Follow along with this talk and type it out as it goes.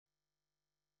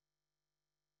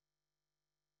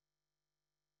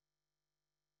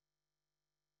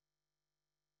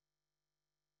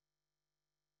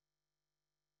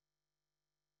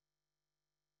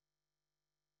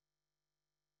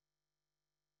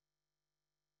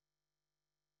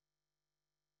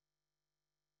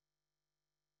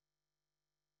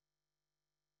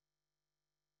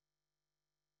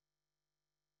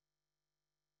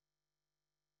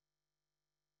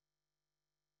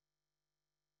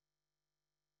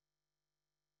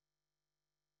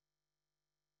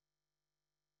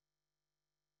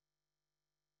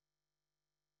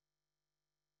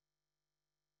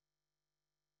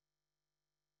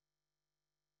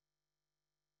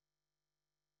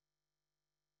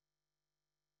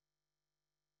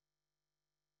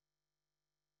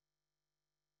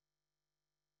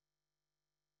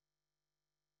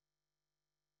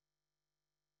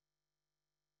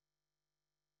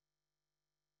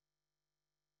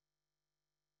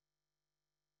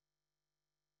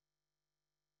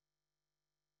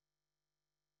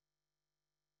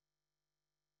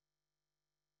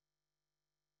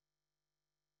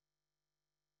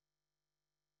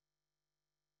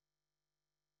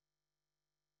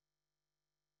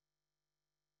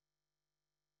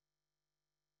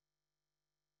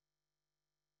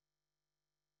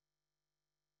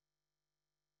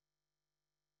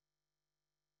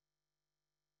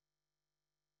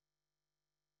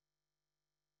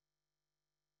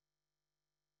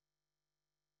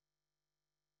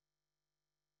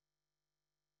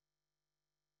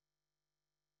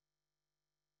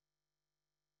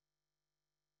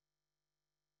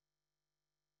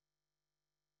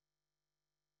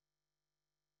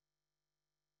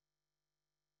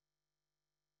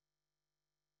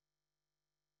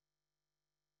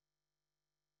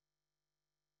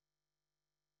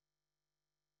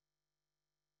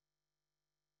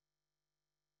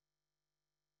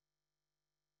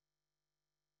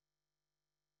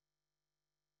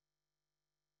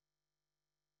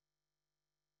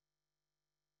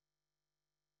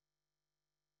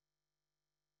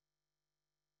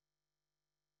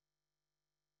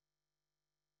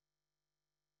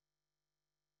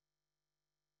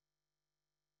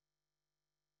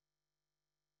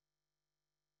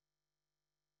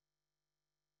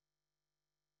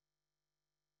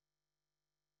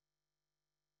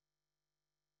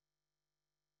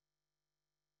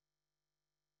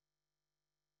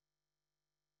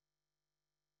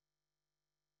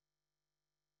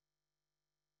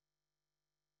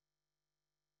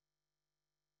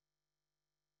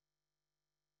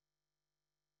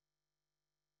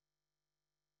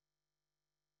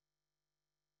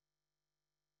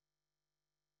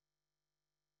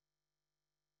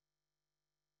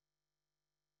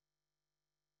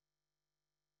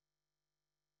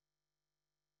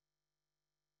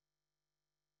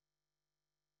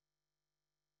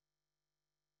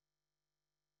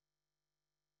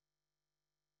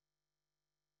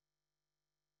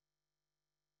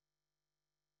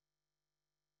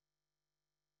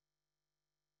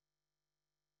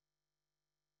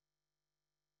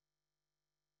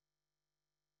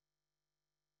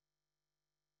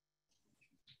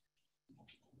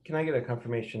can I get a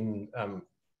confirmation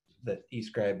that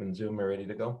eScribe and Zoom are ready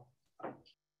to go?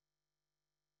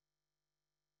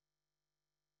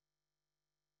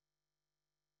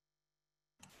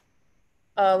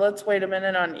 Let's wait a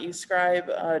minute on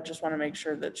eScribe. Just want to make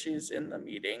sure that she's in the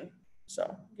meeting.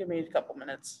 So give me a couple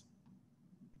minutes.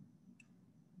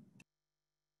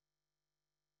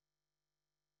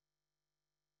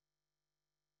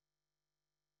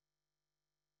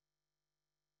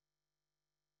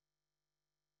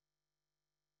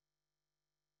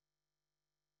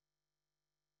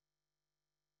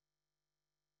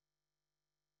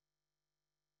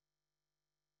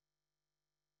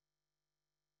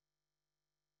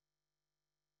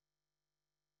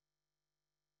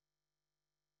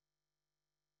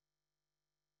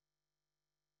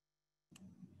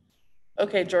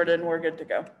 Okay, Jordan, we're good to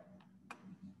go.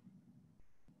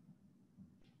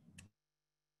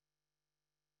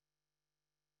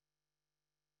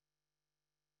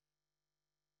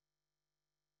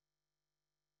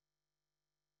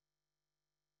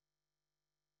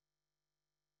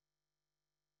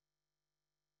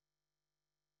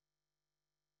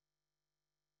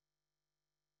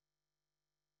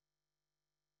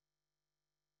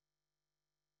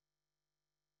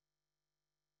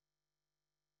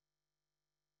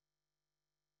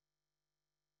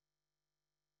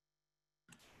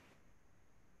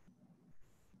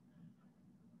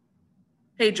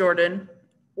 Hey, Jordan,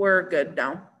 we're good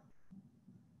now.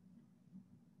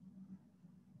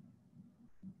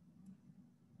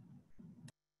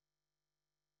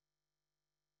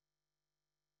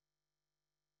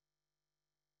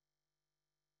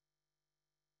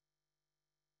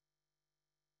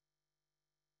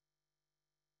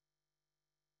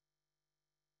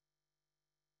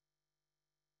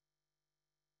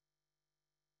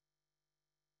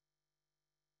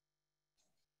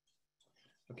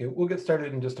 Okay, we'll get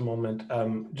started in just a moment.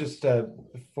 Just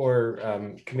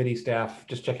for committee staff,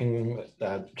 just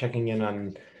checking in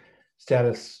on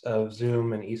status of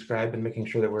Zoom and eScribe and making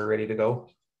sure that we're ready to go.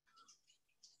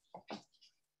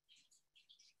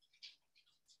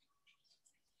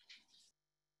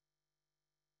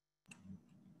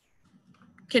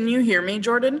 Can you hear me,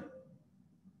 Jordan?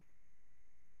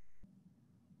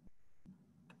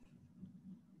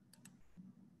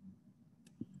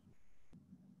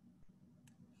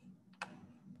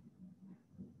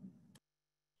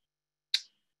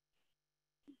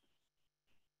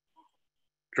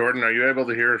 Jordan, are you able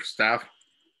to hear staff?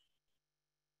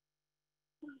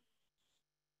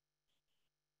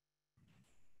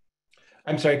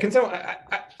 I'm sorry, can someone,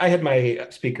 I had my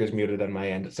speakers muted on my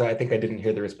end, so I think I didn't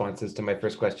hear the responses to my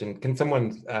first question. Can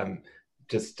someone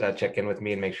just check in with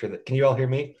me and make sure that, can you all hear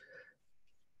me?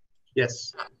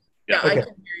 Yes. Yeah, okay. I can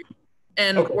hear you.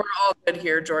 And okay. We're all good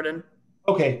here, Jordan.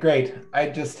 Okay, great. I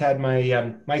just had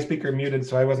my my speaker muted,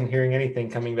 so I wasn't hearing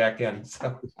anything coming back in.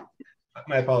 So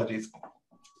my apologies.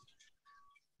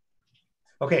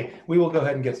 Okay, we will go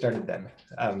ahead and get started then.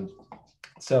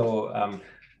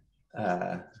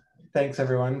 Thanks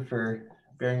everyone for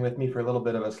bearing with me for a little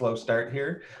bit of a slow start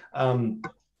here.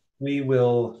 We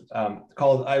will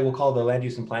I will call the Land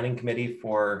Use and Planning Committee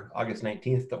for August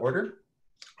 19th to order.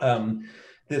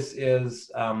 This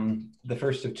is the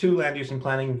first of two Land Use and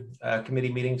Planning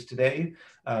Committee meetings today,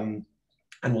 and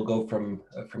we'll go from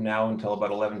now until about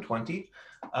 11:20.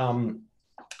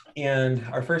 And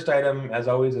our first item, as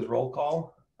always, is roll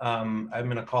call. I'm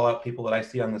going to call out people that I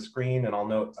see on the screen, and I'll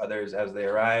note others as they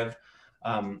arrive.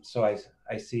 So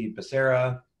I see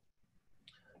Becerra.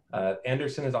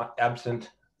 Anderson is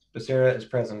absent. Becerra is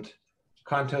present.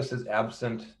 Contos is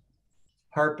absent.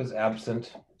 Harp is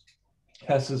absent.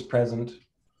 Hess is present.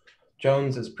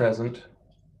 Jones is present.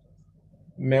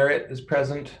 Merritt is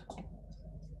present.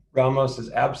 Ramos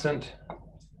is absent.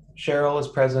 Cheryl is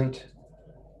present.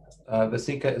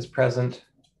 Vasika is present.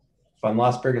 Von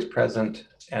Lossberg is present,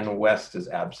 and West is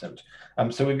absent.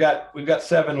 So we've got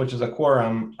 7, which is a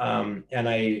quorum, and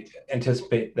I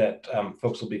anticipate that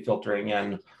folks will be filtering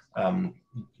in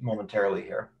momentarily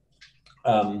here.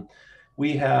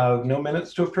 We have no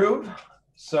minutes to approve,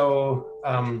 so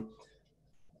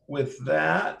with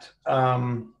that,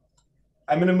 I'm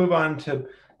going to move on to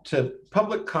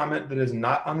public comment that is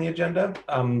not on the agenda.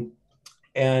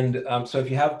 So if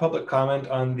you have public comment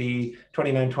on the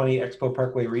 2920 Expo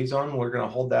Parkway rezone, we're going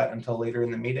to hold that until later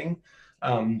in the meeting.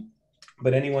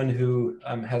 But anyone who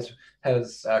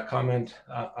has comment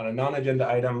on a non-agenda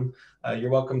item, you're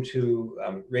welcome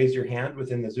to raise your hand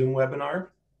within the Zoom webinar,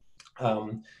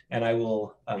 and I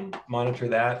will monitor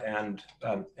that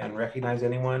and recognize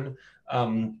anyone.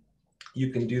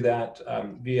 You can do that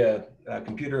via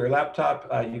computer or laptop.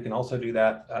 You can also do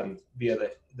that via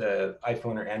the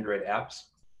iPhone or Android apps.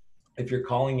 If you're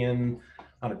calling in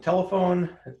on a telephone,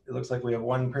 it looks like we have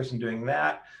one person doing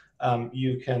that.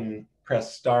 You can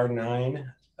press *9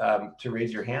 to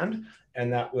raise your hand,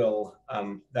 and that will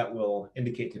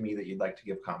indicate to me that you'd like to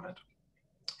give comment.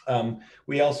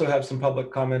 We also have some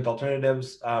public comment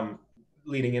alternatives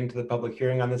leading into the public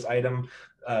hearing on this item.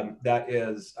 That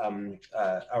is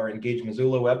our Engage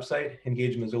Missoula website,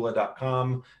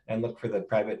 engagemissoula.com, and look for the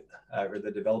private or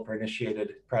the developer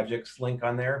initiated projects link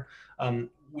on there.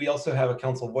 We also have a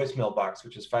council voicemail box,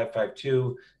 which is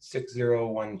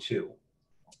 552-6012.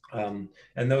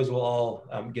 And those will all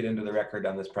get into the record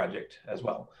on this project as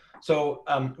well. So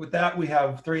with that, we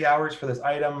have 3 hours for this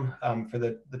item for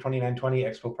the 2920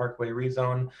 Expo Parkway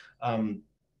rezone.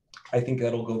 I think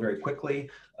that'll go very quickly.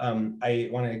 I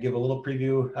want to give a little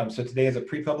preview. So today is a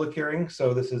pre-public hearing,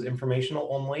 so this is informational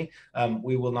only.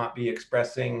 We will not be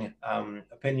expressing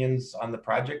opinions on the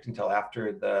project until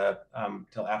after the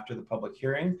public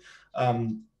hearing.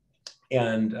 And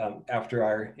after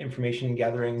our information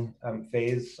gathering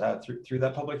phase through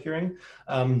that public hearing.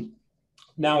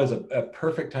 Now is a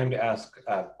perfect time to ask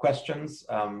questions,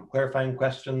 clarifying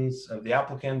questions of the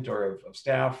applicant or of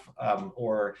staff,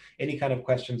 or any kind of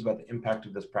questions about the impact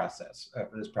of this process,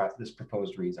 this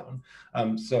proposed rezone.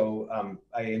 So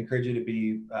I encourage you to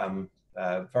be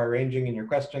far-ranging in your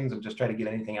questions and just try to get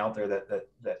anything out there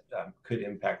that could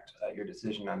impact your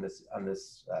decision on this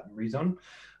rezone.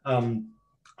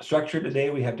 Structure today,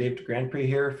 we have Dave DeGrandpré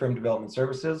here from Development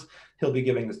Services. He'll be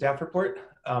giving the staff report.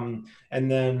 And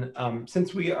then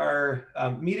since we are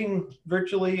meeting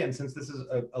virtually, and since this is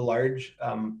a large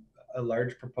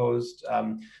proposed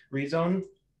rezone,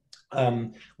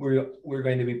 we're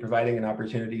going to be providing an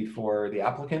opportunity for the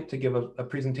applicant to give a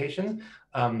presentation.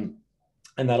 And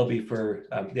that'll be for,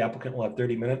 the applicant will have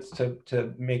 30 minutes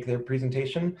to make their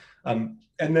presentation. And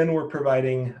then we're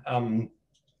providing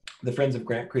the Friends of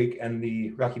Grant Creek and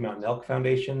the Rocky Mountain Elk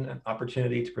Foundation an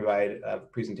opportunity to provide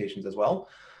presentations as well.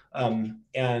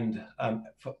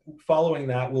 Following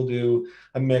that, we'll do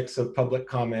a mix of public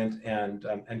comment and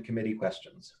committee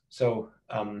questions. So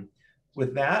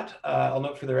with that, I'll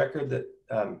note for the record that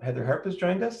Heather Harp has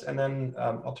joined us, and then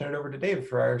I'll turn it over to Dave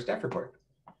for our staff report.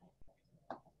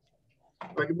 All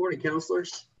right, good morning,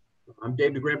 councilors. I'm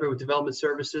Dave DeGrandpré with Development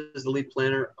Services, the lead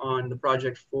planner on the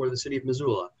project for the city of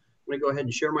Missoula. I'm going to go ahead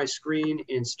and share my screen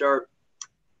and start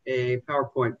a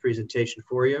PowerPoint presentation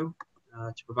for you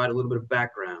to provide a little bit of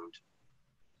background.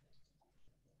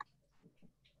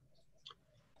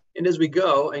 And as we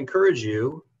go, I encourage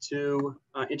you to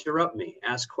interrupt me,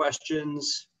 ask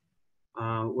questions,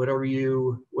 whatever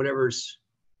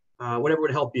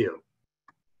would help you.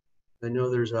 I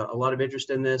know there's a lot of interest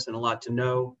in this and a lot to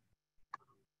know,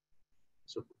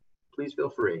 so please feel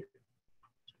free.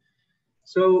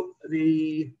 So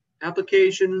the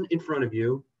application in front of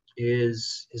you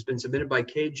has been submitted by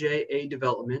KJA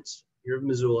Developments here of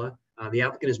Missoula. The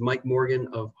applicant is Mike Morgan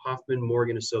of Hoffman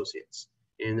Morgan Associates.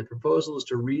 And the proposal is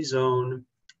to rezone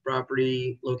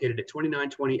property located at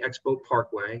 2920 Expo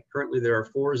Parkway. Currently, there are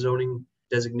 4 zoning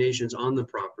designations on the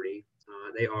property.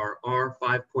 They are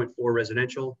R5.4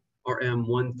 residential,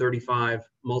 RM135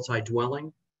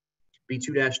 multi-dwelling,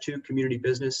 B2-2 community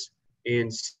business,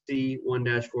 and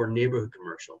C1-4 neighborhood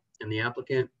commercial. And the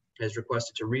applicant has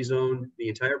requested to rezone the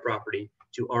entire property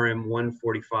to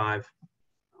RM145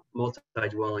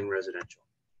 multi-dwelling residential.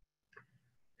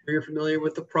 If you're familiar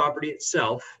with the property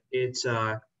itself, it's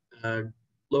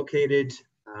located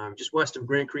just west of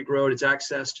Grant Creek Road. It's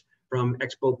accessed from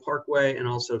Expo Parkway and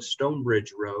also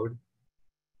Stonebridge Road.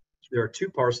 There are 2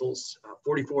 parcels,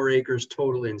 44 acres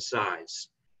total in size.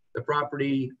 The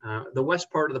property, the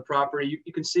west part of the property,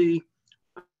 you can see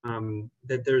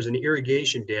that there's an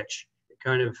irrigation ditch.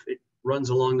 It runs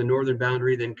along the northern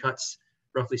boundary, then cuts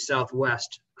roughly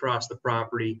southwest across the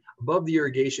property. Above the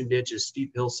irrigation ditch is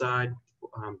steep hillside,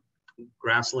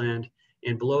 grassland,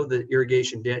 and below the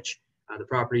irrigation ditch, the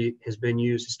property has been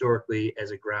used historically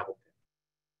as a gravel pit.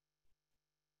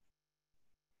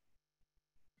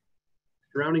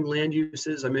 Surrounding land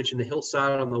uses, I mentioned the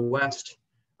hillside on the west.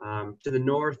 To the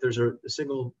north, there's a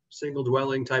single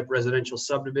dwelling type residential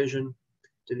subdivision.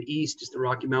 To the east is the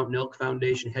Rocky Mountain Elk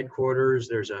Foundation headquarters.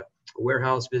 There's a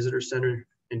warehouse, visitor center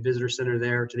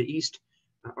there. To the east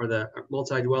are the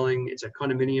multi-dwelling. It's a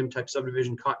condominium type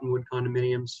subdivision, Cottonwood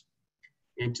condominiums.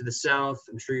 And to the south,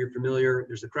 I'm sure you're familiar,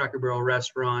 there's the Cracker Barrel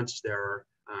restaurants. There are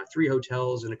 3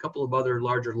 hotels and a couple of other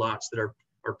larger lots that are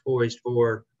poised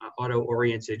for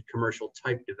auto-oriented commercial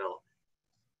type development.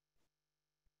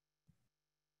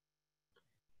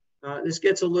 This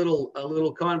gets a little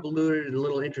convoluted and a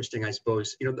little interesting, I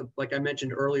suppose. You know, like I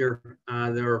mentioned earlier,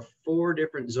 there are 4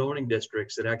 different zoning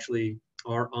districts that actually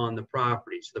are on the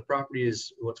property. So the property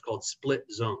is what's called split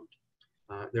zoned.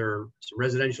 There are some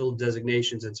residential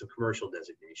designations and some commercial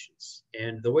designations.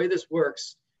 And the way this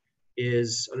works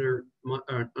is under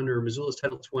Missoula's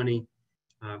Title 20,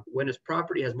 when a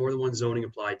property has more than one zoning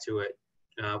applied to it,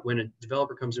 when a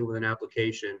developer comes in with an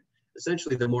application,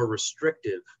 essentially the more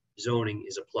restrictive zoning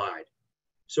is applied.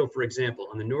 So for example,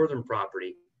 on the northern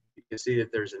property, you can see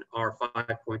that there's an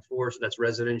R5.4, so that's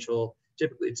residential.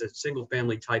 Typically it's a single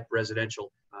family type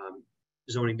residential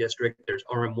zoning district. There's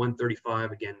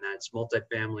RM135, again, that's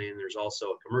multifamily, and there's also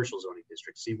a commercial zoning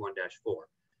district, C1-4.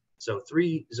 So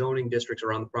 3 zoning districts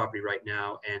are on the property right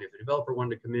now, and if a developer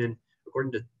wanted to come in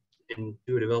according to and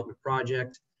do a development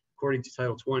project, according to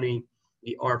Title 20,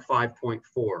 the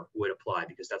R5.4 would apply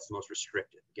because that's the most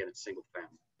restrictive. Again, it's single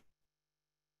family.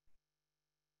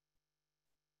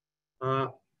 I'd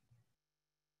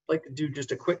like to do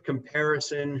just a quick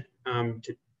comparison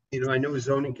to, you know, I know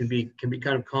zoning can be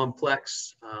kind of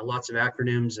complex, lots of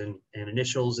acronyms and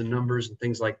initials and numbers and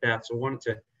things like that. So I wanted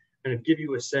to kind of give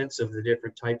you a sense of the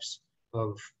different types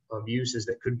of uses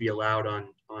that could be allowed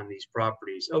on these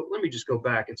properties. Oh, let me just go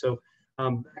back. And so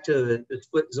back to the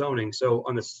split zoning. So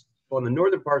on the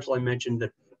northern parcel, I mentioned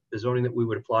that the zoning that we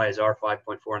would apply is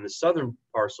R5.4. On the southern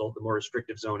parcel, the more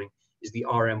restrictive zoning is the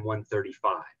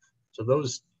RM135. So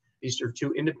these are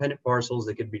 2 independent parcels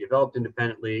that could be developed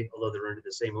independently, although they're under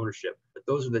the same ownership. But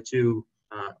those are the 2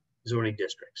 zoning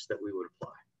districts that we would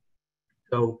apply.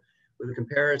 So with a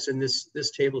comparison,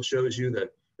 this table shows you the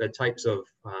types of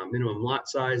minimum lot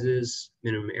sizes,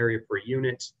 minimum area per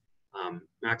unit,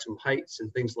 maximum heights,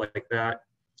 and things like that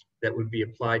would be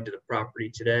applied to the property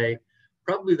today.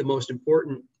 Probably the most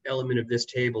important element of this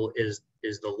table is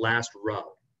the last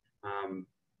row.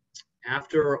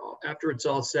 After it's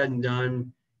all said and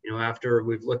done, you know, after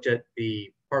we've looked at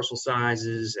the parcel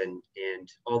sizes and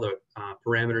all the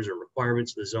parameters or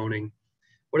requirements of the zoning,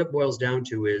 what it boils down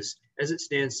to is, as it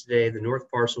stands today, the north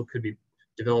parcel could be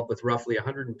developed with roughly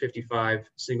 155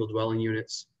 single dwelling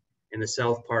units, and the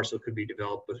south parcel could be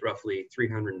developed with roughly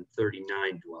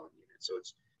 339 dwelling units. So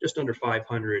it's just under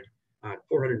 500,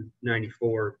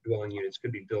 494 dwelling units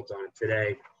could be built on it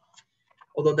today.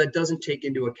 Although that doesn't take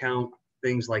into account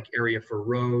things like area for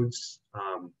roads,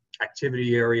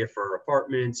 activity area for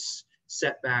apartments,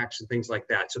 setbacks, and things like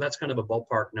that. So that's kind of a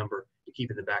ballpark number to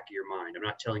keep in the back of your mind. I'm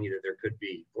not telling you that there could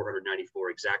be 494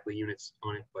 exactly units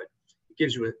on it, but it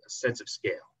gives you a sense of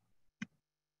scale.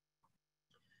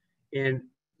 And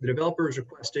the developer is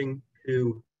requesting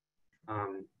to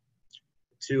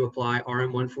apply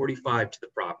RM145 to the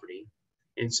property.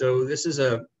 And so this is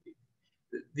the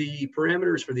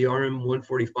parameters for the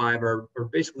RM145 are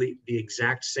basically the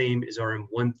exact same as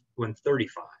RM135.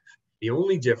 The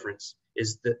only difference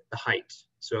is the height.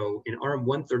 So in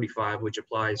RM135, which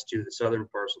applies to the southern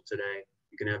parcel today,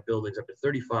 you can have buildings up to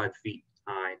 35 feet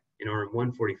high. In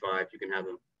RM145, you can have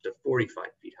them to 45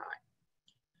 feet high.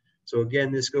 So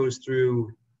again, this goes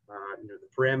through you know, the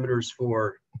parameters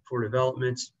for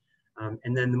development.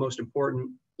 And then the most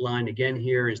important line again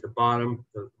here is the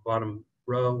bottom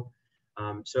row.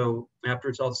 So after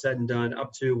it's all said and done,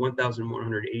 up to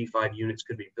 1,185 units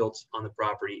could be built on the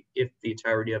property if the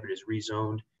entirety of it is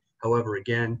rezoned. However,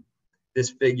 again,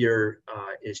 this figure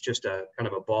is just a kind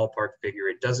of a ballpark figure.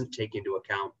 It doesn't take into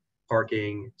account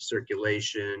parking,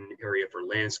 circulation, area for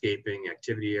landscaping,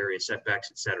 activity area, setbacks,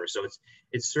 etc. So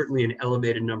it's certainly an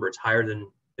elevated number. It's higher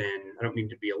than I don't mean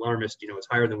to be alarmist, you know, it's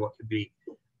higher than what could be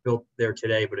built there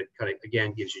today, but it kind of,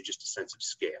 again, gives you just a sense of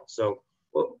scale. So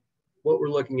what we're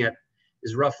looking at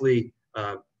is roughly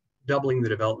doubling the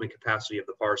development capacity of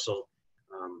the parcel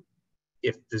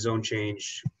if the zone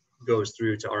change goes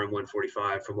through to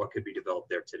RM145 from what could be developed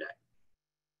there today.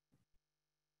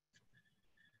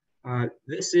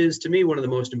 This is, to me, one of the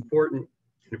most important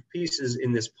kind of pieces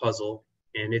in this puzzle,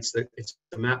 and it's the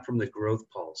map from the growth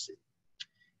policy.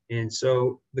 And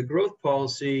so the growth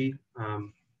policy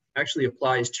actually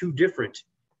applies 2 different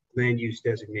land use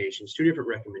designations, 2 different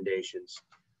recommendations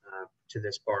to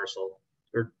this parcel,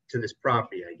 or to this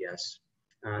property, I guess.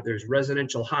 There's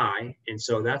residential high, and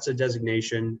so that's a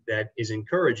designation that is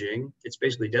encouraging. It's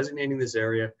basically designating this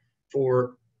area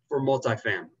for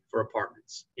multifamily, for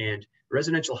apartments. And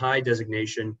residential high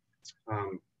designation,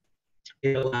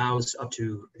 it allows up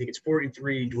to, I think it's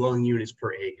 43 dwelling units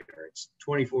per acre. It's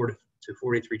 24 to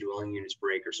 43 dwelling units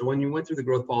per acre. So when you went through the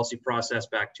growth policy process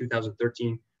back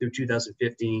 2013 through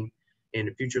 2015, and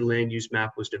a future land use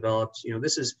map was developed, you know,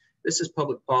 this is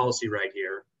public policy right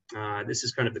here. This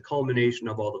is kind of the culmination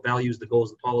of all the values, the goals,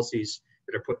 the policies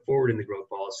that are put forward in the growth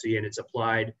policy, and it's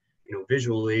applied, you know,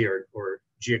 visually or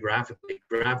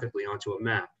graphically onto a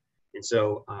map. And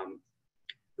so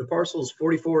the parcel is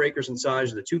 44 acres in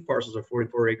size. The two parcels are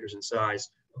 44 acres in size.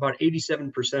 About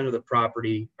 87% of the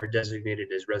property are designated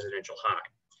as residential high.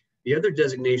 The other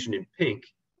designation in pink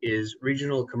is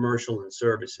regional commercial and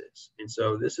services. And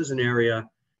so this is an area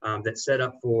that's set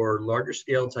up for larger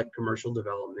scale type commercial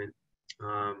development.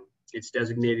 It's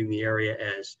designating the area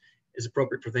as is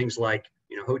appropriate for things like,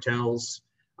 you know, hotels,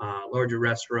 larger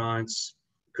restaurants.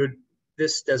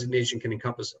 This designation can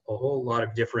encompass a whole lot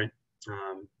of different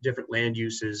land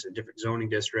uses and different zoning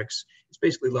districts. It's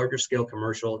basically larger scale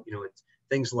commercial. You know, it's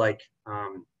things like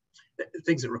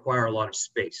things that require a lot of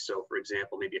space. So, for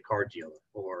example, maybe a car dealer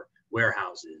or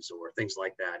warehouses or things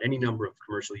like that. Any number of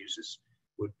commercial uses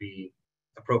would be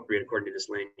appropriate according to this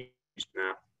land use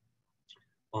map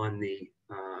on the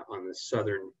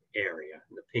southern area,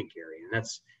 in the pink area, and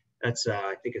that's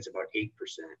I think it's about 8%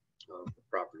 of the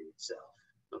property itself.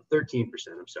 No, 13%.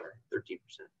 I'm sorry, 13%.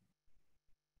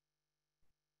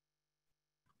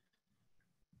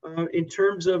 In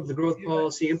terms of the growth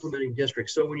policy implementing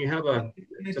districts, so when you have the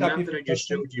map that I just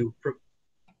showed you. Can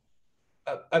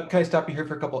I stop you here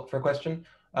for a question?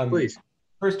 Please.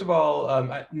 First of all,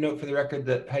 I note for the record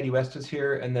that Heidi West is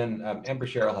here, and then Amber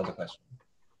Sherrill has a question.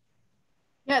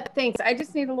 Yeah, thanks. I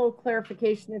just need a little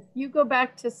clarification. If you go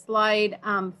back to slide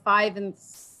 5 and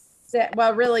 6,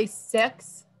 well, really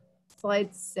 6,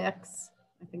 slide 6,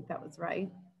 I think that was right.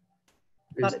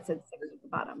 I thought it said 6 at the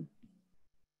bottom.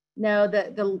 No,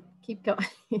 the keep going.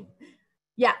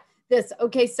 Yeah, this.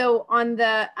 Okay, so on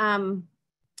the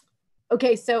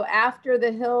okay, so after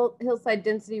the hillside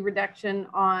density reduction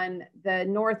on the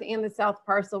north and the south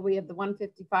parcel, we have the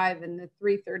 155 and the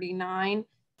 339.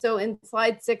 So in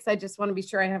slide 6, I just want to be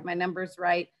sure I have my numbers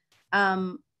right.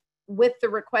 With the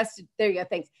requested, there you go,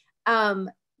 thanks.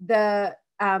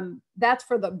 That's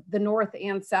for the north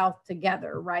and south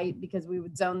together, right? Because we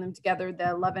would zone them together.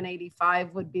 The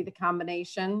 1185 would be the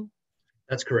combination.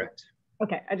 That's correct.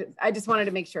 Okay, I just wanted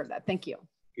to make sure of that. Thank you.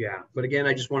 Yeah, but again,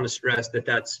 I just want to stress that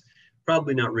that's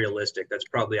probably not realistic. That's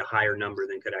probably a higher number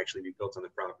than could actually be built on the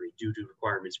property due to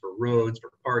requirements for roads,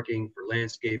 for parking, for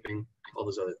landscaping, all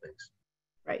those other things.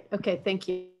 Right. Okay. Thank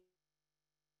you.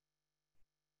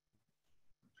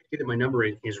 I see that my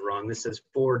numbering is wrong. This says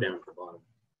 4 down at the bottom.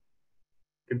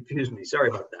 Confused me. Sorry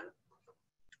about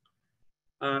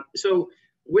that. So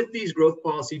with these growth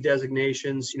policy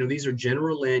designations, you know, these are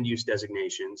general land use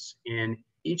designations, and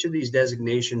each of these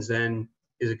designations then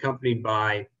is accompanied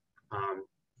by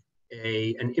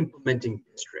an implementing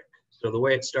district. So the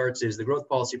way it starts is the growth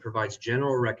policy provides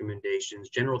general recommendations,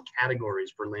 general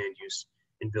categories for land use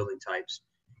and building types.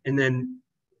 And then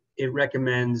it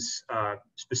recommends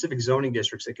specific zoning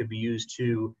districts that could be used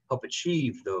to help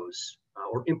achieve those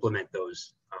or implement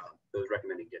those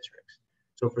recommending districts.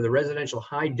 So for the residential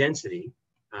high density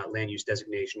land use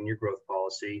designation in your growth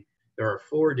policy, there are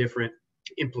 4 different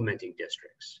implementing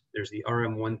districts. There's the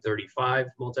RM 135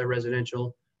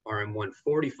 multi-residential, RM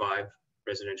 145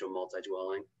 residential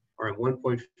multi-dwelling, RM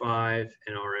 1.5,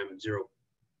 and RM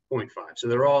 0.5. So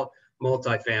they're all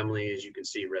multifamily, as you can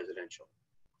see, residential.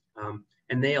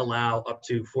 And they allow up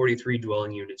to 43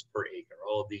 dwelling units per acre.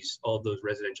 All of those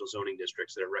residential zoning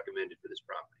districts that are recommended for this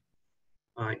property.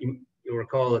 You'll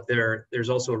recall that there's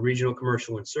also a regional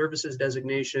commercial and services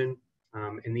designation,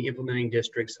 and the implementing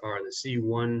districts are the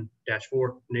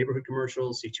C1-4 neighborhood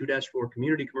commercial, C2-4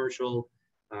 community commercial,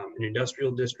 an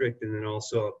industrial district, and then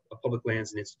also a public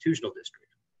lands and institutional district.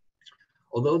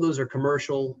 Although those are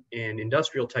commercial and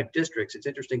industrial type districts, it's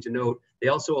interesting to note they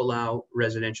also allow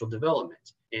residential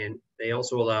development, and they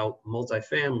also allow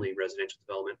multifamily residential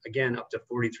development, again, up to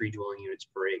 43 dwelling units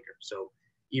per acre. So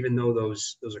even though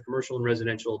those are commercial and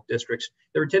residential districts,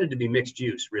 they're intended to be mixed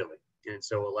use, really, and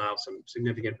so allow some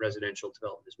significant residential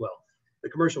development as well. The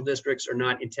commercial districts are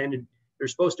not intended, they're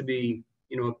supposed to be,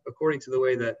 you know, according to the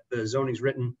way that the zoning's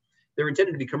written, they're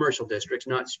intended to be commercial districts,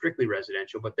 not strictly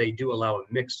residential, but they do allow a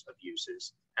mix of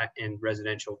uses in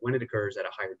residential when it occurs at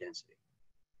a higher density.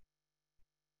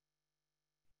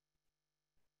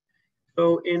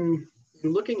 So in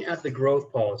looking at the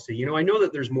growth policy, you know, I know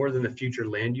that there's more than the future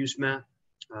land use map.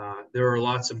 There are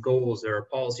lots of goals, there are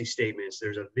policy statements,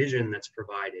 there's a vision that's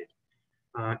provided.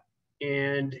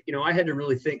 And, you know, I had to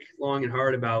really think long and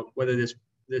hard about whether this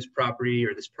property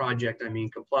or this project, I mean,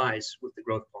 complies with the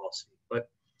growth policy. But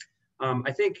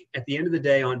I think at the end of the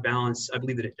day, on balance, I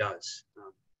believe that it does.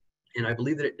 And I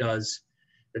believe that it does,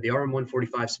 that the RM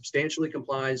 145 substantially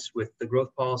complies with the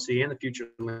growth policy and the future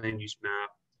land use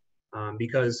map,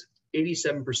 because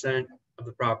 87% of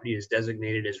the property is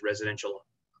designated as residential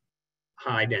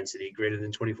high density, greater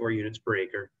than 24 units per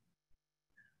acre.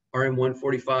 RM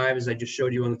 145, as I just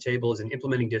showed you on the table, is an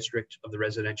implementing district of the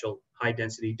residential high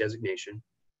density designation.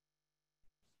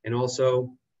 And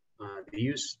also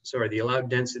the allowed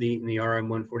density in the RM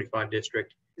 145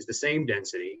 district is the same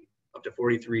density, up to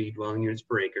 43 dwelling units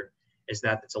per acre, as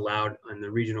that's allowed on the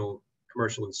regional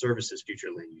commercial and services future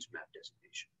land use map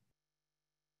designation.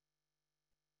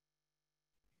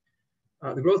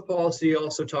 The growth policy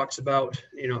also talks about,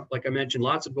 like I mentioned,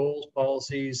 lots of goals,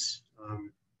 policies,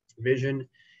 vision.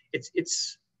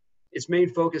 Its main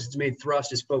focus, its main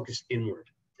thrust is focused inward,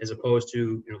 as opposed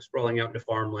to sprawling out into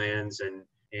farmlands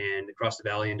and across the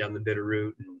valley and down the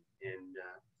Bitterroot and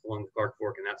along the Clark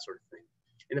Fork and that sort of thing.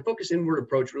 And the focus inward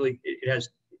approach really, it has,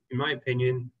 in my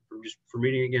opinion, from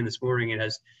reading again this morning, it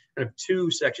has kind of two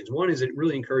sections. One is it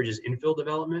really encourages infill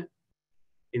development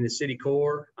in the city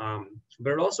core,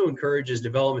 but it also encourages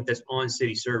development that's on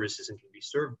city services and can be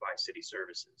served by city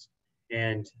services.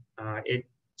 And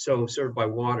so served by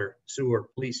water, sewer,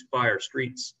 police, fire,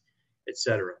 streets,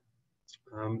 etc.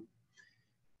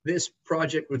 This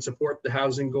project would support the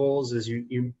housing goals, as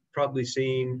you've probably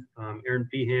seen. Aaron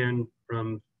Pehan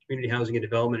from Community Housing and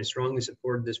Development has strongly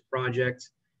supported this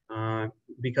project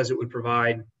because it would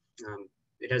provide,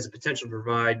 it has the potential to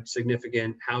provide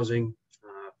significant housing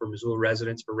for Missoula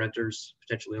residents, for renters,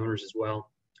 potentially owners as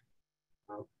well.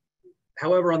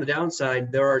 However, on the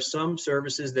downside, there are some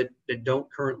services that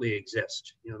don't currently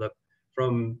exist.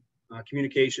 From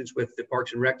communications with the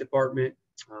Parks and Rec Department,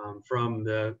 from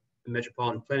the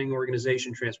Metropolitan Planning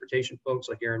Organization, transportation folks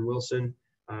like Aaron Wilson.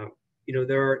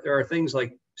 There are things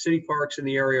like city parks in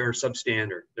the area are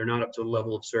substandard. They're not up to the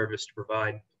level of service to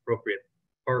provide appropriate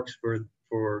parks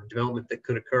for development that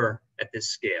could occur at this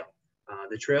scale.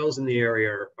 The trails in the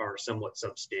area are somewhat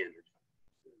substandard.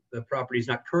 The property is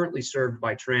not currently served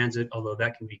by transit, although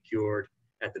that can be cured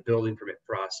at the building permit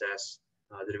process.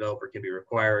 The developer can be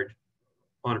required,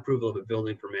 upon approval of a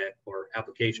building permit or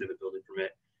application of a building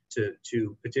permit,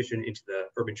 to petition into the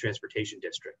urban transportation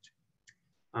district.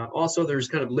 Also, there's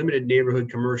kind of limited neighborhood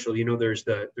commercial. There's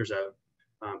a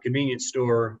convenience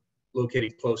store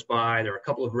located close by. There are a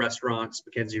couple of restaurants,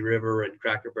 Mackenzie River and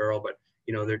Cracker Barrel, but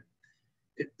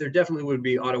there definitely would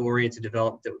be auto-oriented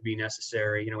development that would be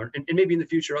necessary. And maybe in the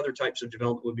future other types of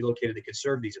development would be located that could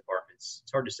serve these apartments.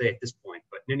 It's hard to say at this point,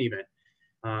 but in any event,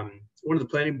 one of the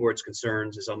planning board's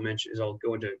concerns, as I'll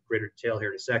go into greater detail here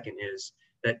in a second, is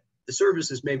that the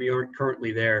services maybe aren't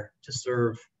currently there to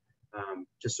serve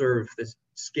this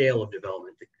scale of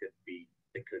development that could be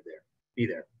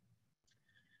there.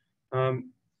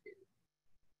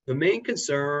 The main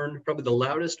concern, probably the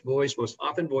loudest voice, most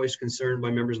often voiced concern by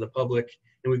members of the public,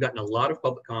 and we've gotten a lot of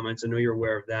public comments. I know you're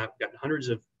aware of that. We've gotten hundreds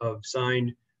of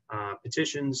signed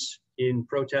petitions in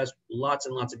protest, lots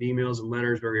and lots of emails and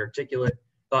letters, very articulate,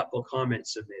 thoughtful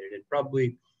comments submitted, and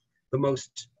probably the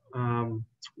most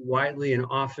widely and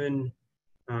often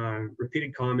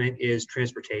repeated comment is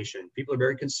transportation. People are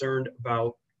very concerned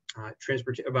about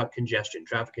about congestion,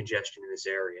 traffic congestion in this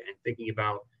area, and thinking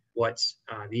about what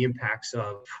the impacts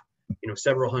of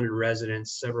several hundred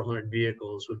residents, several hundred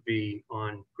vehicles would be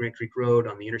on Grant Creek Road,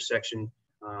 on the intersection,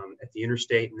 at the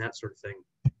interstate, and that sort of thing.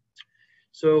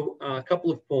 So a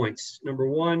couple of points. Number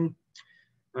one,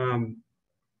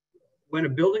 when a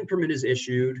building permit is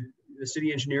issued, the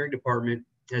city engineering department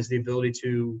has the ability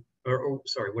to,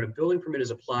 when a building permit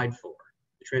is applied for,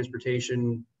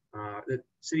 the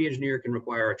city engineer can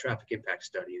require a traffic impact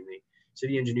study, and the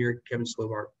city engineer, Kevin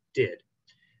Slovart, did.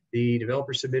 The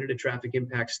developer submitted a traffic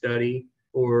impact study,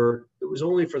 it was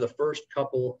only for the first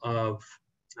couple of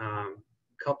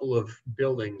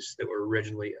buildings that were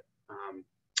originally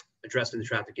addressed in the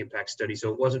traffic impact study,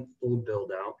 so it wasn't full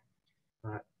build out.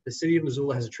 The city of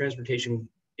Missoula has a transportation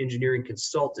engineering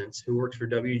consultant who works for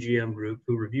WGM Group,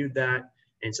 who reviewed that,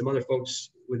 and some other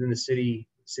folks within the city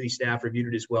staff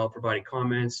reviewed it as well, provided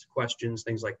comments, questions,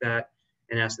 things like that,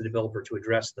 and asked the developer to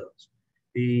address those.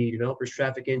 The developer's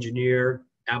traffic engineer,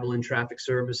 Abilene Traffic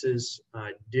Services,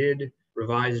 did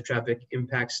revise a traffic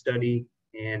impact study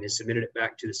and has submitted it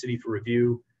back to the city for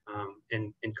review,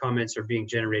 and comments are being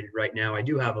generated right now. I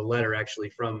do have a letter actually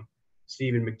from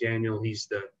Stephen McDaniel. He's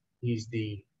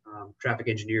the traffic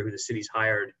engineer who the city's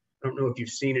hired. I don't know if you've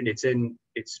seen it.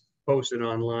 It's posted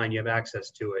online. You have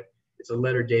access to it. It's a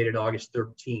letter dated August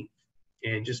 13th.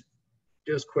 And just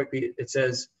quickly, it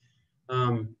says,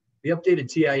 the updated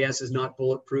TIS is not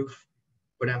bulletproof,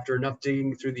 but after enough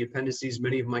digging through the appendices,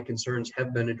 many of my concerns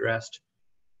have been addressed.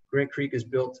 Grant Creek is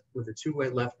built with a two-way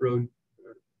left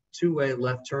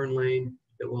turn lane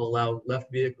that will allow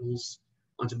left vehicles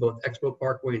onto both Expo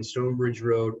Parkway and Stonebridge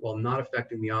Road while not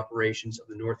affecting the operations of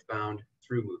the northbound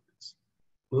through movements.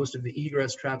 Most of the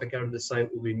egress traffic out of the site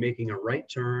will be making a right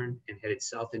turn and headed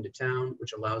south into town,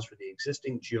 which allows for the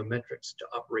existing geometrics to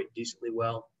operate decently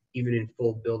well, even in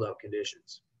full build-out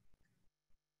conditions.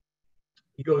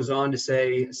 He goes on to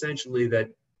say essentially that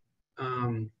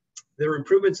there are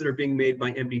improvements that are being made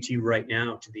by MDT right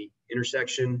now to the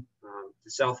intersection,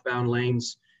 the southbound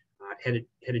lanes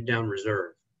headed down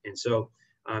Reserve. And so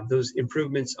those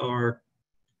improvements are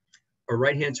a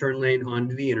right-hand turn lane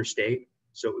onto the interstate.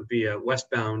 So it would be a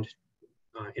westbound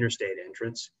interstate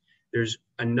entrance. There's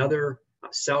another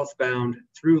southbound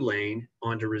through lane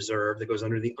onto Reserve that goes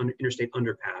under the interstate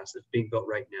underpass that's being built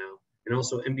right now. And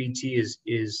also MDT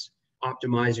is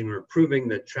optimizing or improving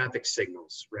the traffic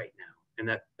signals right now. And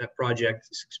that project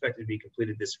is expected to be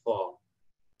completed this fall.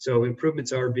 So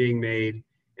improvements are being made.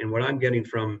 And what I'm getting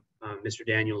from Mr.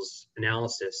 Daniels'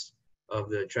 analysis of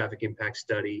the traffic impact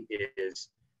study is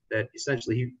that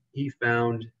essentially he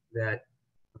found that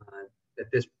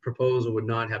that this proposal would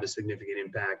not have a significant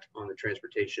impact on the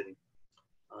transportation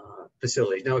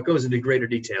facilities. Now it goes into greater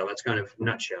detail. That's kind of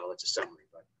nutshell. It's a summary,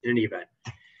 but in any event.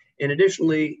 And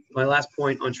additionally, my last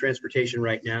point on transportation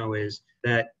right now is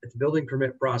that at the building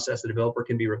permit process, the developer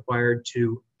can be required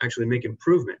to actually make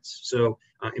improvements. So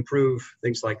improve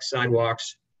things like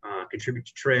sidewalks, contribute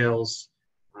to trails,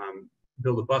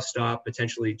 build a bus stop,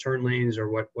 potentially turn lanes, or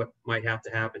what might have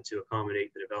to happen to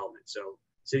accommodate the development. So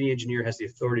city engineer has the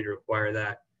authority to require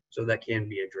that, so that can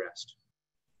be addressed.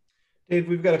 Dave,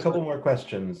 we've got a couple more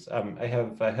questions. I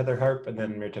have Heather Harp and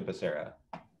then Mirta Becerra.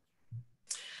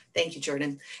 Thank you,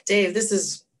 Jordan. Dave, this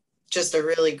is just a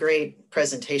really great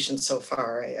presentation so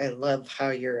far. I love how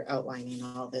you're outlining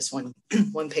all this one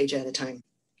page at a time.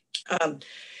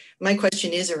 My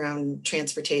question is around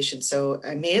transportation. So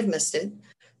I may have missed it,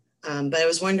 but I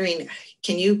was wondering,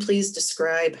 can you please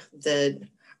describe the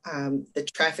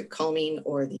traffic calming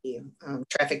or the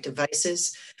traffic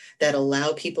devices that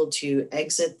allow people to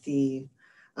exit the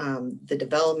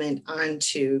development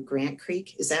onto Grant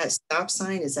Creek? Is that a stop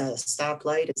sign? Is that a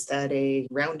stoplight? Is that a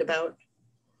roundabout?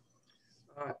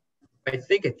 I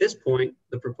think at this point,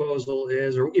 the proposal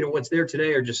is, or what's there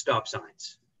today are just stop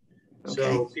signs. Okay.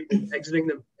 So people exiting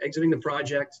the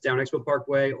project down Expo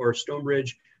Parkway or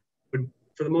Stonebridge would,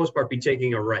 for the most part, be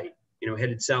taking a right,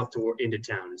 headed south into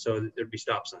town. And so there'd be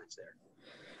stop signs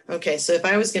there. Okay, so if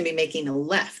I was going to be making a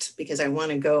left because I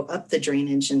want to go up the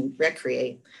drainage and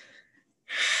recreate,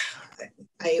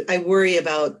 I worry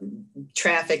about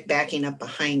traffic backing up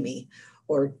behind me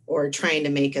or trying to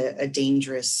make a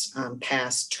dangerous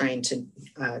pass trying to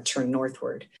turn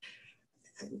northward.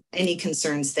 Any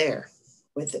concerns there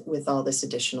with all this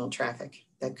additional traffic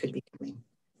that could be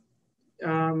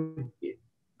coming?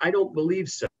 I don't believe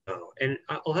so. And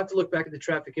I'll have to look back at the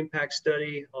traffic impact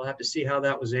study. I'll have to see how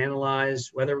that was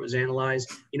analyzed, whether it was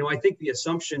analyzed. I think the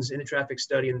assumptions in the traffic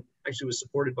study, and actually was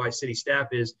supported by city staff,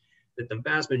 is that the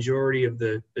vast majority of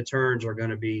the turns are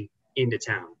going to be into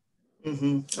town.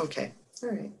 Mm-hmm. Okay. All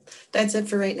right. That's it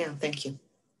for right now. Thank you.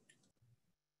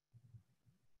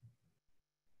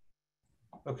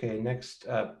 Okay, next,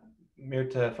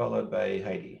 Mirta, followed by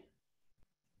Heidi.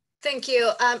 Thank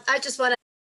you. I just want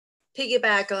to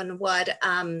piggyback on what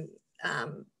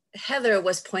Heather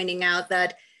was pointing out,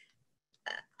 that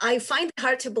I find it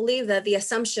hard to believe that the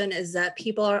assumption is that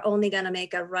people are only going to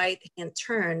make a right-hand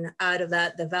turn out of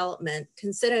that development,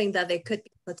 considering that there could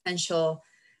be potential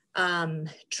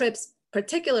trips,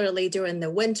 particularly during the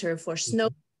winter for snow,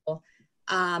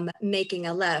 making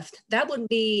a left. That would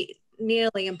be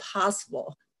nearly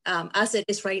impossible as it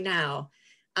is right now.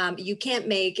 You can't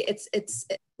make, it's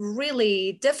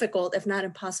really difficult, if not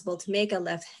impossible, to make a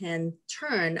left-hand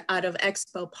turn out of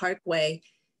Expo Parkway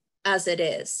as it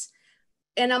is.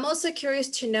 And I'm also curious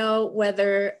to know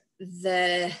whether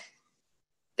there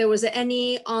was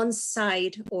any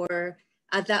on-site or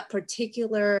at that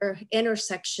particular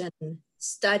intersection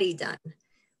study done,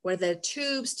 where the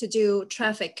tubes to do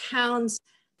traffic counts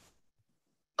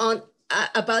on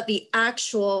about the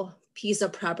actual piece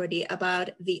of property,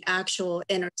 about the actual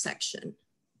intersection,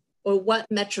 or what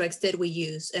metrics did we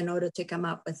use in order to come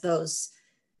up with those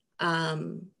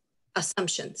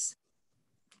assumptions?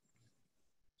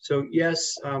 So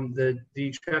yes, the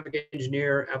traffic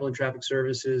engineer, Avalon Traffic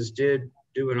Services, did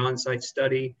do an on-site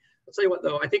study. I'll tell you what,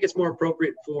 though, I think it's more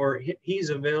appropriate for, he's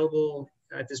available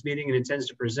at this meeting and intends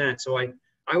to present. So I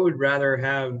would rather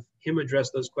have him address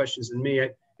those questions than me.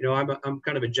 I'm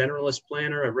kind of a generalist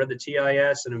planner. I've read the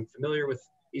TIS and I'm familiar with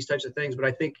these types of things, but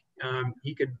I think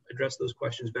he could address those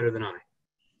questions better than I.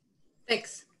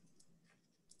 Thanks.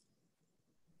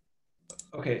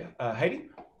 Okay, Heidi?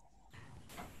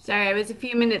 Sorry, I was a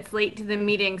few minutes late to the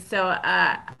meeting, so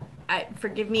I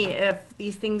forgive me if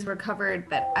these things were covered,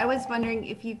 but I was wondering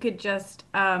if you could just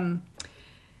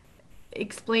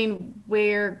explain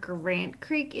where Grant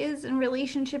Creek is in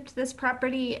relationship to this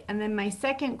property. And then my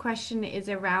second question is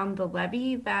around the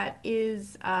levee that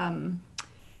is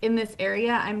in this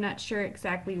area. I'm not sure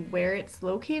exactly where it's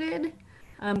located.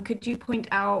 Could you point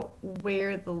out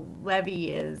where the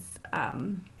levee is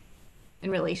in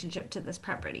relationship to this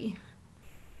property?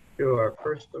 Sure.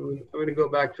 First, I'm going to go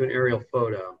back to an aerial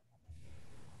photo.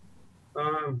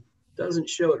 Doesn't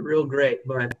show it real great,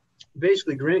 but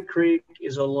basically Grant Creek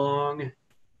is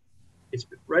it's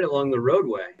right along the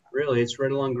roadway. Really, it's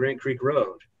right along Grant Creek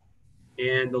Road.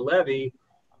 And the levee,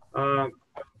 I've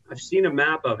seen a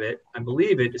map of it. I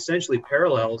believe it essentially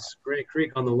parallels Grant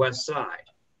Creek on the west side.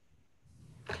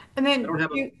 And then I don't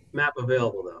have a map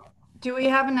available though. do we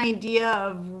have an idea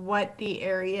of what the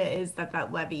area is that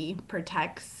that levee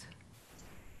protects?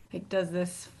 Like, does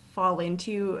this fall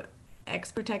into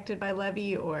X protected by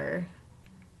levee or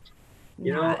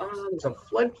You know, not? there's a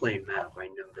floodplain map I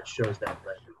know that shows that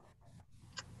levee.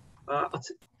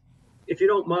 If you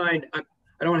don't mind, I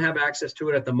don't have access to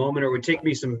it at the moment, or it would take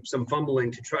me some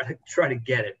fumbling to try to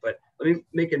get it. But let me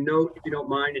make a note, if you don't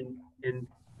mind, and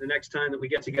the next time that we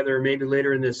get together, or maybe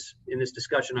later in this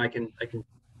discussion, I can.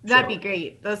 That'd be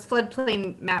great. Those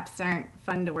floodplain maps aren't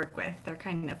fun to work with. They're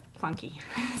kind of clunky.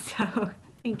 So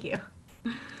thank you.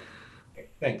 Okay,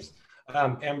 thanks.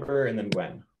 Amber and then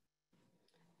Gwen.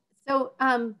 So,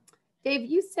 Dave,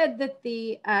 you said that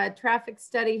the traffic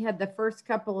study had the first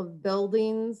couple of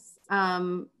buildings,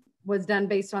 was done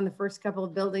based on the first couple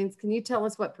of buildings. Can you tell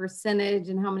us what percentage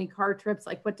and how many car trips,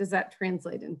 like what does that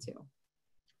translate into?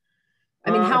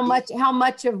 I mean, how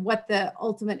much of what the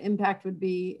ultimate impact would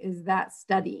be is that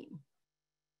studying?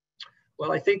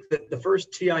 Well, I think that the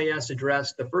first TIS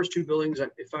addressed the first two buildings.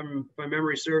 If my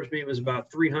memory serves me, it was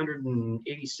about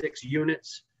 386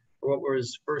 units for what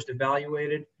was first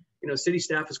evaluated. You know, city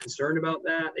staff was concerned about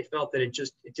that. They felt that it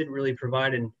didn't really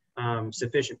provide an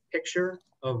sufficient picture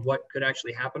of what could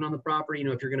actually happen on the property. You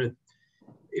know,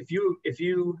 if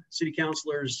you city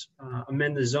councilors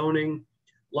amend the zoning,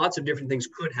 lots of different things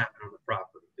could happen on the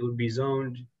property. It would be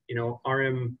zoned, you know,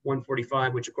 RM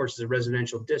 145, which of course is a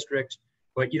residential district,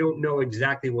 but you don't know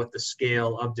exactly what the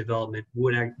scale of development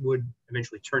would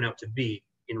eventually turn out to be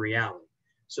in reality.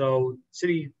 So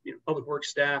city, you know, public works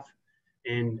staff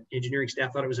and engineering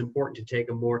staff thought it was important to take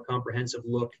a more comprehensive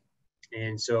look.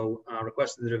 And so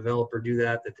requested the developer do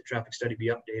that the traffic study be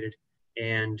updated.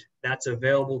 And that's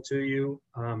available to you.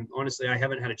 Honestly, I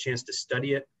haven't had a chance to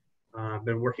study it. I've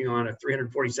been working on a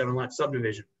 347 lot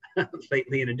subdivision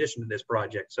lately in addition to this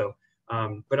project. So,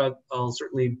 but I'll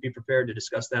certainly be prepared to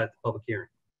discuss that at the public hearing.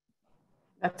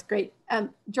 That's great.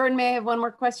 Jordan, may I have one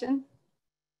more question?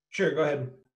 Sure, go ahead.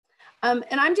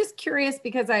 And I'm just curious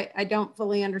because I don't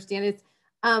fully understand it.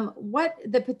 What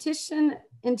the petition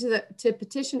to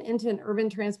petition into an urban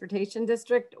transportation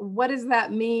district, what does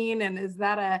that mean? And is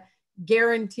that a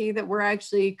guarantee that we're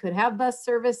actually could have bus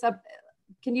service up?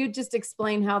 Can you just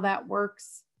explain how that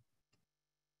works?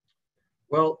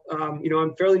 Well, you know,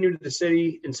 I'm fairly new to the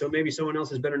city, and so maybe someone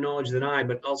else has better knowledge than I,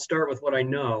 but I'll start with what I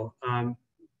know.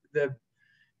 The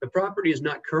property is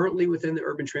not currently within the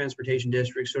urban transportation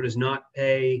district, so it does not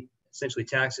pay essentially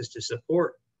taxes to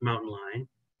support Mountain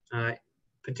Line.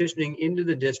 Petitioning into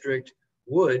the district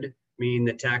would mean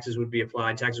that taxes would be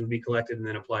applied, taxes would be collected and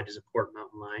then applied to support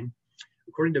Mountain Line.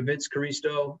 According to Vince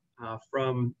Caristo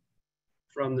from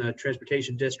the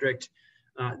transportation district,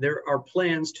 there are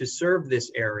plans to serve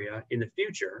this area in the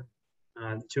future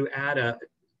to add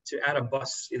a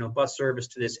bus service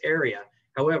to this area.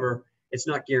 However, it's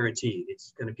not guaranteed.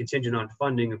 It's kind of contingent on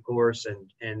funding, of course,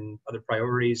 and other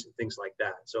priorities and things like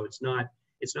that. So it's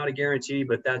not a guarantee,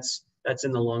 but that's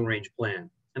in the long range plan.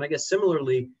 And I guess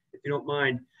similarly, if you don't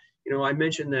mind, you know, I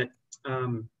mentioned that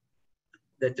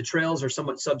that the trails are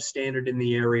somewhat substandard in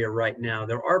the area right now.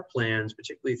 There are plans,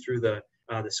 particularly through the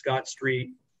Scott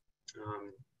Street,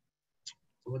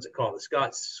 what's it called? The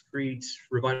Scott Street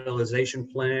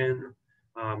Revitalization Plan.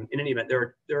 In any event,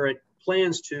 there are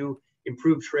plans to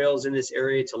improve trails in this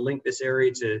area, to link this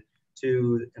area to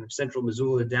kind of central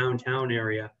Missoula downtown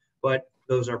area. But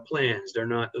those are plans. They're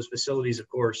not those facilities, of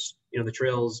course. You know, the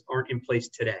trails aren't in place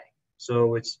today.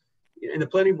 So it's, and the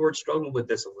planning board struggled with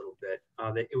this a little bit.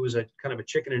 That it was a kind of a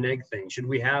chicken and egg thing. Should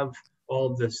we have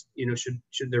all of this? You know,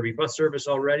 should there be bus service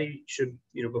already? Should,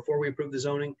 you know, before we approve the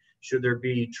zoning, should there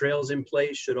be trails in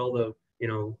place? Should all the, you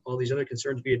know, all these other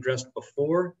concerns be addressed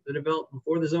before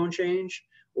the zone change,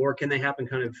 or can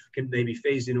they be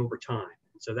phased in over time?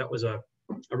 So that was a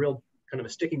real kind of a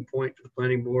sticking point for the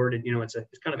planning board, and you know, it's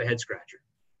kind of a head scratcher.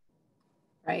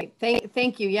 Right.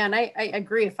 Thank you. Yeah, and I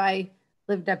agree. If I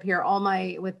lived up here,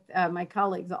 with my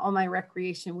colleagues, all my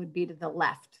recreation would be to the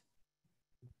left.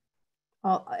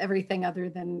 Everything other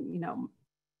than,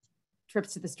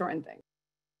 trips to the store and things.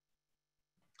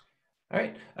 All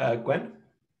right, Gwen.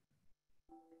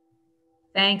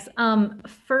 Thanks.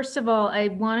 First of all, I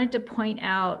wanted to point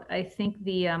out, I think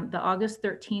the August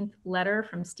 13th letter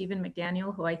from Stephen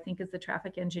McDaniel, who I think is the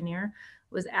traffic engineer,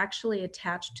 was actually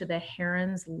attached to the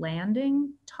Heron's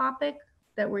Landing topic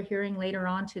that we're hearing later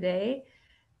on today.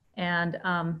 And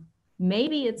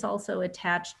maybe it's also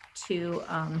attached to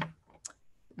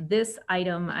this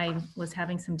item. I was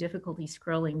having some difficulty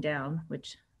scrolling down,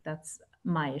 which that's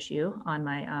my issue on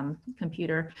my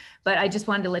computer, but I just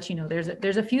wanted to let you know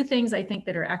there's a few things I think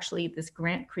that are actually this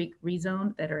Grant Creek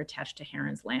rezone that are attached to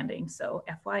Heron's Landing. So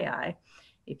FYI,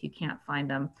 if you can't find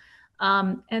them.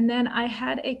 And then I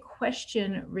had a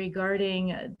question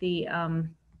regarding the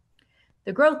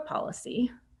growth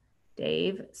policy,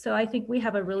 Dave. So I think we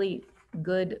have a really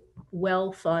good,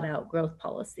 well thought out growth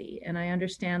policy. And I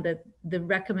understand that the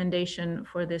recommendation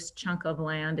for this chunk of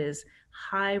land is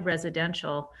high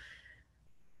residential.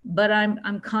 But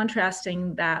I'm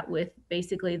contrasting that with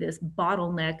basically this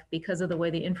bottleneck because of the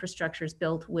way the infrastructure is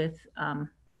built with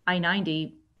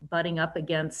I-90 butting up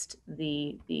against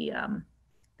the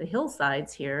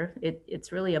hillsides here.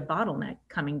 It's really a bottleneck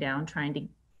coming down, trying to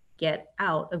get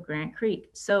out of Grant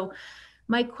Creek. So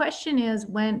my question is,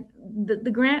 when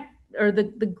the grant or the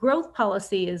growth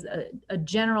policy is a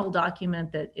general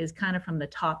document that is kind of from the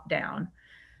top down.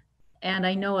 And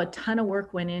I know a ton of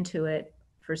work went into it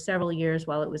for several years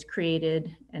while it was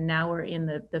created, and now we're in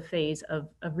the phase of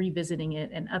revisiting it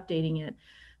and updating it.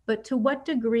 But to what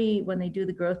degree, when they do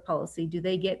the growth policy, do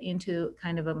they get into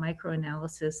kind of a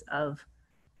microanalysis of,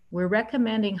 we're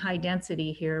recommending high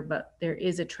density here, but there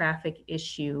is a traffic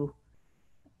issue?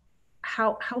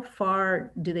 How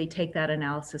far do they take that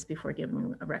analysis before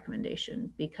giving a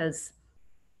recommendation? Because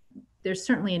there's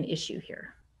certainly an issue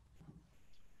here.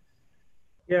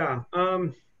 Yeah.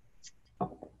 I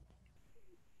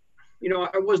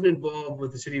wasn't involved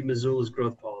with the city of Missoula's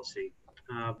growth policy,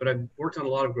 but I've worked on a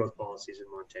lot of growth policies in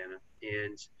Montana.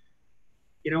 And,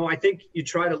 I think you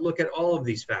try to look at all of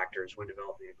these factors when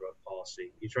developing a growth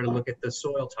policy. You try to look at the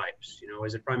soil types,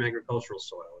 is it prime agricultural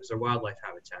soil? Is there wildlife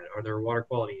habitat? Are there water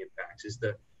quality impacts? Is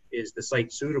the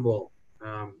site suitable?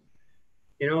 I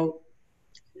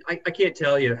can't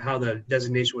tell you how the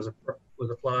designation was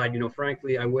applied.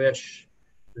 Frankly, I wish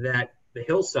that the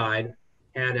hillside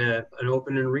had an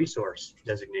open and resource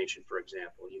designation, for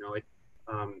example.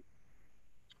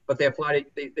 But they applied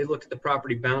it. They looked at the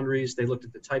property boundaries. They looked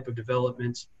at the type of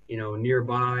developments,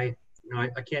 nearby.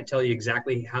 I can't tell you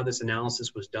exactly how this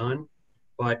analysis was done,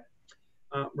 but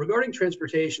regarding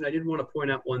transportation, I did want to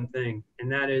point out one thing, and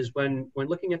that is when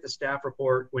looking at the staff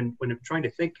report, when trying to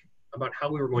think about how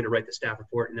we were going to write the staff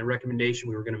report and the recommendation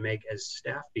we were going to make as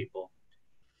staff people,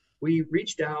 we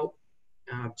reached out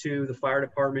to the fire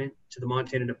department, to the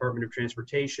Montana Department of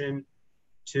Transportation,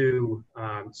 to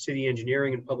city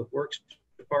engineering and public works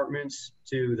departments,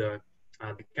 to the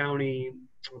county,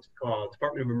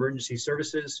 Department of Emergency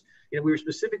Services. We were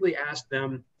specifically asked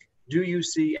them, do you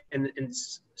see, and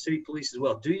city police as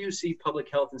well, do you see public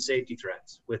health and safety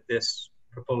threats with this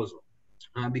proposal?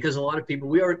 Because a lot of people,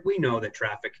 we know that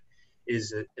traffic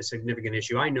is a significant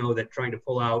issue. I know that trying to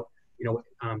pull out,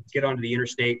 get onto the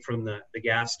interstate from the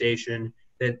gas station,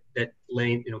 that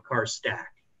lane, cars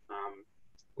stack.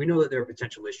 We know that there are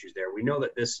potential issues there. We know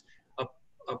that this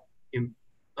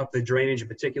up the drainage in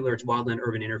particular, it's wildland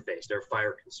urban interface. There are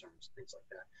fire concerns, things like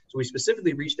that. So we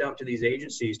specifically reached out to these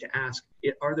agencies to ask,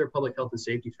 are there public health and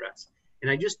safety threats?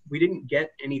 And we didn't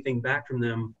get anything back from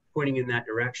them pointing in that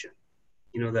direction.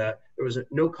 There was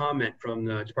no comment from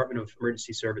the Department of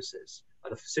Emergency Services.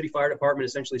 The city fire department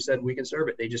essentially said, we can serve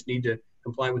it. They just need to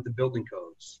comply with the building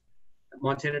codes.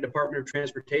 Montana Department of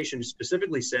Transportation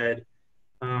specifically said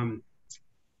that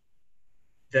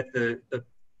the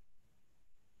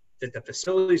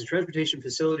facilities, transportation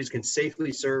facilities, can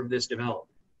safely serve this development.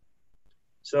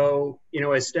 So,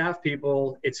 as staff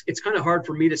people, it's kind of hard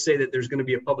for me to say that there's going to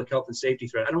be a public health and safety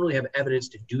threat. I don't really have evidence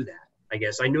to do that, I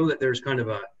guess. I know that there's kind of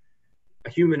a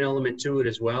human element to it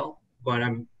as well, but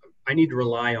I need to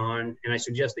rely on, and I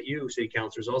suggest that you, city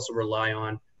councilors, also rely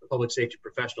on the public safety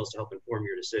professionals to help inform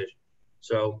your decision.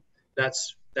 So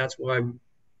that's why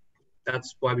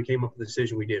we came up with the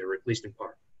decision we did, or at least in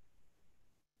part.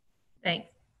 Thanks.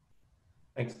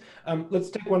 Thanks. Let's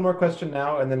take one more question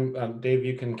now, and then Dave,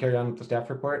 you can carry on with the staff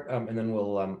report, and then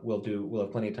we'll have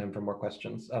plenty of time for more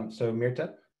questions. So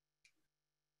Mirta.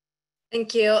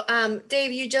 Thank you.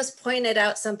 Dave, you just pointed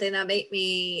out something that made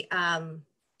me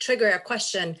trigger a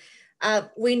question.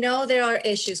 We know there are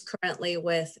issues currently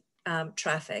with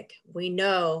traffic. We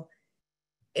know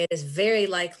it is very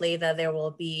likely that there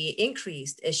will be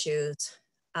increased issues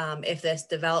if this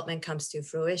development comes to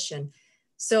fruition.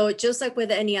 So just like with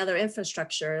any other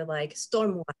infrastructure, like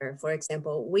stormwater, for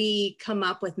example, we come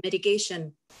up with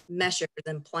mitigation measures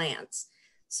and plans.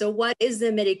 So what is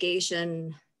the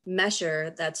mitigation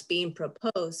measure that's being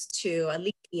proposed to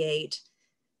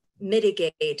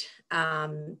mitigate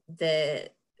the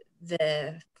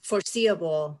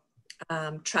foreseeable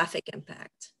traffic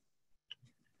impact?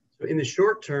 So in the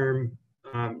short term,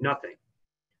 nothing.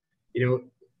 You know,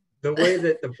 the way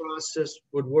that the process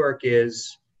would work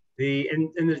is and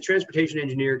the transportation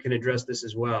engineer can address this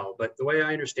as well. But the way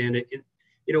I understand it,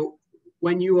 you know,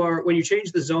 when you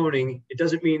change the zoning, it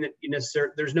doesn't mean that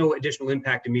there's no additional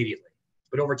impact immediately.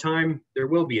 But over time, there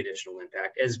will be additional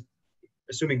impact as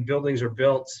assuming buildings are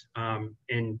built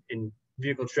and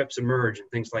vehicle trips emerge and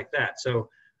things like that. So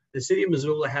the city of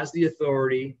Missoula has the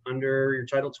authority under your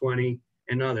Title 20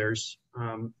 and others.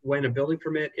 When a building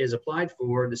permit is applied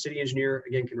for, the city engineer,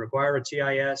 again, can require a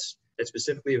TIS that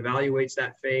specifically evaluates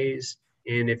that phase.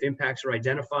 And if impacts are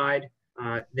identified,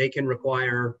 they can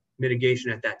require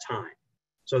mitigation at that time.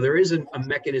 So there is a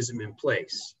mechanism in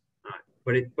place,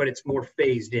 but it's more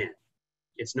phased in.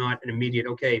 It's not an immediate,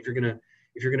 okay, if you're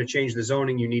gonna change the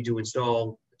zoning, you need to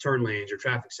install turn lanes or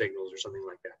traffic signals or something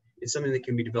like that. It's something that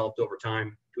can be developed over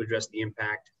time to address the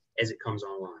impact as it comes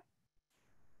online.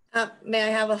 May I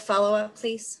have a follow-up,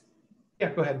 please?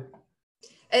 Yeah, go ahead.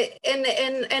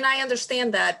 And I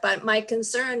understand that, but my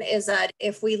concern is that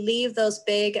if we leave those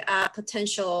big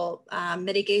potential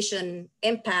mitigation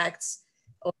impacts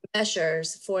or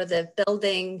measures for the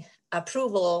building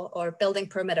approval or building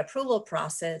permit approval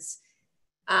process,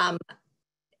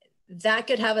 that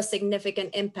could have a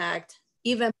significant impact,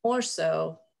 even more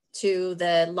so to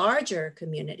the larger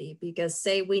community, because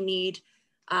say we need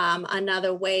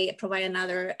another way, provide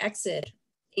another exit,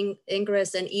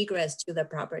 ingress and egress to the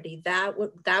property, that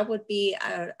would be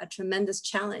a tremendous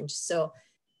challenge. So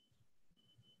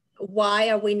why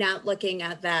are we not looking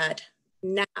at that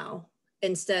now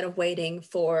instead of waiting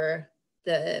for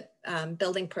the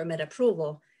building permit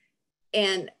approval?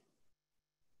 And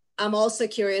I'm also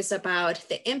curious about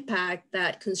the impact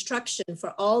that construction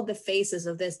for all the phases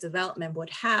of this development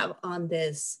would have on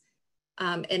this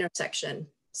intersection.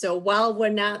 So while we're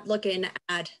not looking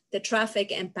at the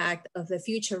traffic impact of the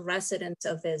future residents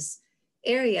of this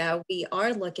area, we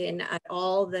are looking at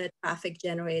all the traffic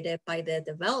generated by the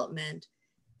development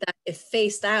that if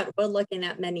phased out, we're looking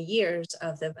at many years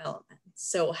of development.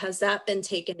 So has that been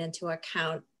taken into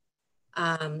account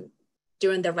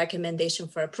during the recommendation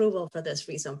for approval for this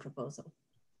rezone proposal?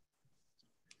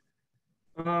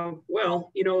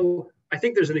 Well, you know, I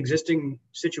think there's an existing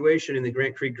situation in the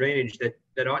Grant Creek drainage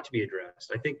that ought to be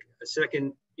addressed. I think a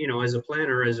second, you know, as a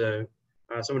planner, as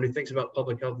someone who thinks about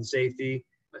public health and safety,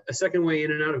 a second way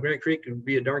in and out of Grant Creek would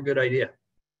be a darn good idea.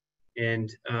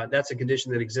 And that's a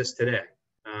condition that exists today.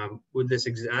 Would this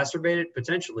exacerbate it?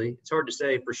 Potentially. It's hard to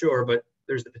say for sure, but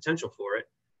there's the potential for it.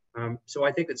 So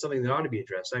I think that's something that ought to be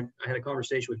addressed. I had a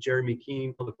conversation with Jeremy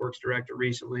Keene, Public Works Director,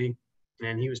 recently,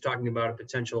 and he was talking about a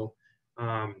potential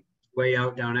way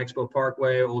out down Expo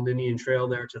Parkway, Old Indian Trail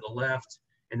there to the left,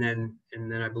 and then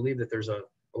I believe that there's a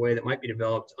way that might be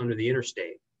developed under the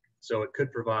interstate. So it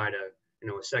could provide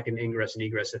a second ingress and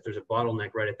egress if there's a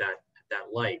bottleneck right at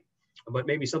that light. But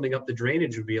maybe something up the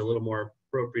drainage would be a little more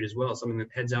appropriate as well, something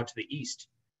that heads out to the east.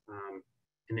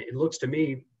 And it looks to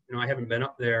me, you know, I haven't been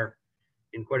up there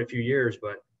in quite a few years,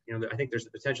 but you know, I think there's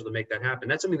the potential to make that happen.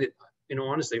 That's something that, you know,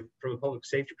 honestly, from a public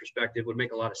safety perspective, would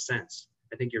make a lot of sense.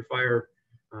 I think your fire,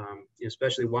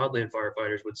 especially wildland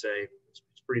firefighters, would say it's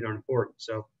pretty darn important.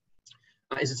 So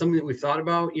is it something that we've thought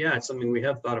about? Yeah, it's something we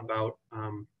have thought about.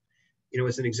 You know,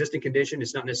 it's an existing condition.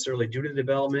 It's not necessarily due to the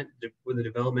development. Would the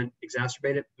development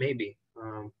exacerbate it? Maybe.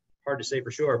 Hard to say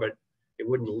for sure, but it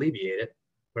wouldn't alleviate it.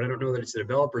 But I don't know that it's the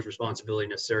developer's responsibility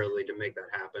necessarily to make that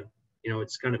happen. You know,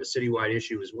 it's kind of a citywide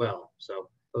issue as well. So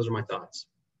those are my thoughts.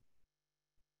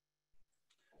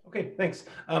 Okay, thanks.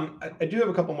 I do have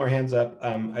a couple more hands up.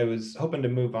 I was hoping to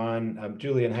move on.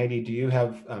 Julie and Heidi, do you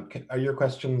have, are your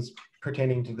questions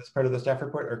pertaining to this part of the staff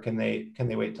report, or can they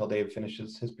wait till Dave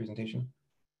finishes his presentation?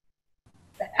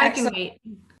 I can wait.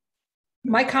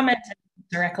 My comment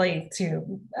directly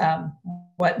to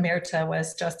what Mirta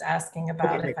was just asking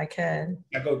about, okay, if I could.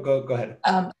 Yeah, go ahead.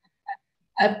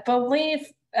 I believe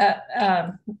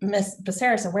Ms.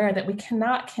 Becerra is aware that we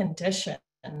cannot condition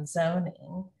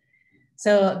zoning.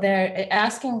 So they're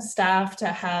asking staff to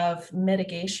have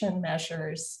mitigation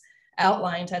measures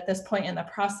outlined at this point in the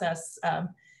process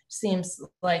seems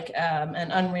like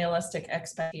an unrealistic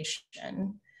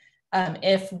expectation.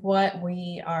 If what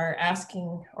we are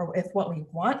asking, or if what we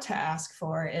want to ask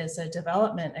for is a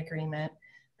development agreement,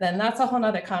 then that's a whole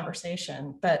nother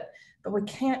conversation, but we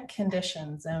can't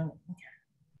condition zoning.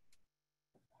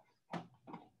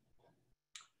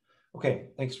 Okay,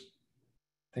 thanks.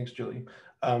 Thanks, Julie.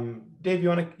 Dave, you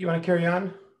want to carry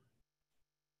on?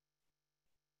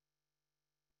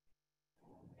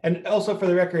 And also for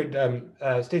the record,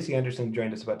 Stacey Anderson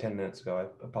joined us about 10 minutes ago.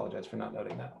 I apologize for not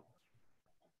noting that.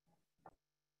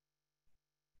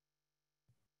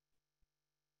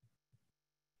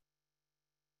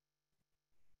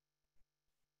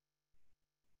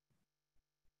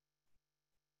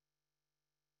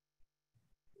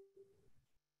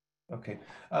 Okay,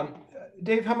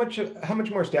 Dave, how much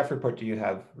more staff report do you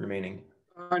have remaining?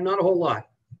 Not a whole lot.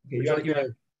 Okay, you want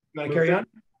to carry on?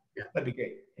 Yeah, that'd be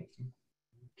great. Thank you.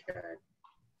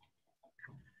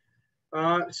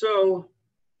 Okay. So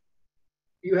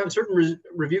you have certain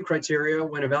review criteria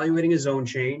when evaluating a zone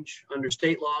change under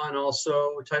state law and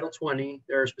also Title 20.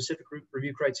 There are specific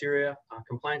review criteria.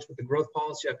 Compliance with the growth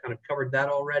policy, I've kind of covered that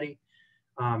already.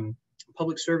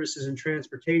 Public services and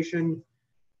transportation.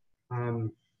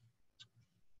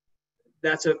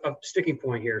 That's a sticking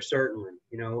point here, certainly.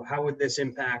 You know, how would this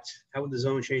impact, how would the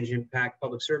zone change impact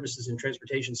public services and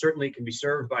transportation? Certainly it can be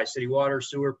served by city water,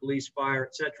 sewer, police, fire,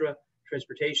 etc.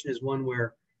 Transportation is one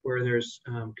where there's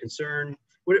concern.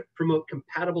 Would it promote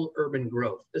compatible urban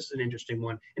growth? This is an interesting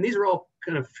one. And these are all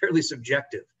kind of fairly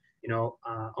subjective, you know,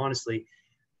 honestly.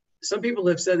 Some people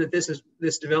have said that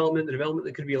the development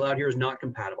that could be allowed here is not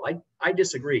compatible. I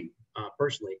disagree,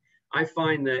 personally. I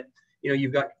find that, you know,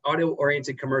 you've got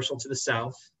auto-oriented commercial to the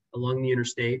south along the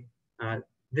interstate.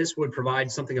 This would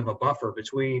provide something of a buffer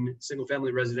between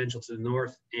single-family residential to the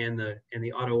north and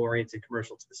the auto-oriented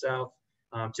commercial to the south.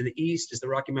 To the east is the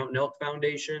Rocky Mountain Elk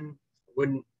Foundation.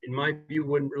 In my view,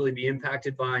 wouldn't really be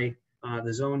impacted by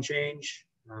the zone change.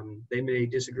 They may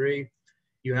disagree.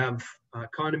 You have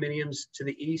condominiums to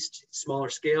the east, smaller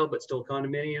scale, but still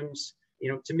condominiums.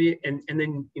 You know, to me, and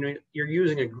then, you know, you're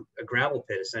using a gravel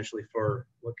pit essentially for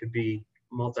what could be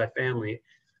multifamily.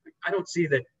 I don't see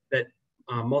that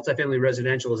multifamily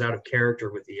residential is out of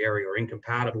character with the area or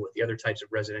incompatible with the other types of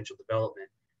residential development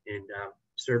and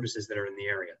services that are in the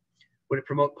area. Would it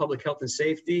promote public health and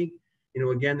safety? You know,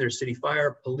 again, there's city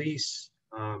fire, police,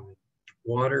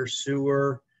 water,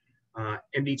 sewer.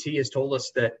 MDT has told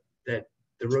us that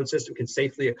the road system can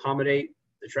safely accommodate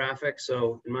the traffic.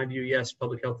 So in my view, yes,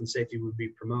 public health and safety would be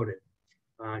promoted.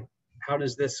 How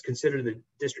does this consider the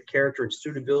district character and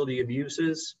suitability of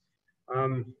uses?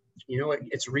 You know,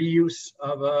 it's reuse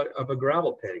of a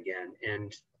gravel pit again.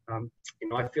 And, you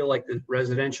know, I feel like the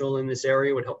residential in this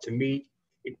area would help to meet.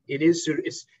 It is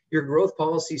suited. Your growth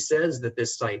policy says that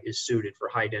this site is suited for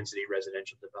high density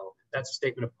residential development. That's a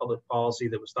statement of public policy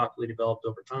that was thoughtfully developed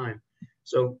over time.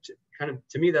 So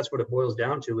to me, that's what it boils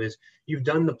down to is you've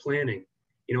done the planning.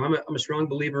 You know, I'm a strong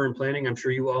believer in planning. I'm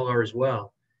sure you all are as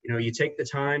well. You know, you take the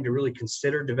time to really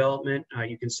consider development.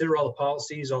 You consider all the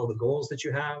policies, all the goals that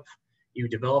you have. You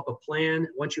develop a plan.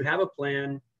 Once you have a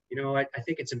plan, you know, I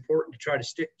think it's important to try to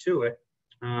stick to it.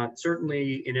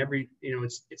 Certainly in every, you know,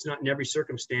 it's not in every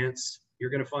circumstance. You're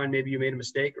going to find maybe you made a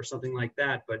mistake or something like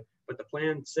that. But the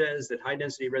plan says that high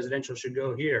density residential should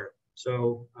go here.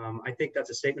 So I think that's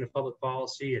a statement of public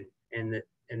policy and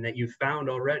that you've found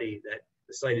already that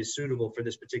the site is suitable for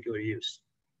this particular use.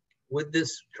 Would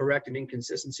this correct an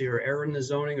inconsistency or error in the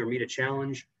zoning or meet a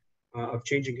challenge of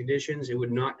changing conditions? It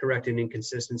would not correct an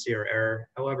inconsistency or error.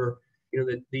 However, you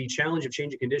know, the challenge of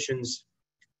changing conditions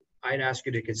I'd ask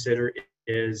you to consider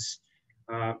is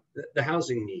the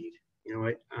housing need. You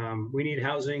know, we need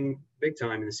housing big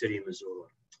time in the city of Missoula.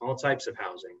 All types of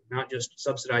housing, not just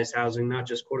subsidized housing, not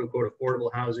just quote unquote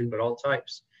affordable housing, but all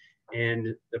types.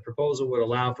 And the proposal would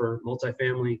allow for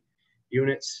multifamily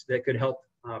units that could help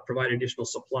provide additional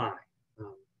supply.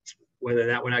 Whether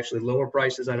that would actually lower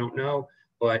prices, I don't know,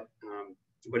 but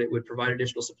it would provide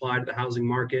additional supply to the housing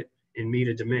market and meet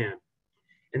a demand.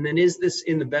 And then is this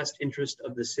in the best interest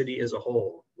of the city as a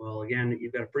whole? Well, again,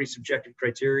 you've got a pretty subjective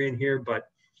criterion here, but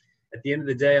at the end of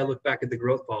the day, I look back at the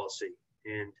growth policy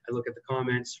and I look at the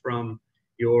comments from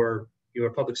your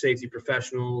public safety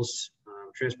professionals,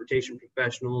 transportation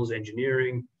professionals,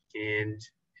 engineering, and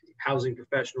housing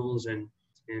professionals. And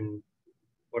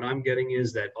what I'm getting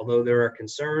is that although there are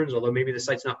concerns, although maybe the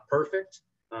site's not perfect,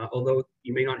 although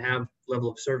you may not have level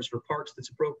of service for parks that's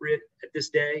appropriate at this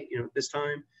day, you know, at this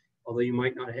time, although you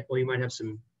might not have, well, you might have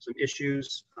some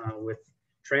issues with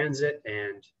transit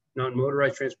and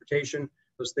non-motorized transportation.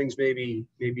 Those things may be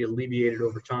alleviated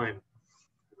over time.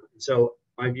 So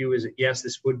my view is that yes,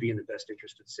 this would be in the best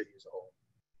interest of the city as a whole.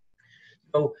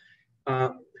 So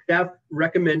staff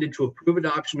recommended to approve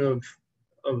adoption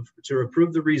to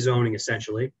approve the rezoning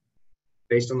essentially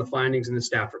based on the findings in the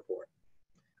staff report.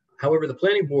 However, the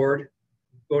planning board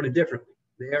voted differently.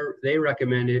 They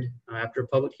recommended after a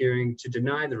public hearing to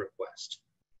deny the request.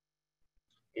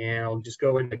 And I'll just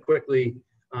go into quickly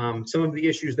some of the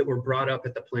issues that were brought up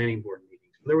at the planning board meeting.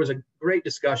 There was a great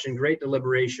discussion, great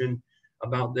deliberation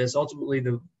about this. Ultimately,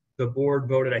 the board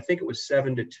voted, I think it was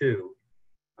 7-2,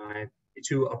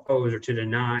 to oppose or to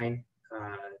deny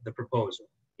the proposal.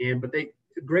 But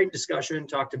great discussion,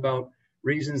 talked about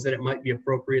reasons that it might be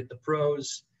appropriate, the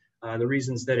pros, the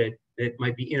reasons that it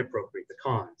might be inappropriate, the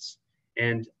cons.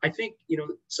 And I think,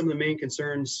 some of the main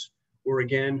concerns were,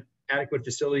 again, adequate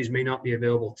facilities may not be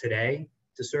available today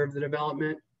to serve the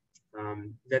development,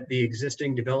 that the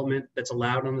existing development that's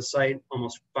allowed on the site,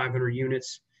 almost 500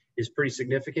 units, is pretty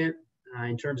significant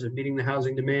in terms of meeting the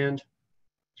housing demand,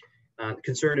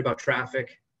 concerned about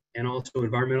traffic, and also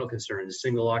environmental concerns,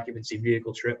 single occupancy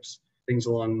vehicle trips, things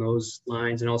along those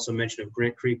lines, and also mention of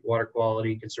Grant Creek water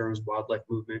quality concerns, wildlife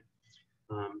movement,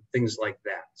 things like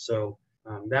that. So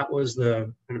that was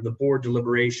the kind of the board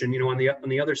deliberation. On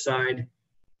the other side,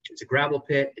 it's a gravel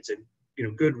pit. It's a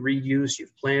good reuse.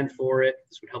 You've planned for it.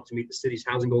 This would help to meet the city's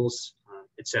housing goals,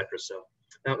 etc. So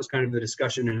that was kind of the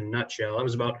discussion in a nutshell. That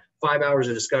was about 5 hours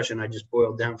of discussion. I just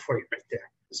boiled down for you right there.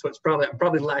 So I'm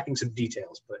probably lacking some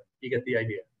details, but you get the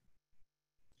idea.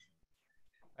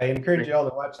 I encourage you all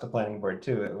to watch the planning board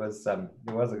too. It was a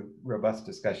robust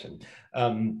discussion.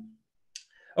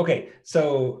 Okay,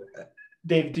 so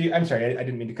Dave, I'm sorry, I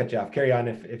didn't mean to cut you off. Carry on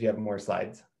if you have more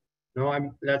slides.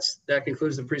 No, that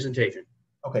concludes the presentation.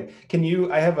 Okay,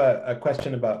 I have a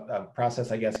question about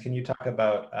process, I guess. Can you talk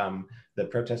about the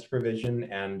protest provision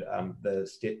and the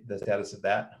status of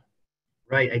that?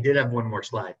 Right, I did have one more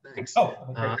slide, thanks. Oh,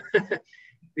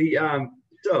 okay.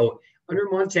 So under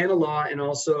Montana law and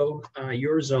also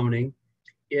your zoning,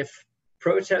 if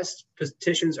protest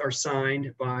petitions are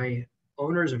signed by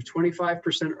owners of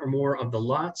 25% or more of the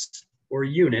lots or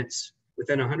units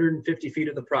within 150 feet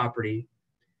of the property,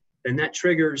 then that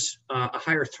triggers a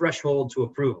higher threshold to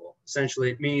approval.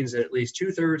 Essentially, it means that at least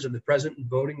 2/3 of the present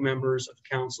voting members of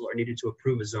council are needed to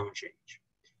approve a zone change.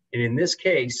 And in this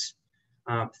case,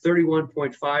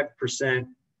 31.5%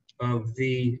 of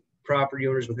the property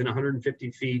owners within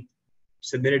 150 feet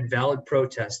submitted valid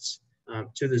protests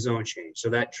to the zone change. So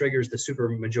that triggers the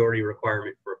supermajority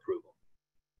requirement for approval.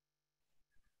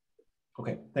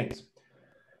 Okay, thanks.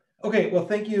 Okay, well,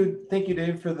 thank you,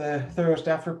 Dave, for the thorough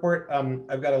staff report.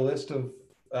 I've got a list of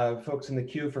folks in the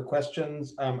queue for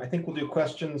questions. I think we'll do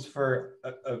questions for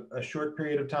a short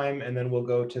period of time, and then we'll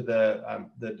go to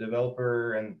the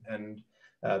developer and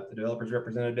the developer's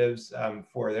representatives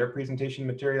for their presentation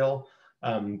material.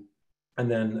 And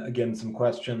then again, some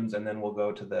questions, and then we'll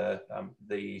go to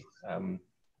the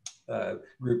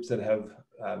groups that have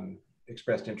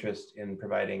expressed interest in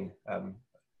providing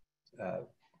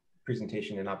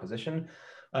presentation in opposition.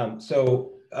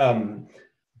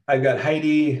 I've got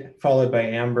Heidi, followed by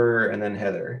Amber, and then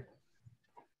Heather.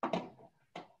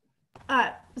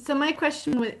 So my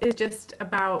question is just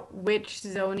about which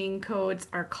zoning codes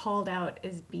are called out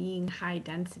as being high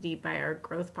density by our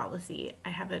growth policy. I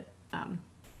have it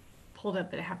pulled up,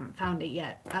 but I haven't found it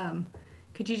yet.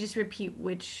 Could you just repeat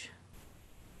which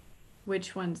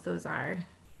ones those are?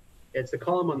 It's the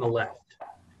column on the left.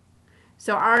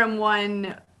 So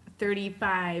RM1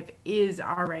 35 is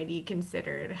already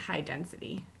considered high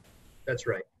density. That's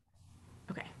right.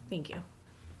 Okay, thank you.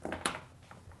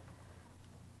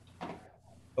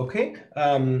 Okay,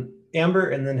 Amber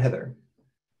and then Heather.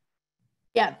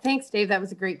 Yeah, thanks, Dave. That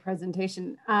was a great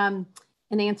presentation and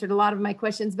answered a lot of my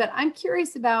questions. But I'm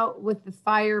curious about with the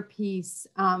fire piece.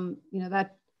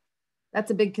 That's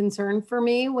a big concern for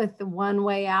me with the one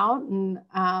way out, and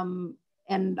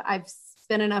I've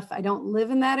spent enough. I don't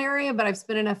live in that area, but I've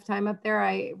spent enough time up there.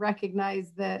 I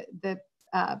recognize the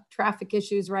traffic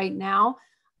issues right now.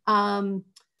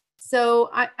 So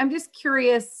I'm just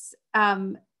curious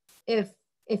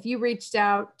if you reached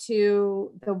out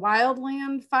to the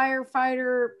wildland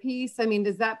firefighter piece. I mean,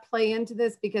 does that play into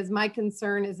this? Because my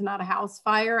concern is not a house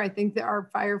fire. I think that our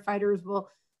firefighters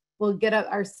will get up,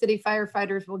 our city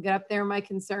firefighters will get up there. My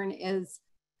concern is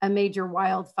a major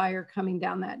wildfire coming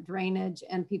down that drainage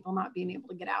and people not being able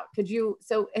to get out.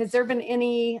 So has there been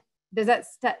any,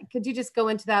 could you just go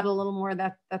into that a little more?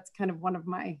 That's kind of one of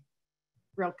my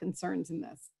real concerns in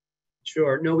this.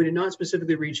 Sure. No, we did not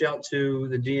specifically reach out to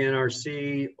the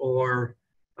DNRC or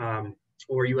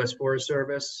U.S. Forest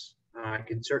Service. I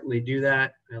can certainly do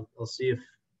that. I'll see if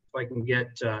I can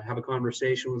get, have a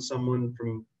conversation with someone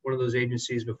from one of those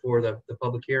agencies before the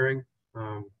public hearing.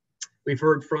 We've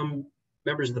heard from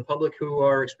members of the public who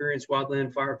are experienced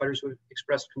wildland firefighters who have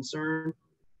expressed concern,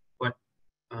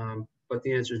 but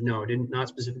the answer is no. I did not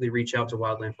specifically reach out to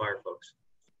wildland fire folks.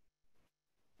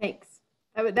 Thanks.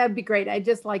 That'd be great. I'd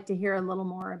just like to hear a little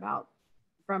more about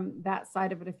from that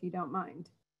side of it, if you don't mind.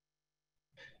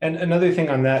 And another thing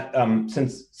on that,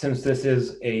 since this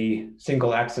is a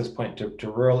single access point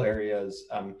to rural areas,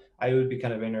 I would be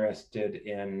kind of interested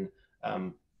in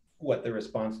what the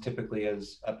response typically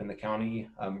is up in the county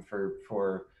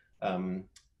for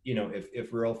you know,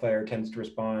 if rural fire tends to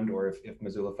respond, or if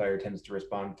Missoula Fire tends to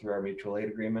respond through our mutual aid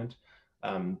agreement.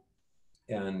 I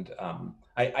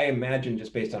imagine,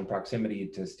 just based on proximity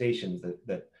to stations,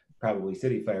 that probably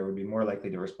City Fire would be more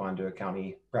likely to respond to a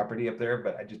county property up there,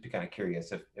 but I'd just be kind of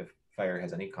curious if Fire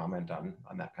has any comment on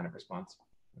that kind of response.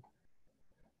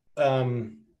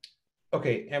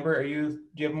 Okay, Amber, do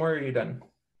you have more, or are you done?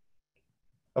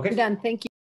 Okay. I'm done, thank you.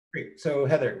 Great, so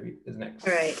Heather is next.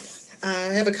 All right,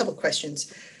 I have a couple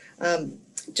questions.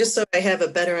 Just so I have a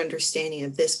better understanding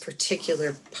of this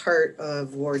particular part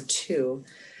of Ward 2.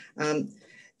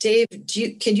 Dave,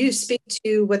 can you speak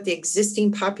to what the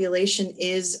existing population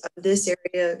is of this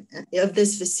area, of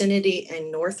this vicinity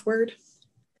and northward?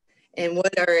 And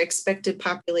what our expected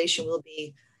population will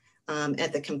be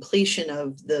at the completion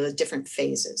of the different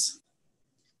phases?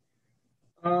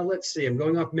 Let's see, I'm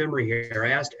going off memory here. I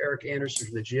asked Eric Anderson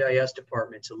from the GIS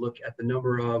department to look at the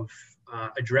number of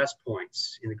address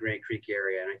points in the Grant Creek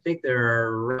area. And I think there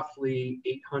are roughly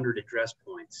 800 address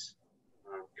points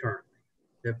currently.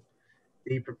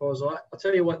 The proposal, I'll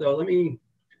tell you what though, let me,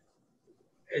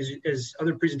 as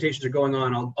other presentations are going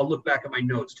on, I'll look back at my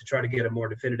notes to try to get a more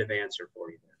definitive answer for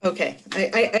you. Okay,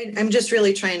 I'm just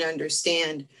really trying to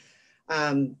understand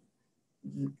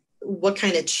what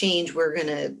kind of change we're going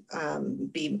to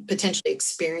be potentially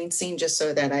experiencing, just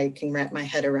so that I can wrap my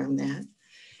head around that.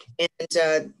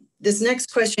 And this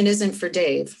next question isn't for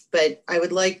Dave, but I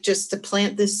would like just to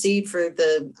plant this seed for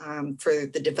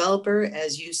the developer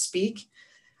as you speak.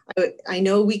 I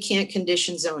know we can't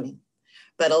condition zoning,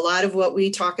 but a lot of what we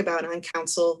talk about on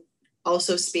council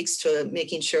also speaks to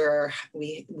making sure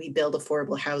we build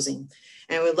affordable housing.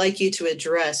 And I would like you to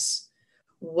address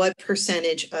what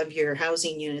percentage of your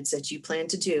housing units that you plan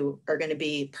to do are going to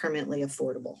be permanently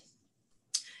affordable.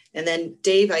 And then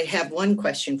Dave, I have one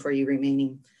question for you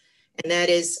remaining. And that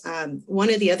is one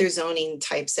of the other zoning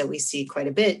types that we see quite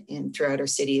a bit throughout our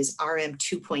city is RM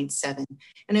 2.7.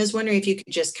 And I was wondering if you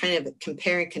could just kind of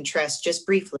compare and contrast just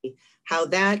briefly how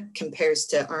that compares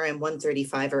to RM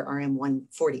 135 or RM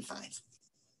 145.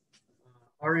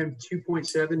 RM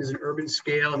 2.7 is an urban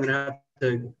scale. I'm gonna have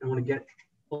to, I want to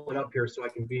pull it up here so I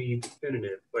can be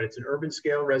definitive, but it's an urban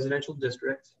scale residential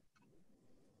district.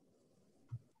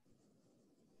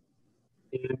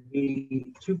 And the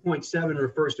 2.7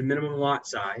 refers to minimum lot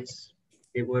size.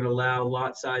 It would allow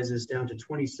lot sizes down to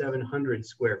 2,700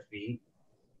 square feet.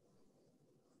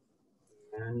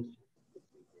 And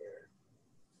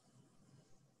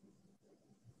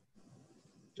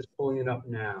just pulling it up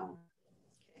now.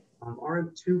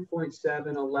 RM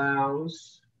 2.7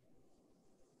 allows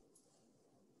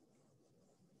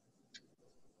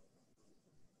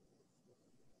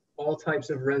all types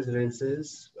of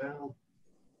residences. Well,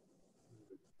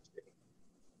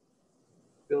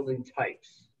 building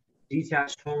types: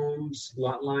 detached homes,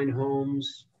 lot line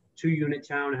homes, 2-unit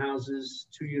townhouses,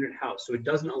 2-unit house. So it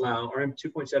doesn't allow, RM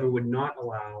 2.7 would not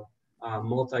allow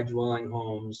multi-dwelling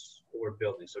homes or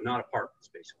buildings. So not apartments,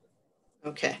 basically.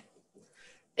 Okay,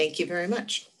 thank you very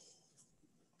much.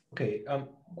 Okay,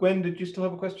 Gwen, did you still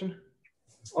have a question?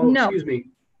 Oh, No. Excuse me.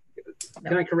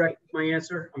 Can I correct my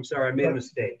answer? I'm sorry, I made a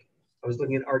mistake. I was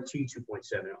looking at RT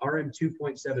 2.7. RM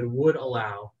 2.7 would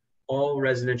allow all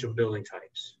residential building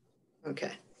types.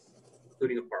 Okay.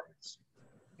 Including apartments.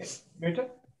 Okay. Marita?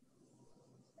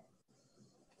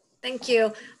 Thank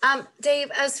you.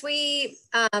 Dave, as we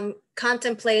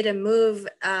contemplate and move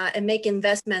and make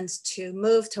investments to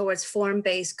move towards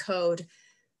form-based code,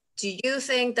 do you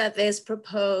think that this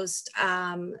proposed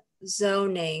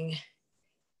zoning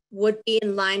would be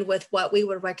in line with what we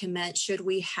would recommend should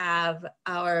we have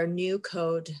our new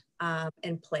code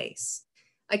in place?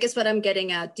 I guess what I'm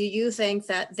getting at, do you think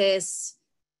that this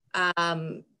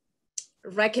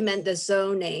recommended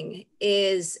zoning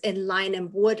is in line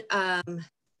and would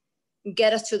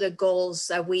get us to the goals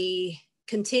that we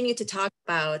continue to talk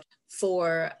about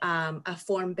for a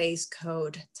form-based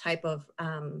code type of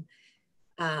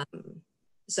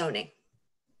zoning?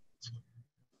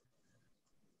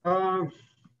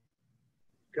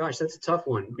 Gosh, that's a tough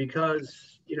one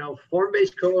because you know,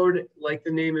 form-based code, like the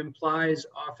name implies,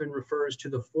 often refers to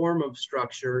the form of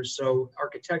structures. So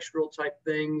architectural type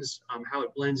things, how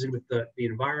it blends in with the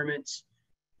environment,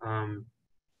 and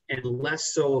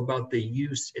less so about the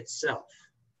use itself.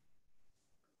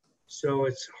 So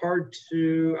it's hard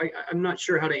to, I'm not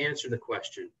sure how to answer the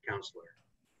question, Counselor.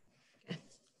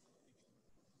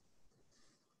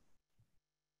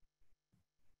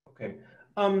 Okay.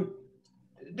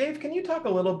 Dave, can you talk a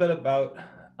little bit about,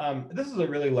 this is a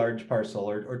really large parcel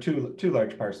or two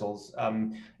large parcels.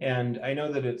 And I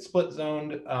know that it's split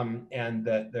zoned and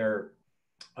that they're,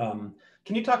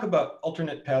 can you talk about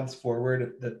alternate paths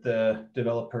forward that the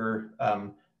developer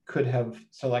could have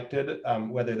selected,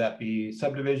 whether that be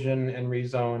subdivision and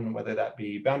rezone, whether that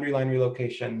be boundary line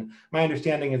relocation? My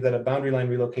understanding is that a boundary line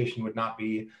relocation would not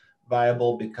be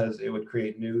viable because it would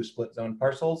create new split zone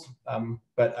parcels.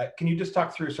 But can you just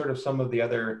talk through sort of some of the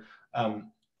other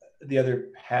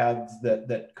paths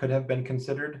that could have been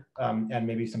considered, and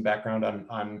maybe some background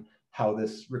on how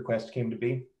this request came to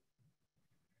be?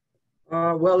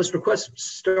 Well, this request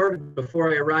started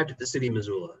before I arrived at the city of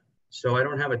Missoula, so I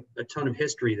don't have a ton of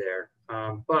history there.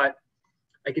 But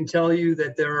I can tell you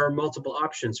that there are multiple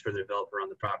options for the developer on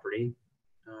the property.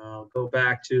 I'll go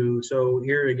back to, so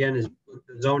here again is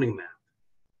the zoning map.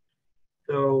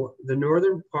 So the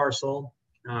northern parcel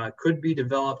could be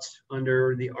developed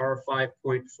under the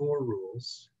R5.4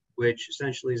 rules, which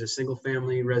essentially is a single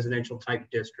family residential type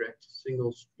district,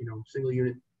 single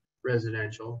unit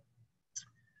residential.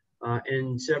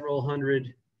 And several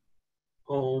hundred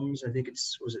homes, I think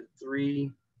was it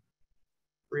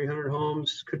 300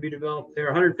 homes could be developed there,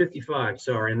 155,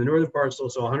 sorry, in the northern parcel,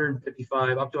 so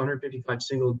 155, up to 155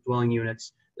 single dwelling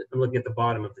units. I'm looking at the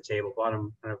bottom of the table,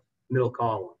 bottom kind of middle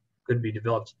column, could be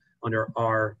developed under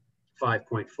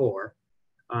R5.4.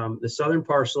 The southern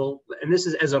parcel, and this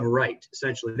is as of right,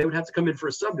 essentially, they would have to come in for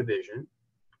a subdivision.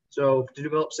 So to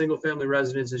develop single family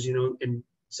residences, you know, and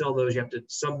sell those, you have to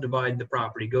subdivide the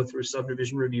property, go through a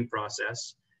subdivision review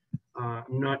process.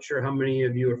 I'm not sure how many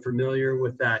of you are familiar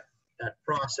with that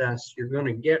process. You're going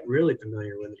to get really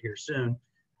familiar with it here soon,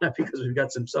 not because we've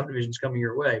got some subdivisions coming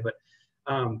your way, but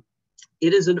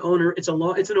it's an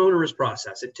onerous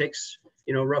process. It takes,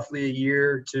 you know, roughly a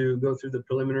year to go through the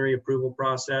preliminary approval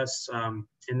process, and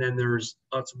then there's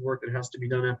lots of work that has to be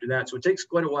done after that. So it takes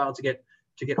quite a while to get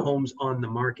homes on the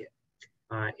market.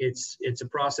 It's a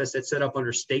process that's set up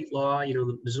under state law. You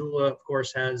know, Missoula, of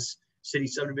course, has city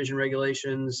subdivision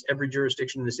regulations. Every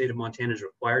jurisdiction in the state of Montana is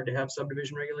required to have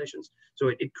subdivision regulations. So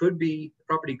it could be, the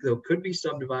property though could be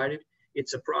subdivided.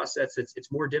 It's a process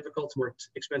it's more difficult, it's more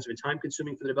expensive and time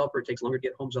consuming for the developer. It takes longer to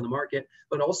get homes on the market,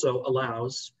 but also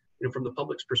allows, you know, from the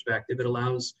public's perspective, it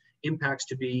allows impacts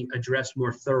to be addressed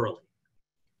more thoroughly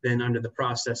than under the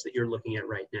process that you're looking at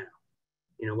right now.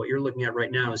 You know, what you're looking at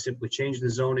right now is simply change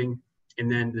the zoning,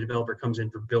 and then the developer comes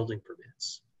in for building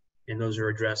permits. And those are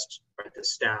addressed at the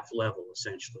staff level,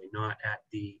 essentially, not at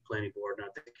the planning board, not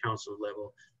at the council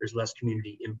level. There's less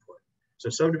community input. So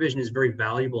subdivision is very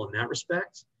valuable in that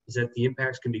respect, is that the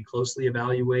impacts can be closely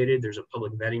evaluated. There's a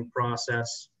public vetting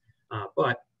process,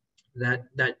 but that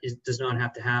does not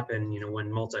have to happen, you know, when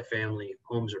multifamily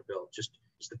homes are built, just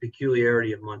the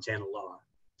peculiarity of Montana law.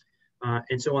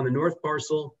 And so on the north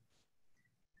parcel,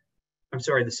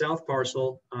 the south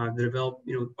parcel, the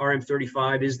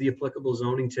RM35 is the applicable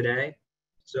zoning today.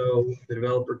 So the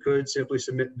developer could simply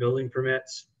submit building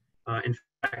permits. In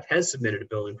fact, has submitted a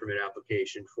building permit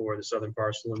application for the southern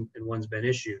parcel, and one's been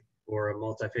issued for a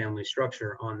multifamily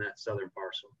structure on that southern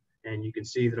parcel. And you can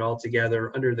see that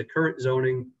altogether under the current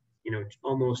zoning, you know,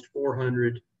 almost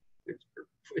 400,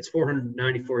 it's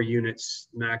 494 units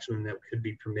maximum that could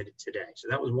be permitted today. So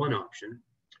that was one option.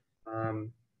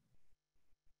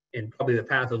 And probably the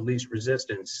path of least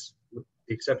resistance, with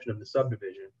the exception of the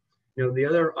subdivision. You know, the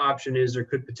other option is there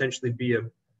could potentially be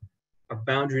a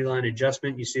boundary line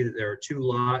adjustment. You see that there are two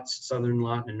lots, southern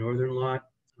lot and northern lot.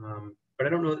 But I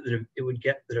don't know that it would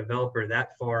get the developer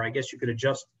that far. I guess you could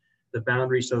adjust the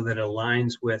boundary so that it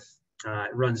aligns with,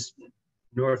 it runs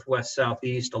northwest,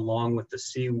 southeast along with the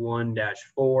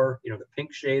C1-4, you know, the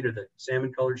pink shade or the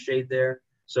salmon colored shade there.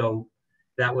 So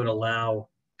that would allow,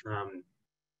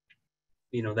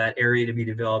 you know, that area to be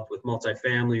developed with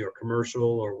multifamily or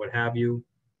commercial or what have you.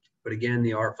 But again,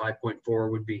 the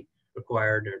R5.4 would be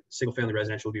required, or single family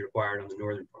residential would be required on the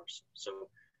northern parcel. So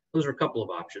those are a couple of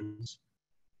options.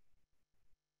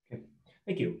 Okay,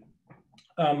 thank you.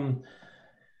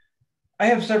 I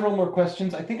have several more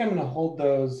questions. I think I'm going to hold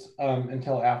those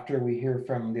until after we hear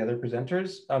from the other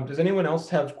presenters. Does anyone else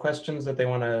have questions that they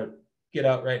want to get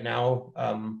out right now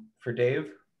for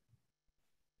Dave?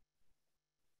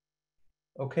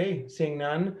 Okay, seeing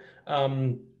none.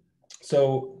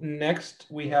 So next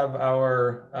we have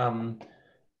our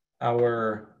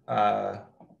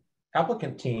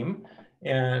applicant team,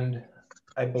 and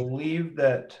I believe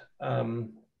that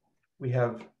we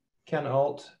have Ken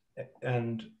Alt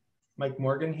and Mike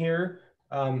Morgan here.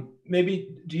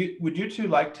 Maybe would you two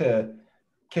like to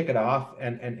kick it off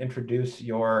and introduce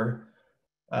your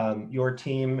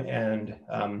team, and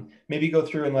maybe go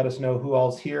through and let us know who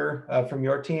all's here from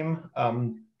your team.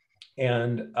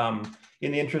 In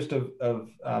the interest of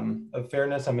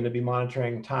fairness, I'm going to be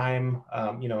monitoring time,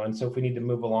 and so if we need to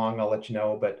move along, I'll let you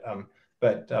know.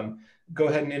 But go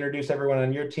ahead and introduce everyone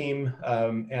on your team,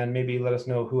 and maybe let us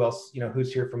know who else,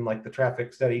 who's here from like the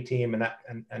traffic study team and that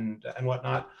and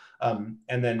whatnot.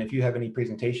 And then if you have any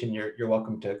presentation, you're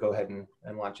welcome to go ahead and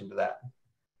launch into that.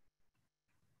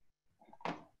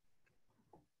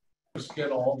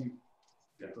 Ken Alt.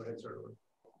 Yeah, go ahead, sir.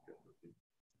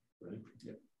 Ready?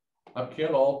 Yeah. I'm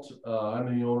Ken Alt.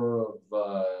 I'm the owner of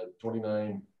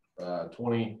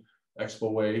 2920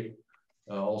 Expo Way,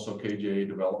 also KJA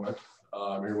Development.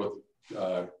 I'm here with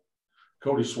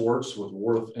Cody Swartz with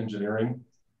Worth Engineering,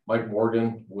 Mike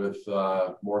Morgan with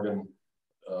Morgan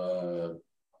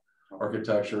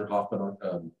Architecture, Hoffman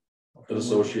and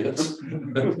Associates.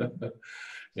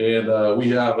 And we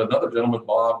have another gentleman,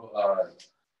 Bob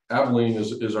Aveline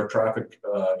is our traffic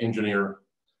engineer.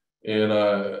 And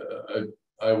there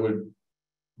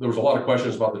was a lot of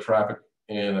questions about the traffic,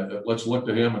 and let's look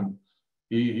to him, and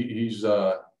he's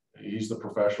the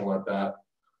professional at that.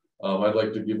 I'd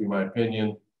like to give you my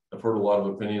opinion. I've heard a lot of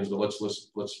opinions, but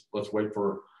let's wait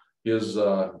for his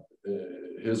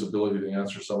ability to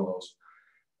answer some of those.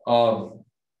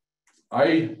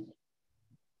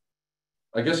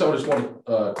 I guess I just want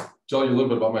to tell you a little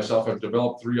bit about myself. I've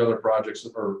developed 3 other projects,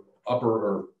 or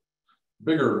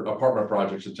bigger apartment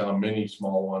projects in town, many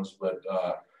small ones, but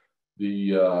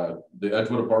the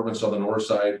Edgewood Apartments on the north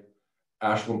side,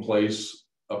 Ashland Place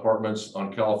Apartments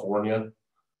on California,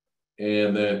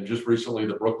 and then just recently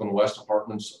the Brooklyn West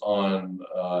Apartments on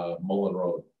Mullen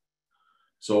Road.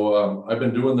 So I've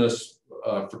been doing this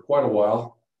for quite a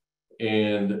while,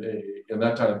 and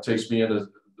that kind of takes me into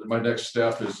my next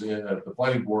step is the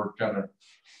planning board kind of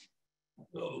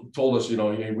told us,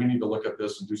 hey, we need to look at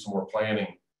this and do some more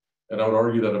planning. And I would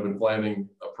argue that I've been planning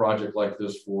a project like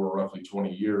this for roughly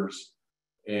 20 years,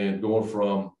 and going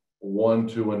from one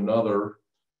to another.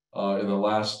 In the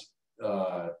last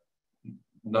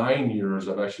 9 years,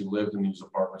 I've actually lived in these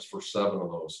apartments for 7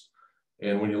 of those.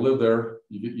 And when you live there,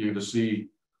 you get to see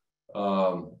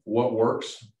what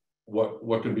works,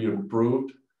 what can be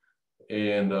improved.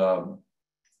 And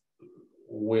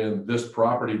when this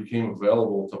property became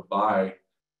available to buy,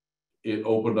 it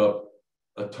opened up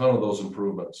a ton of those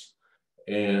improvements.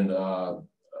 And I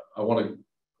want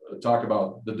to talk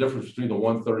about the difference between the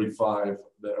 135,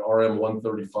 the RM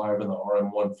 135 and the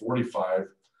RM 145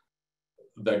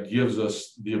 that gives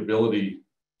us the ability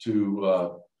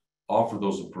to offer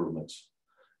those improvements.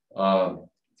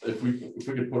 If we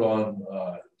could put on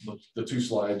the 2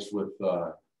 slides with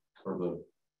or the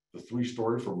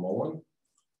 3-story for Mullen.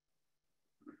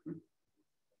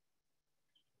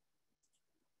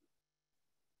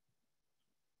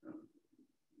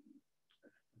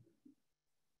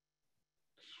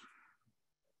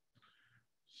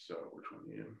 So which one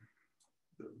you?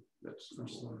 That's the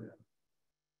first one. Yeah.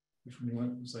 Which one you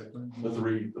want? Site plan? The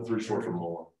 3-story for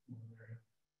Mullen.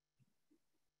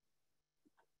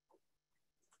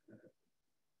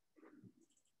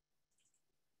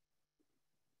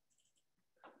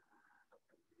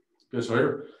 Okay, so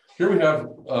here we have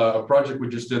a project we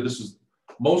just did. This is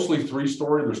mostly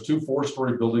 3-story. There's 2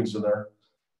 4-story buildings in there.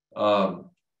 But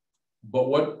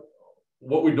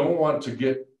what we don't want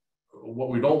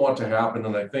to happen,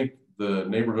 and I think the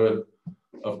neighborhood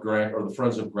of Grant or the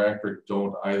Friends of Grant Creek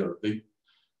don't either.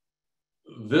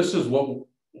 This is what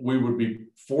we would be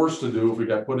forced to do if we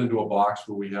got put into a box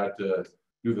where we had to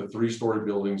do the 3-story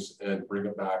buildings and bring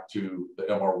it back to the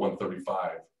MR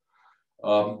 135.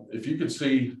 If you could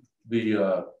see the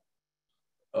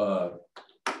how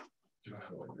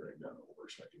do I drag down over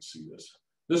so I can see this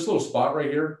little spot right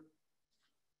here.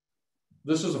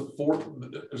 This is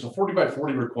there's a 40 by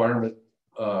 40 requirement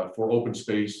for open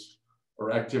space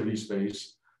or activity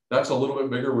space. That's a little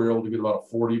bit bigger. We were able to get about a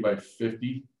 40 by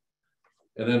 50.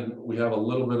 And then we have a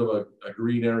little bit of a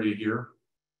green area here.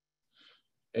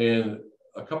 And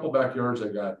a couple backyards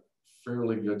that got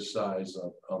fairly good size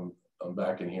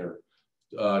back in here.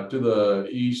 To the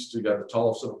east, you got the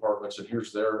Tollefson Apartments, and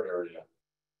here's their area.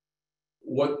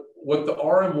 What the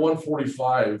RM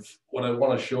 145, what I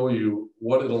want to show you,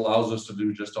 what it allows us to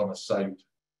do just on the site.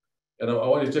 And I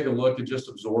want you to take a look and just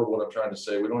absorb what I'm trying to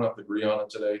say. We don't have to agree on it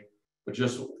today, but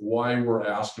just why we're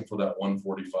asking for that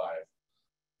 145.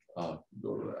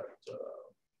 Go to that.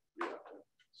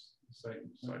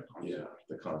 Yeah,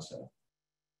 the concept.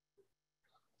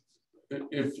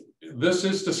 If this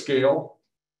is to scale,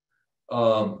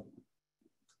 for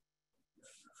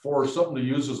something to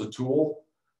use as a tool,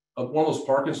 one of those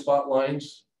parking spot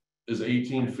lines is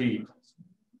 18 feet.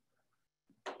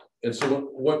 And so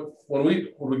when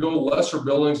we go lesser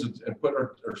buildings and put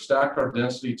or stack our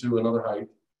density to another height,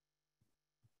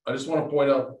 I just want to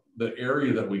point out the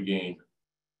area that we gain.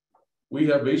 We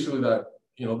have basically that,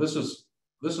 you know, this is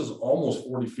almost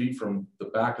 40 feet from the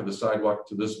back of the sidewalk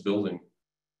to this building.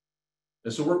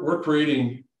 And so we're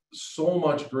creating so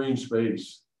much green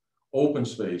space, open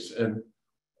space. And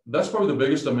that's probably the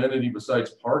biggest amenity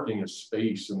besides parking is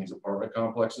space in these apartment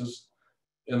complexes.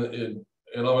 And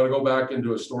I'm going to go back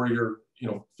into a story here, you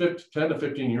know, 10 to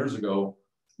 15 years ago,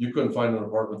 you couldn't find an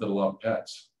apartment that allowed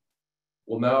pets.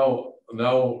 Well,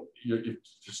 now to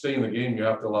stay in the game, you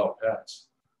have to allow pets.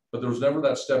 But there was never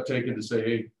that step taken to say,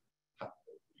 hey,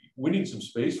 we need some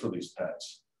space for these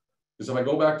pets. Because if I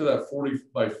go back to that 40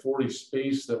 by 40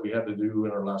 space that we had to do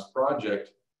in our last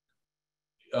project,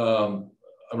 I'm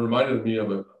reminded me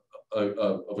of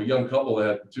a young couple that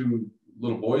had 2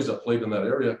 little boys that played in that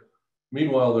area.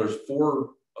 Meanwhile, there's 4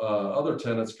 other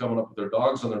tenants coming up with their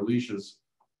dogs on their leashes,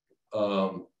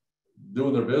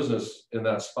 doing their business in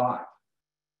that spot.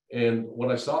 And when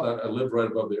I saw that, I lived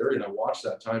right above the area, and I watched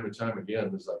that time and time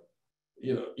again. It's like,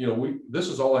 this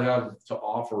is all I have to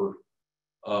offer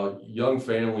young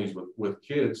families with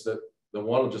kids that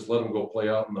want to just let them go play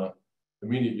out in the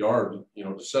immediate yard. You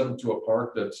know, to send them to a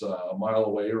park that's a mile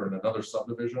away or in another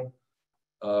subdivision.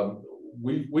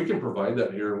 We can provide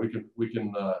that here. We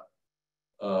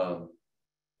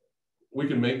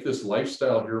can make this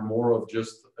lifestyle here more of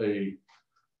just a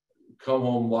come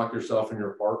home, lock yourself in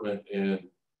your apartment, and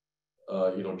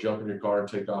jump in your car and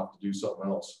take off to do something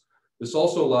else. This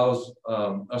also allows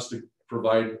us to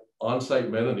provide on-site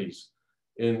amenities.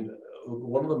 And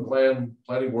one of the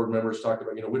planning board members talked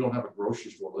about, we don't have a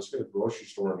grocery store. Let's get a grocery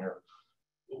store in here.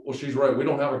 Well, she's right. We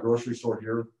don't have a grocery store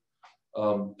here.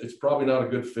 It's probably not a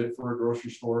good fit for a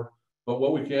grocery store. But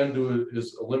what we can do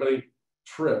is eliminate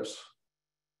trips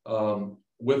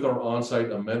with our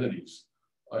on-site amenities.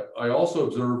 I also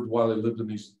observed while I lived in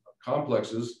these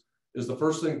complexes is the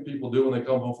first thing people do when they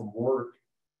come home from work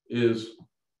is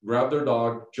grab their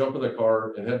dog, jump in the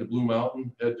car, and head to Blue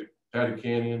Mountain, head to Patty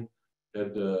Canyon,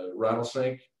 head to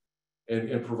Rattlesnake,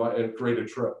 and create a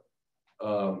trip.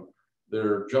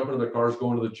 They're jumping in their cars,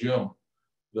 going to the gym.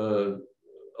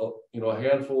 A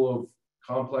handful of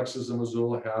complexes in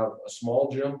Missoula have a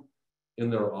small gym in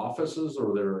their offices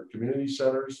or their community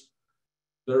centers.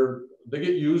 They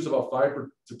get used about 5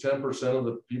 to 10% of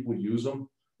the people use them.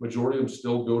 Majority of them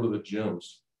still go to the gyms.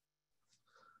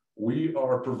 We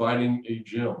are providing a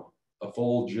gym, a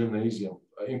full gymnasium,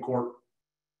 in-court,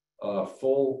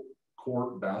 full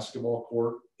court basketball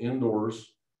court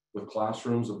indoors with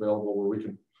classrooms available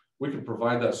where we can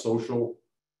provide that social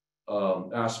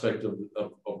aspect of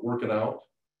working out.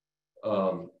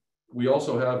 We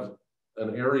also have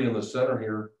an area in the center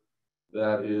here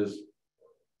that is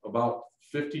about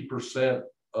 50%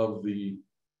 of the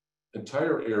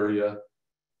entire area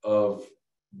of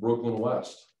Brooklyn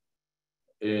West.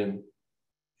 And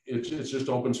it's just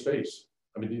open space.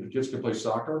 I mean, the kids can play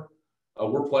soccer.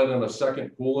 We're planning a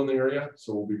second pool in the area,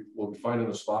 so we'll be finding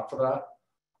a spot for that.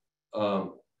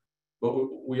 But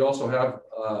we also have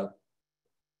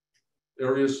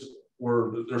areas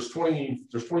where there's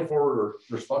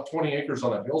about 20 acres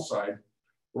on a hillside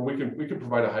where we can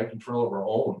provide a hiking trail of our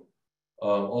own.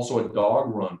 Also a dog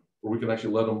run where we can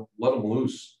actually let them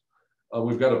loose.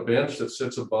 We've got a bench that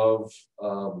sits above.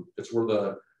 It's where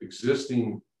the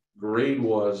existing grade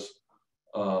was.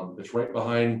 It's right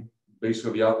behind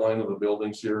basically the outline of the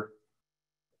buildings here,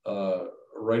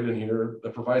 right in here.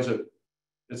 That provides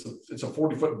it's a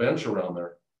 40-foot bench around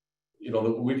there.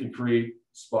 That we can create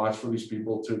spots for these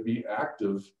people to be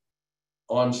active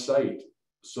on site.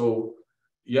 So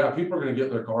yeah, people are going to get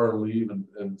in their car and leave,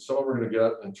 and some of them are going to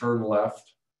get and turn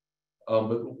left.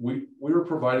 But we were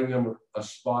providing them a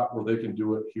spot where they can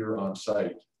do it here on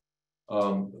site.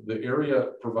 The area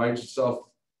provides itself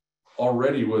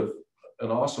already with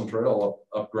an awesome trail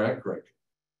up Grant Creek.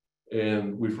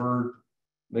 And we've heard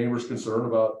neighbors concerned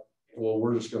about, well,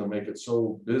 we're just going to make it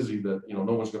so busy that, no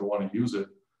one's going to want to use it.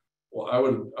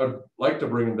 Well, I'd like to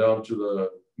bring them down to the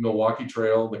Milwaukee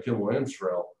Trail, the Kim Williams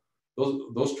Trail.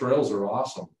 Those trails are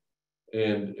awesome.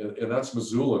 And that's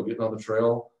Missoula getting on the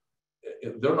trail.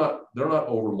 They're not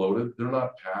overloaded. They're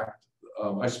not packed.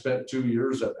 I spent 2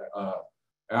 years at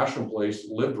Ashland Place,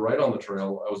 lived right on the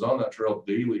trail. I was on that trail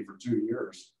daily for 2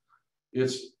 years.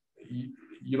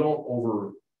 You don't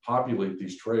overpopulate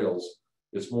these trails.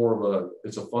 It's more of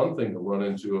it's a fun thing to run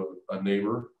into a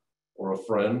neighbor or a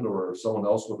friend or someone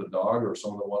else with a dog or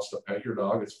someone that wants to pet your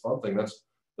dog. It's a fun thing.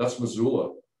 That's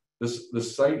Missoula.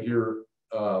 This site here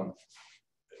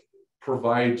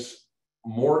provides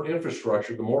more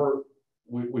infrastructure. The more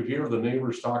we hear the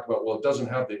neighbors talk about, well, it doesn't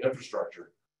have the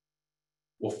infrastructure.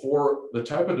 Well, for the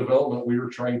type of development we were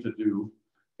trying to do,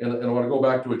 and I want to go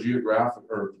back to a geographic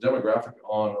or demographic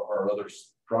on our other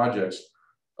projects,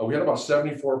 we had about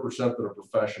 74% that are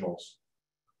professionals,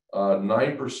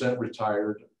 9%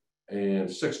 retired, and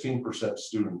 16%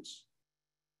 students.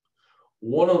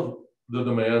 One of the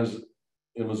demands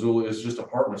in Missoula is just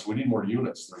apartments. We need more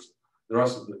units.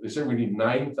 They say we need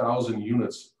 9,000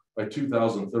 units by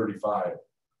 2035.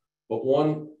 But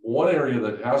one area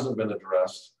that hasn't been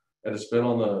addressed, and it's been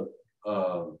on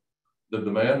the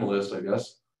demand list, I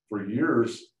guess, for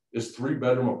years, is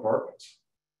 3-bedroom apartments.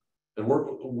 And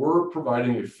we're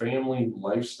providing a family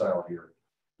lifestyle here.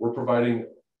 We're providing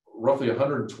roughly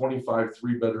 125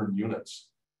 3-bedroom units.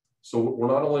 So we're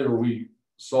not only are we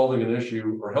solving an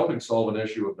issue or helping solve an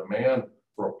issue of demand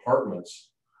for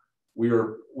apartments,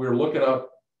 we're looking up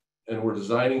and we're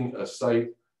designing a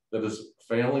site that is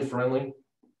family friendly,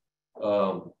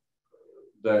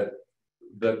 that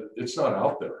it's not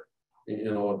out there.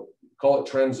 You know, call it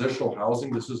transitional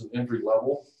housing. This isn't entry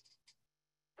level.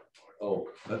 Oh,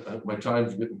 my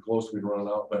time's getting close to me running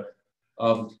out. But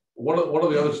one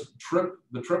of the other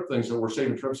trip things that we're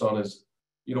saving trips on is,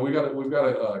 you know, we've got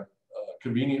a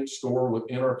convenience store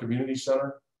within our community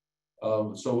center.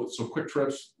 So quick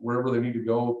trips wherever they need to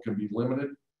go can be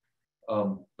limited.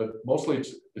 But mostly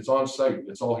it's on site.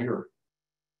 It's all here.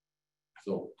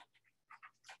 So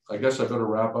I guess I better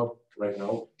wrap up right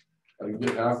now. I can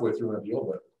get halfway through my deal,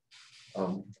 but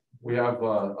we have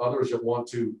others that want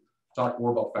to talk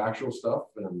more about factual stuff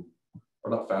or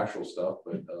not factual stuff,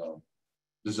 but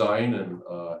design and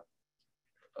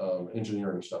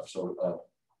engineering stuff. So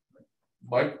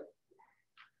Mike.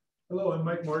 Hello, I'm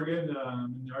Mike Morgan.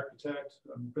 I'm an architect.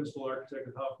 I'm the principal architect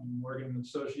at Hoffman Morgan &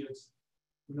 Associates.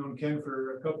 We've known Ken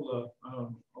for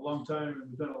a long time, and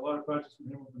we've done a lot of projects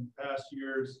with him in the past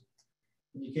years.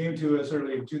 And he came to us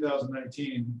early in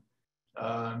 2019.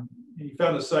 And he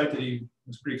found a site that he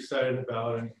was pretty excited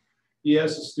about, and he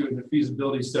asked us to do a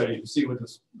feasibility study to see what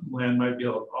this land might be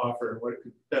able to offer and what it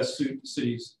could best suit the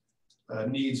city's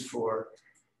needs for.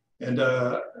 And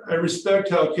I respect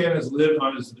how Ken has lived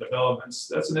on his developments.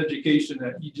 That's an education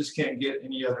that you just can't get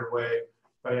any other way,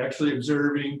 by actually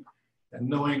observing and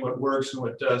knowing what works and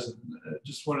what doesn't. I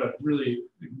just want to really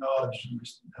acknowledge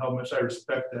how much I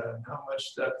respect that and how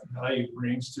much that value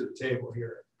brings to the table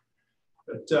here.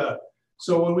 But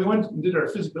so when we went and did our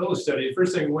feasibility study, the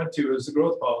first thing we went to is the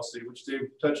growth policy, which Dave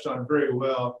touched on very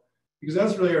well, because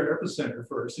that's really our epicenter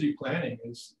for our city planning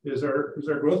is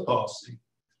our growth policy.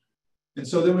 And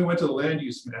so then we went to the land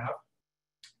use map.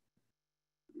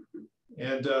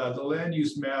 And the land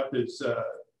use map is,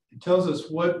 it tells us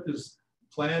what is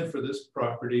planned for this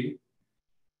property.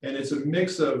 And it's a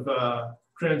mix of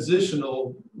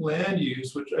transitional land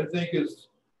use, which I think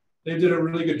they did a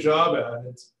really good job at.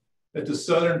 It's at the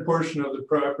southern portion of the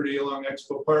property along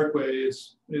Expo Parkway,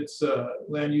 it's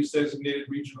land use designated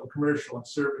regional commercial and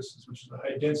services, which is a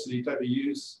high density type of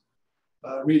use.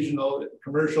 Regional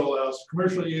commercial allows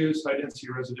commercial use, high density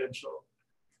residential.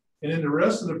 And then the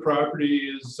rest of the property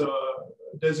is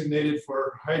designated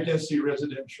for high density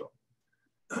residential.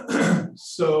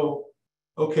 So,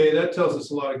 okay, that tells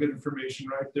us a lot of good information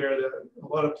right there, that a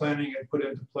lot of planning had put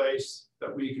into place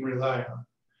that we can rely on.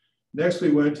 Next,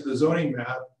 we went to the zoning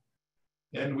map,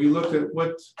 and we looked at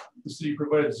what the city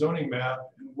provided zoning map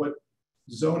and what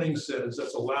zoning says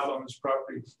that's allowed on this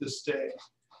property to this day.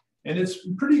 And it's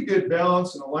pretty good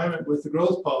balance and alignment with the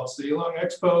growth policy. Along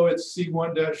Expo, it's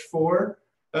C1-4.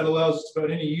 That allows us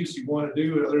about any use you want to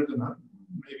do other than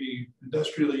maybe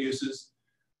industrial uses.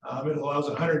 It allows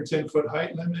a 110-foot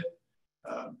height limit,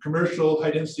 commercial,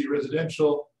 high density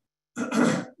residential.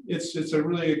 It's a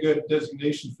really good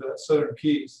designation for that southern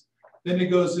piece. Then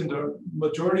it goes into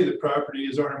majority of the property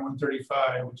is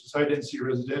RM135, which is high density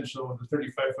residential with a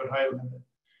 35-foot height limit.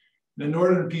 The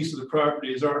northern piece of the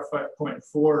property is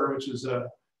R5.4, which is a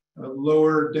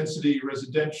lower density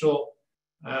residential.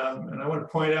 And I want to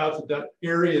point out that that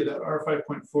area that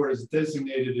R5.4 is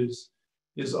designated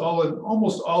is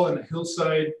almost all in the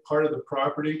hillside part of the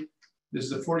property. This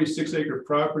is a 46-acre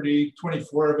property,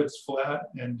 24 of it's flat,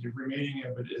 and the remaining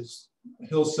of it is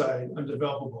hillside,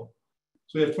 undevelopable.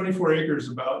 So we have 24 acres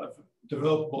about of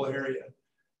developable area.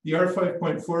 The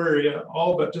R5.4 area,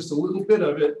 all but just a little bit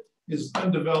of it is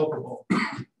undevelopable.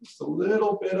 Just a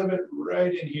little bit of it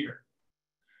right in here.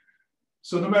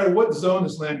 So no matter what zone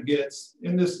this land gets,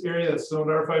 in this area that's zoned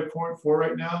R5.4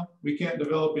 right now, we can't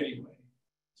develop anyway.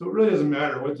 So it really doesn't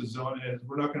matter what the zone is.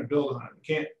 We're not going to build on it.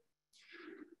 We can't.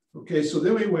 Okay, so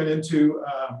then we went into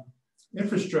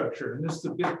infrastructure, and this is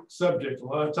a big subject, a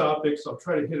lot of topics. I'll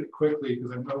try to hit it quickly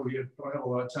because I know we don't have a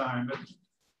lot of time, but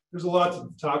there's a lot to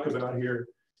talk about here.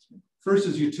 First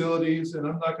is utilities, and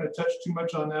I'm not going to touch too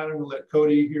much on that. I'm going to let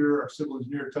Cody here, our civil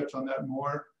engineer, touch on that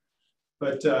more.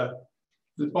 But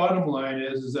the bottom line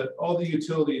is that all the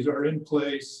utilities are in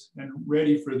place and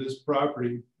ready for this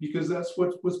property because that's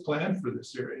what was planned for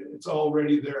this area. It's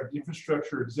already there. The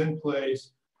infrastructure is in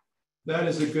place. That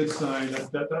is a good sign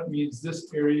that means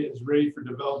this area is ready for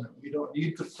development. We don't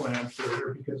need to plan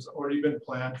further because it's already been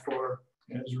planned for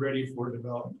and is ready for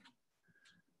development.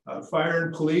 Fire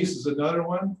and police is another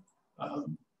one.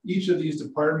 Each of these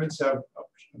departments have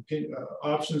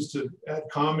options to add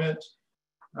comment.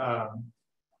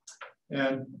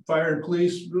 And fire and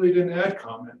police really didn't add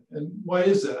comment. And why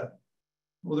is that?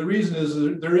 Well, the reason is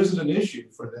that there isn't an issue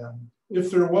for them.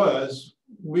 If there was,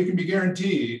 we can be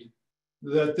guaranteed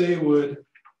that they would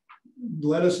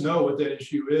let us know what that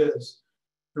issue is.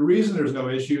 The reason there's no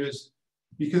issue is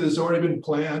because it's already been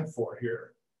planned for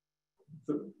here.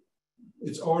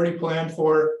 It's already planned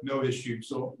for, no issue.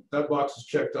 So that box is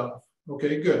checked off.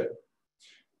 Okay, good.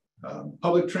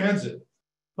 Public transit.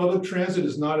 Public transit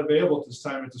is not available at this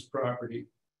time at this property.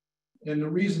 And the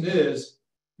reason is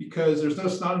because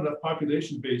there's not enough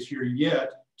population base here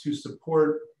yet to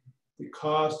support the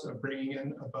cost of bringing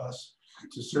in a bus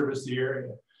to service the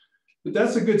area. But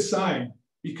that's a good sign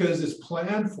because it's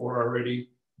planned for already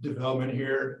development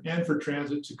here and for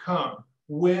transit to come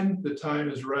when the time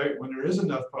is right, when there is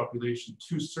enough population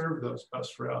to serve those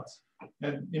bus routes.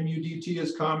 And MUDT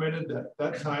has commented that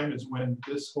that time is when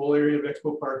this whole area of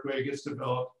Expo Parkway gets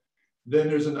developed, then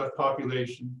there's enough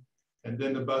population, and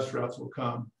then the bus routes will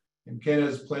come. And Ken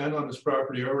has planned on this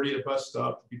property already a bus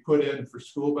stop to be put in for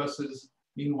school buses,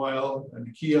 meanwhile, and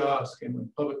a kiosk, and when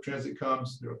public transit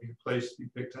comes, there will be a place to be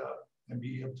picked up and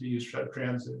be able to use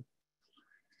transit.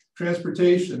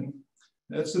 Transportation,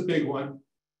 that's a big one.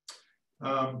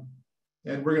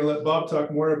 And we're going to let Bob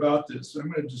talk more about this. So I'm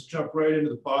going to just jump right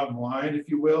into the bottom line, if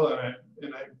you will. And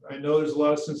I know there's a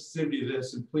lot of sensitivity to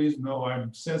this, and please know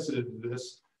I'm sensitive to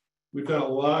this. We've done a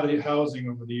lot of housing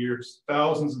over the years,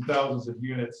 thousands and thousands of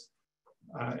units,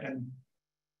 and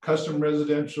custom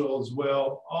residential as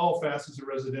well, all facets of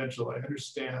residential, I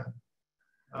understand.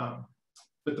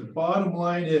 But the bottom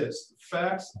line is, the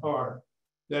facts are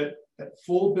that at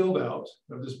full build out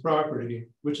of this property,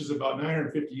 which is about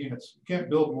 950 units, you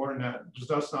can't build more than that, just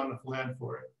that's not enough land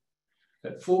for it.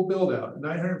 At full build out,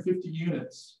 950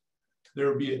 units,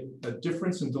 there will be a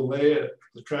difference in delay at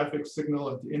the traffic signal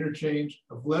at the interchange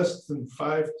of less than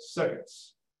 5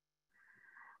 seconds.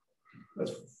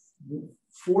 That's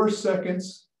 4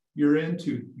 seconds, you're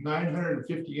into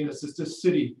 950 units. It's this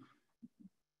city,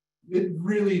 it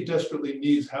really desperately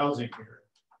needs housing here.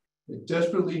 It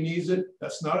desperately needs it.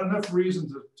 That's not enough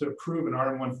reason to approve an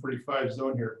RM145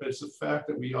 zone here, but it's a fact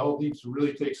that we all need to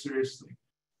really take seriously.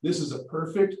 This is a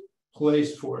perfect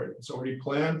place for it. It's already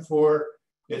planned for.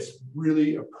 It's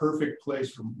really a perfect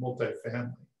place for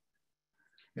multifamily.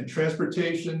 And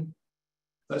transportation,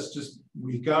 that's just,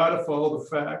 we gotta follow the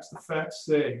facts. The facts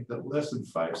say that less than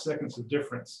 5 seconds of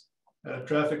difference at a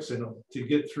traffic signal to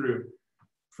get through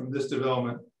from this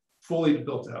development fully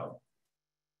built out.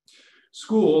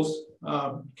 Schools,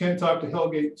 Ken talked to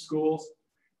Hellgate Schools,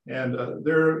 and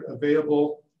they're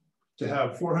available to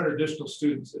have 400 additional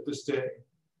students at this day,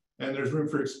 and there's room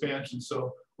for expansion.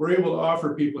 So we're able to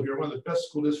offer people here one of the best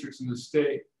school districts in the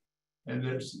state, and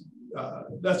there's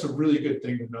that's a really good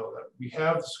thing to know that we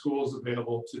have schools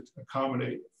available to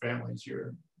accommodate families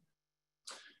here.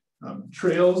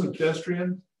 Trails and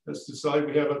pedestrian, that's the slide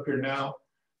we have up here now.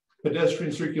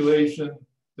 Pedestrian circulation,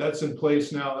 that's in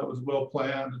place now. That was well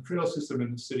planned. The trail system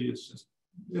in the city is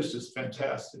just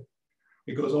fantastic.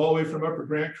 It goes all the way from Upper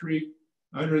Grant Creek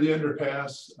under the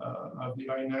underpass of the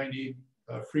I-90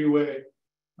 freeway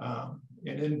and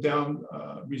then down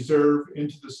Reserve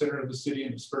into the center of the city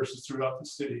and disperses throughout the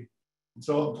city. It's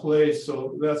all in place,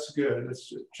 so that's good.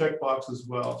 It's a checkbox as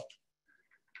well.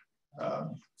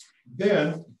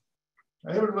 Then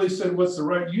I haven't really said what's the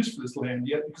right use for this land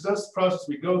yet, because that's the process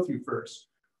we go through first.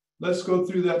 Let's go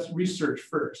through that research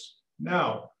first.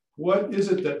 Now, what is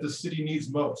it that the city needs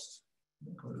most?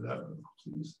 Go to that one,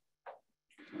 please.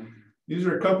 These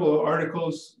are a couple of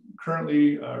articles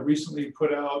currently recently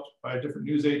put out by different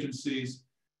news agencies.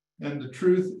 And the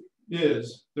truth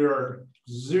is there are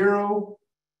 0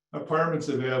 apartments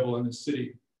available in the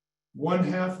city,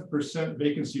 0.5%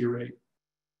 vacancy rate.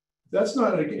 That's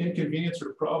not an inconvenience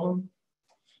or problem.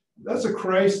 That's a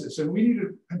crisis, and we need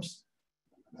to,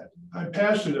 I'm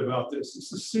passionate about this.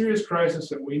 It's a serious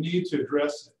crisis and we need to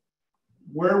address it.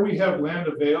 Where we have land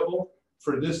available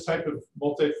for this type of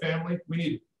multifamily, we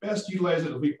need to best utilize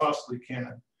it as we possibly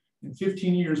can. In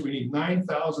 15 years, we need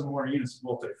 9,000 more units of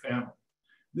multifamily.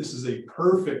 This is a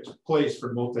perfect place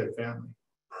for multifamily,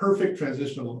 perfect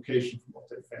transitional location for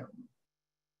multifamily.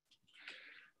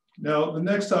 Now, the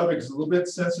next topic is a little bit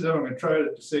sensitive. I'm going to try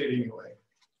to say it anyway.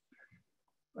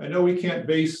 I know we can't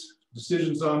base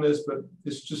decisions on this, but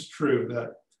it's just true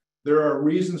that there are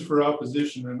reasons for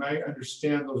opposition, and I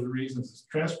understand those reasons.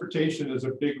 Transportation is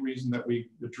a big reason that we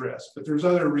address, but there's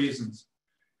other reasons.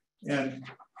 And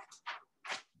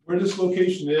where this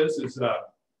location is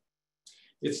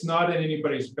it's not in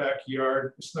anybody's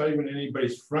backyard. It's not even in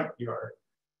anybody's front yard.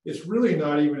 It's really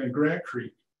not even in Grant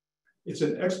Creek. It's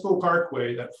an Expo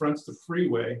Parkway that fronts the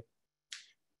freeway.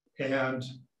 And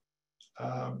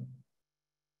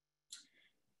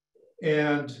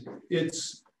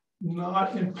it's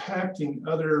not impacting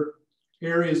other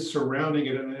areas surrounding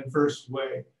it in an adverse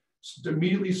way. So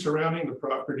immediately surrounding the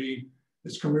property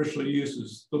is commercial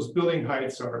uses. Those building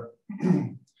heights are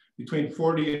between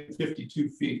 40 and 52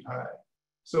 feet high.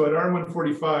 So at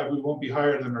R145, we won't be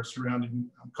higher than our surrounding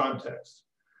context.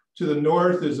 To the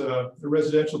north is a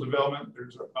residential development.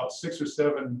 There's about 6 or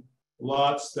 7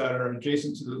 lots that are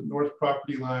adjacent to the north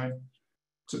property line.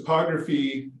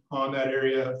 Topography on that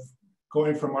area,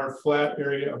 going from our flat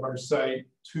area of our site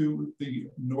to the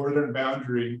northern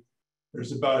boundary,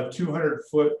 there's about a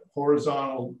 200-foot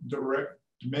horizontal direct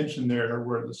dimension there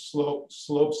where the slope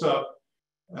slopes up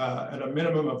at a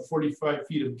minimum of 45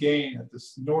 feet of gain at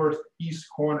this northeast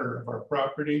corner of our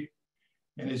property.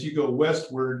 And as you go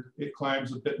westward, it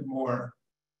climbs a bit more.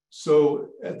 So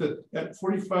at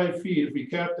 45 feet, if we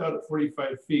capped out at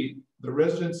 45 feet, the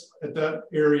residents at that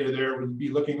area there would be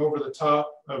looking over the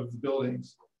top of the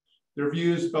buildings. Their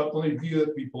views, about the only view that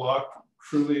would be blocked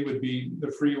truly would be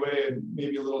the freeway and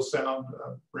maybe a little sound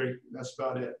break. That's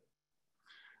about it.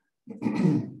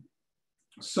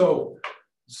 So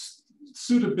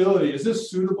suitability, is this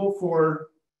suitable for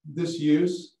this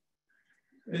use?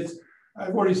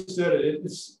 I've already said it,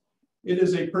 it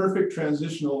is a perfect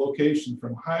transitional location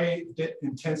from high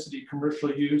intensity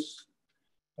commercial use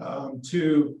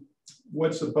to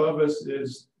what's above us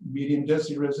is medium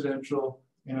density residential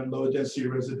and low density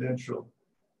residential.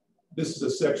 This is a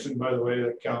section, by the way,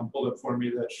 that Cal pulled up for me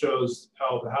that shows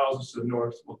how the houses to the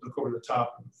north will look over the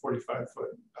top of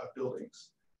 45-foot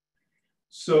buildings.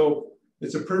 So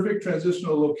it's a perfect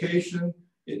transitional location.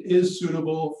 It is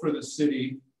suitable for the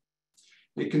city.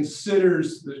 It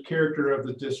considers the character of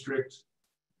the district.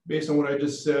 Based on what I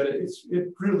just said,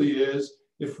 it really is.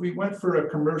 If we went for a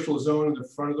commercial zone in the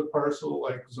front of the parcel,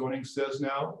 like zoning says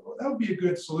now, well, that would be a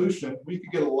good solution. We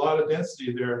could get a lot of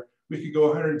density there. We could go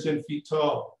 110 feet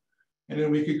tall. And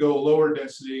then we could go lower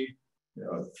density,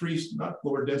 not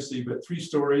lower density, but 3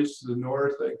 stories to the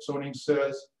north, like zoning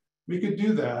says. We could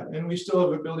do that. And we still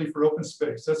have ability for open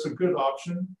space. That's a good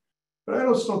option. But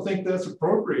I just don't think that's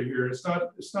appropriate here. It's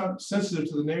not sensitive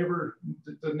to the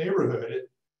neighborhood.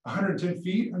 110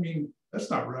 feet, I mean,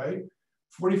 that's not right.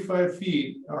 45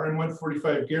 feet,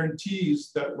 RN145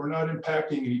 guarantees that we're not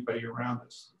impacting anybody around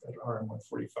us at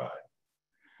RN145.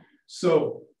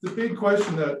 So the big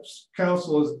question that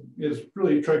council is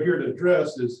really trying here to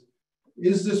address is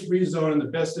this rezone in the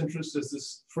best interest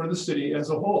for the city as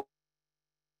a whole?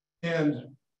 And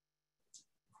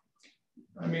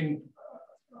I mean,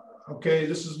 okay,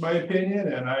 this is my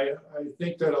opinion, and I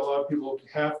think that a lot of people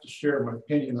have to share my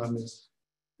opinion on this.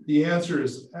 The answer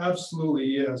is absolutely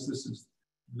yes. This is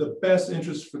the best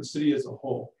interest for the city as a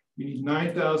whole. We need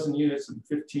 9,000 units in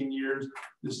 15 years.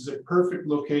 This is a perfect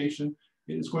location.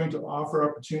 It is going to offer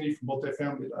opportunity for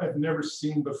multifamily that I've never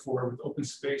seen before, with open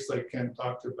space like Ken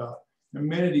talked about,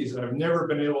 amenities that I've never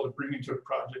been able to bring into a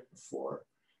project before.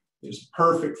 It's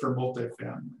perfect for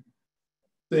multifamily.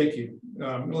 Thank you.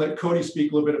 I'm gonna let Cody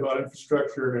speak a little bit about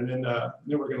infrastructure, and then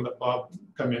we're gonna let Bob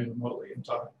come in remotely and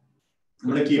talk. I'm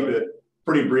gonna keep it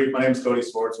pretty brief. My name is Cody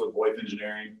Swartz with Voith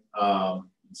Engineering,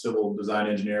 civil design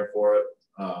engineer for it.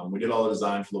 We did all the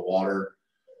design for the water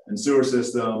and sewer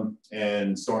system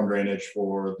and storm drainage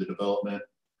for the development.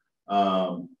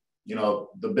 You know,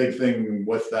 the big thing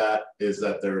with that is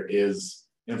that there is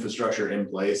infrastructure in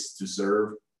place to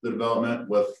serve the development,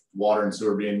 with water and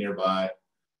sewer being nearby.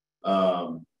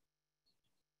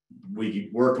 We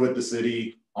worked with the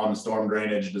city on the storm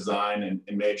drainage design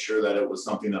and made sure that it was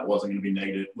something that wasn't going to be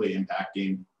negatively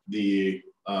impacting the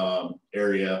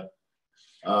area.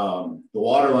 The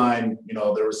water line, you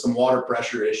know, there was some water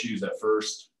pressure issues at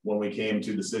first when we came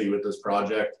to the city with this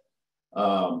project.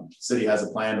 City has a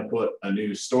plan to put a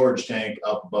new storage tank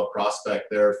up above Prospect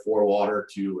there for water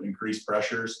to increase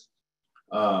pressures.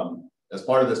 As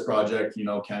part of this project, you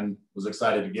know, Ken was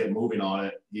excited to get moving on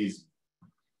it. He's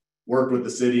worked with the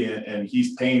city and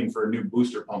he's paying for a new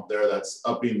booster pump there that's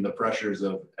upping the pressures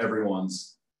of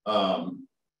everyone's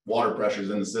water pressures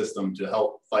in the system to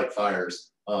help fight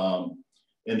fires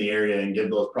in the area and give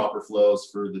those proper flows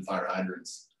for the fire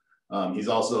hydrants. He's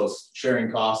also sharing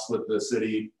costs with the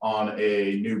city on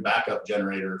a new backup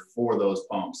generator for those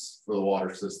pumps for the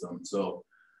water system. So,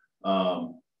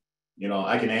 you know,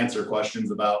 I can answer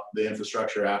questions about the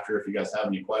infrastructure after if you guys have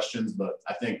any questions, but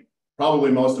I think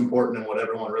probably most important and what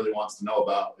everyone really wants to know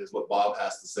about is what Bob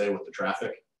has to say with the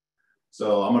traffic.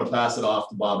 So I'm going to pass it off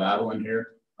to Bob Adelin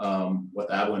here with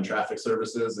Adelin Traffic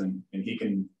Services, and he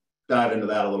can dive into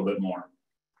that a little bit more.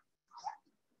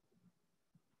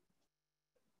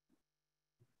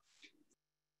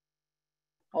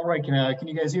 All right, can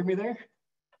you guys hear me there?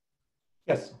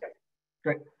 Yes.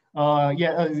 Great.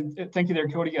 Thank you there,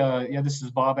 Cody. Yeah, this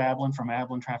is Bob Adelin from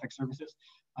Adelin Traffic Services.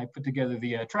 I put together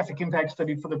the traffic impact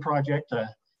study for the project.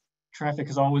 Traffic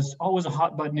is always a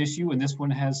hot button issue, and this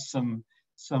one has some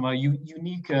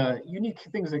unique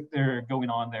things that are going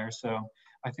on there. So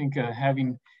I think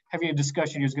having a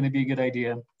discussion here is going to be a good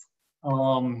idea.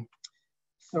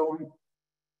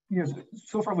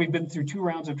 So far we've been through 2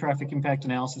 rounds of traffic impact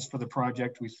analysis for the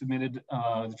project. We submitted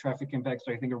the traffic impacts,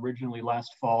 I think, originally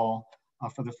last fall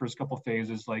for the first couple of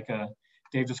phases. Like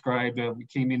Dave described, we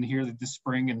came in here this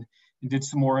spring and did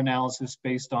some more analysis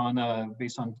based on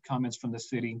comments from the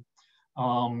city.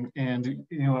 And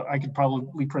you know, I could probably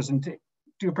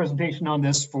do a presentation on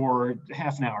this for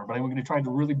half an hour, but I'm going to try to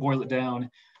really boil it down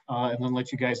and then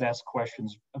let you guys ask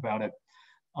questions about it.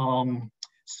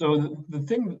 So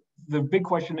the big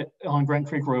question on Grant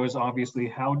Creek Road is obviously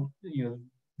how, you know,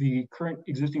 the current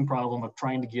existing problem of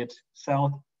trying to get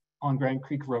south on Grant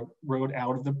Creek Road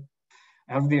out of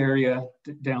the area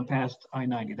down past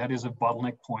I-90. That is a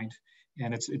bottleneck point,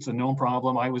 and it's a known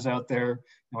problem. I was out there.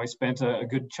 You know, I spent a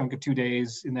good chunk of 2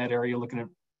 days in that area looking at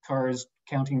cars,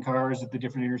 counting cars at the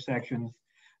different intersections,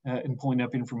 and pulling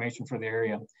up information for the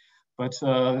area. But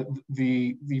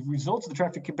the results of the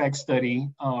traffic impact study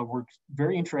were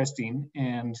very interesting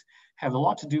and have a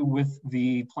lot to do with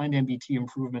the planned MBT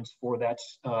improvements for that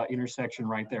intersection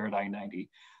right there at I-90.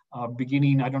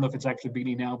 Beginning, I don't know if it's actually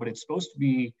beginning now, but it's supposed to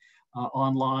be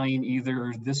online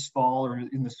either this fall or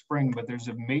in the spring, but there's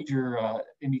a major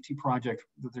MBT project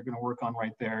that they're going to work on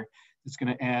right there. It's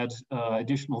going to add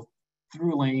additional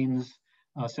through lanes,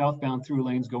 southbound through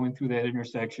lanes going through that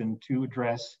intersection to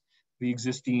address the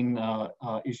existing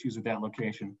issues at that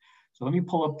location. So let me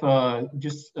pull up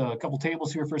just a couple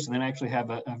tables here first, and then I actually have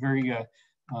a very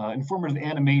informative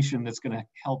animation that's going to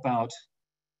help out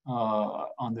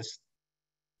on this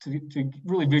to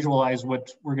really visualize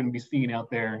what we're going to be seeing out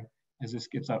there as this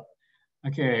gets up.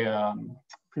 Okay,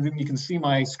 presume you can see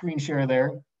my screen share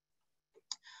there.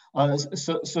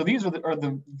 So these are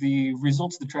the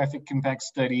results of the traffic impact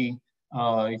study.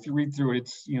 If you read through it,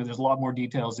 it's, you know, there's a lot more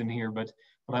details in here, but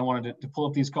I wanted to pull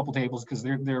up these couple tables because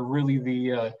they're really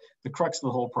the crux of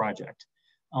the whole project.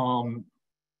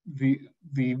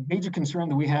 The major concern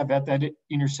that we have at that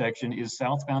intersection is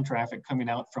southbound traffic coming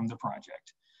out from the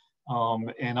project.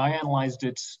 And I analyzed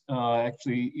it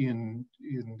actually in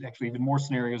even more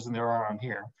scenarios than there are on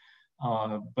here.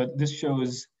 But this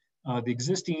shows the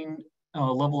existing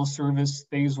level of service,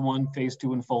 phase 1, phase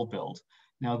 2, and full build.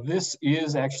 Now this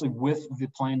is actually with the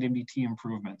planned MBT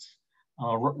improvements.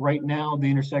 Right now, the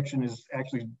intersection is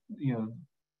actually, you know,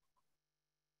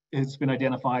 it's been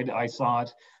identified. I saw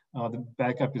it. The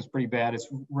backup is pretty bad.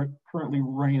 It's currently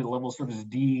running at level of service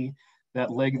D.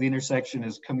 That leg of the intersection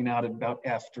is coming out at about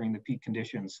F during the peak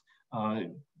conditions,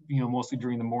 you know, mostly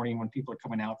during the morning when people are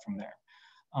coming out from there.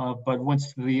 But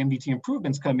once the MBT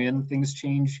improvements come in, things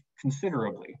change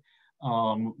considerably.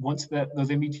 Once those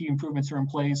MBT improvements are in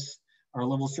place, our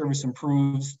level of service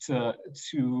improves to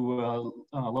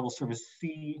level service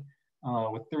C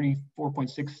with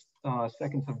 34.6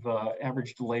 seconds of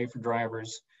average delay for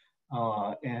drivers.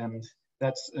 And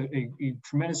that's a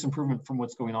tremendous improvement from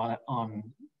what's going on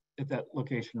at that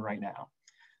location right now.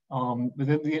 But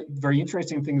then the very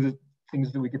interesting things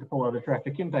that we get to pull out of the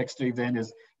traffic impact study then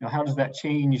is, you know, how does that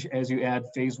change as you add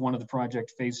phase 1 of the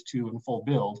project, phase 2, and full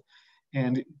build?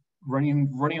 And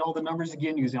running all the numbers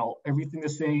again, using everything the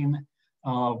same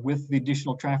with the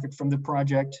additional traffic from the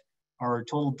project, our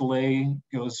total delay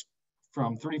goes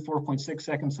from 34.6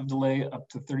 seconds of delay up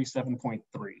to 37.3,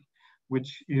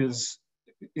 which is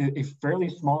a fairly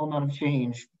small amount of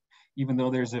change, even though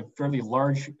there's a fairly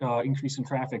large increase in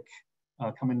traffic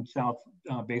coming south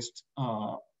based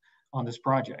on this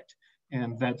project.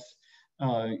 And that's,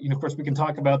 of course, we can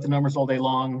talk about the numbers all day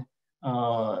long,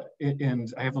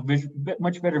 and I have a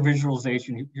much better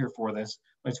visualization here for this.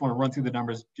 I just want to run through the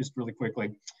numbers just really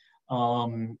quickly.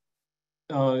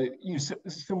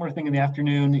 Similar thing in the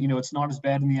afternoon. It's not as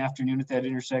bad in the afternoon at that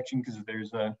intersection because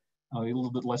there's a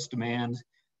little bit less demand.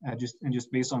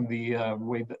 Just based on the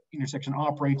way the intersection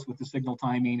operates with the signal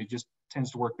timing, it just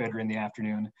tends to work better in the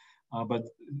afternoon. But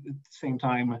at the same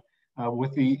time,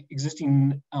 with the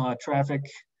existing traffic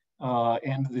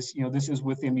and this, this is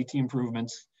with MBT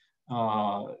improvements,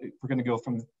 we're going to go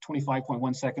from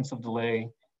 25.1 seconds of delay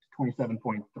to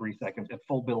 27.3 seconds at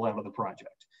full build out of the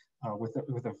project.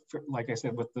 Like I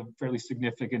said, with the fairly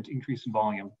significant increase in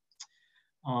volume.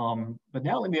 But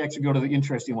now let me actually go to the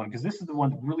interesting one, because this is the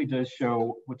one that really does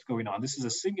show what's going on. This is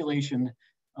a simulation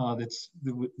that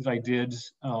I did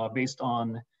based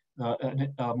on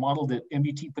a model that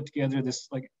MBT put together. This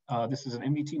is an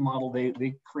MBT model.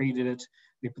 They created it.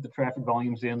 They put the traffic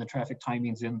volumes in, the traffic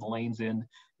timings in, the lanes in.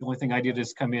 The only thing I did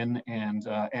is come in and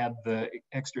add the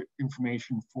extra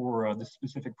information for the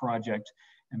specific project,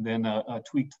 and then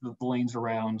tweaked the lanes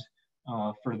around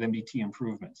for the MBT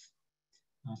improvements.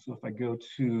 So if I go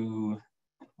to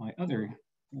my other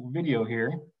video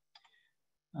here,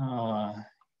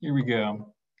 here we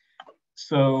go.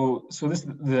 So this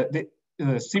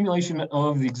the simulation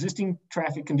of the existing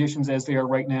traffic conditions as they are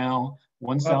right now.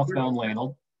 One southbound lane.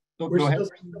 Go ahead.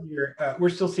 We're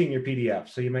still seeing your PDF,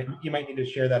 so you might need to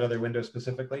share that other window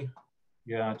specifically.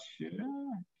 Gotcha.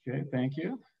 Okay, thank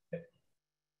you.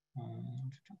 Let's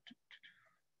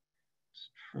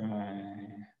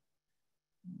try.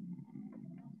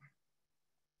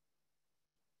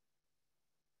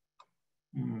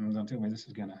 Don't tell me this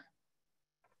is gonna.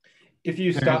 If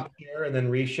you stop share and then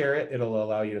reshare it, it'll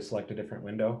allow you to select a different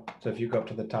window. So if you go up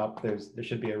to the top, there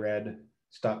should be a red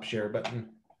stop share button.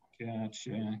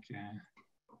 Gotcha. Okay.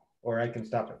 Or I can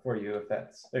stop it for you if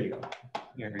that's. There you go.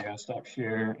 There we go. Stop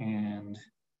share and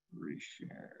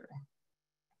reshare.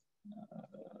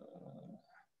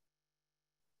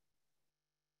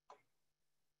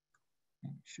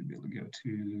 Should be able to go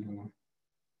to.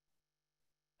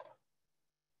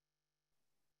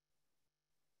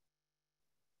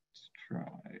 Try.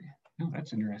 Oh,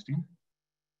 that's interesting.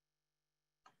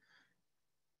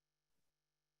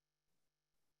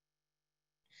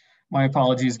 My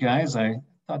apologies, guys. I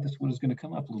thought this one was going to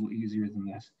come up a little easier than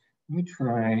this. Let me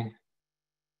try.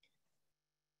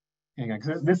 Hang on,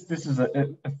 because this is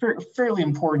a fairly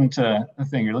important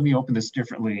thing here. Let me open this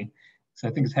differently, because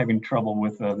I think it's having trouble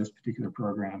with this particular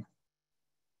program.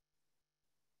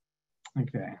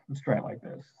 Okay, let's try it like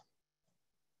this.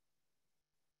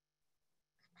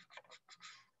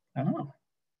 I don't know.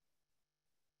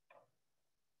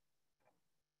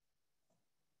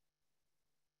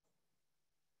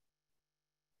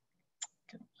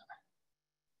 Okay.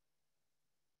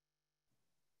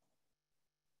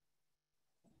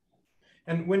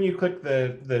 And when you click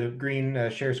the green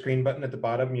share screen button at the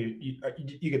bottom, you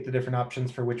get the different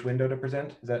options for which window to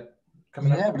present. Is that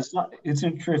coming up? Yeah, but it's not. It's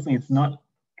interesting. It's not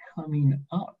coming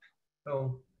up.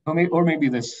 Oh. Or maybe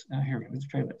this. Here we go. Let's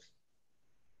try this.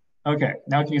 Okay,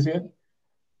 now can you see it?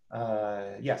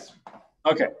 Yes.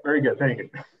 Okay, very good, thank you.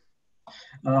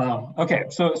 Okay,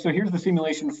 so here's the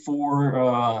simulation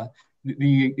for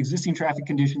the existing traffic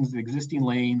conditions, the existing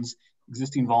lanes,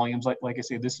 existing volumes. Like I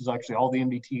say, this is actually all the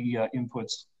MBT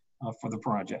inputs for the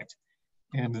project.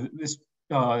 And this,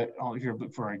 here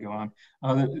before I go on,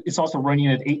 it's also running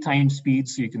at 8 times speed,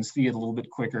 so you can see it a little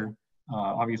bit quicker.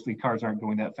 Obviously, cars aren't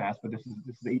going that fast, but this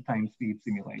is 8 times speed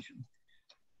simulation.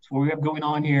 So what we have going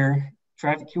on here,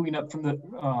 traffic queuing up from the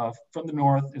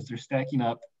north as they're stacking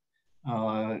up.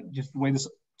 Just the way this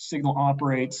signal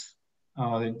operates,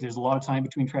 there's a lot of time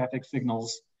between traffic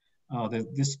signals.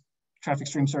 This traffic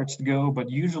stream starts to go, but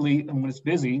usually when it's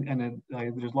busy, and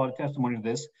there's a lot of testimony to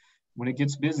this, when it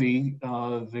gets busy,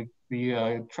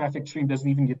 the traffic stream doesn't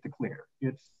even get to clear.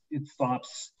 It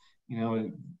stops,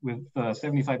 with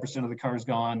 75% of the cars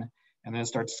gone, and then it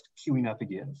starts queuing up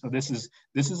again. So this is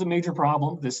a major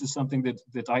problem. This is something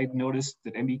that I noticed,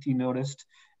 that MBT noticed,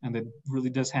 and that really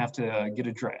does have to get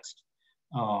addressed.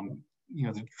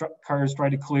 The cars try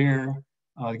to clear,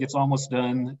 it gets almost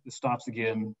done, it stops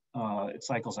again, it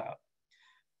cycles out.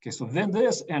 Okay, so then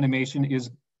this animation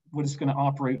is what it's going to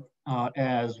operate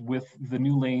as with the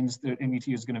new lanes that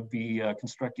MBT is going to be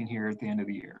constructing here at the end of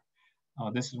the year.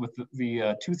 This is with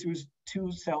the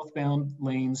two southbound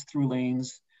lanes, through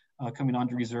lanes coming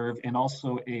onto reserve, and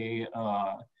also a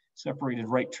separated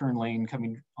right turn lane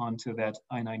coming onto that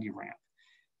I-90 ramp.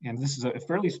 And this is a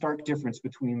fairly stark difference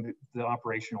between the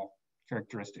operational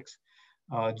characteristics.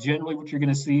 Generally, what you're going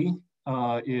to see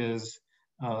is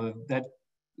that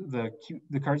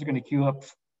the cars are going to queue up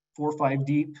 4 or 5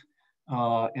 deep,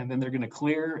 and then they're going to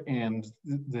clear, and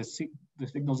the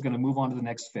signal is going to move on to the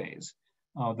next phase.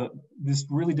 This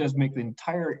really does make the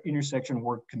entire intersection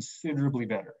work considerably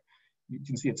better. You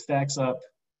can see it stacks up,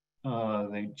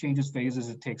 it changes phases,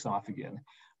 it takes off again.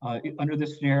 Under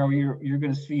this scenario, you're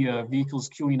going to see vehicles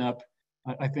queuing up.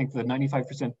 I think the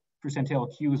 95% percentile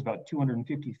queue is about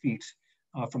 250 feet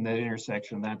from that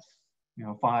intersection. That's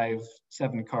 5,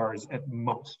 7 cars at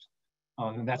most,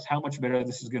 and that's how much better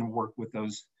this is going to work with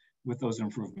those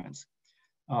improvements.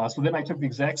 So then I took the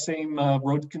exact same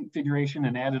road configuration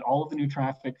and added all of the new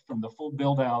traffic from the full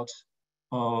build out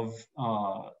of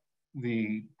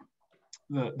the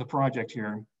project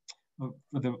here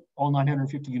for all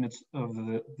 950 units of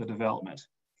the development.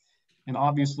 And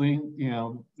obviously,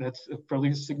 that's a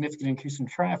fairly significant increase in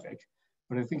traffic.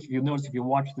 But I think you'll notice if you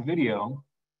watch the video,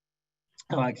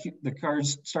 the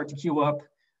cars start to queue up.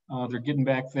 They're getting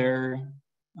back there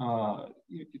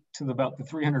to about the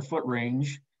 300-foot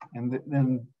range, and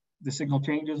then the signal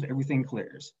changes, everything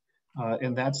clears.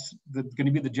 And that's going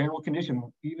to be the general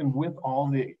condition, even with all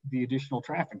the additional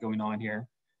traffic going on here.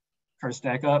 Cars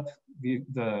stack up,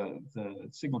 the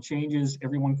signal changes,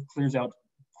 everyone clears out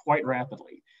quite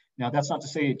rapidly. Now, that's not to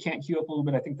say it can't queue up a little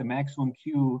bit. I think the maximum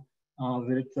queue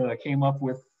that it came up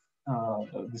with,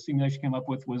 the simulation came up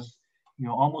with, was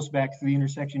almost back to the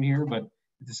intersection here, but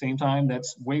at the same time,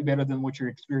 that's way better than what you're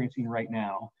experiencing right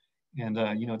now. And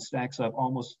it stacks up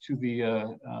almost to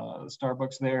the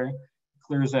Starbucks there,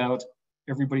 clears out,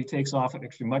 everybody takes off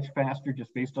actually much faster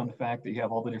just based on the fact that you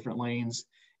have all the different lanes,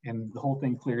 and the whole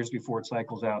thing clears before it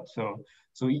cycles out. So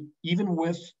even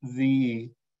with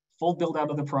the full build out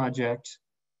of the project,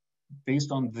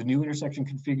 based on the new intersection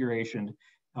configuration,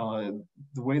 the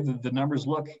way the numbers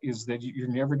look is that you're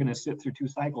never going to sit through 2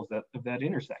 cycles of that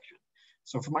intersection.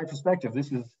 So from my perspective,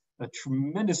 this is a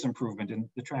tremendous improvement in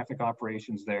the traffic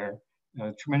operations there,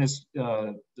 tremendous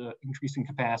increase in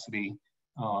capacity,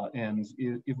 and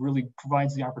it really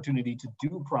provides the opportunity to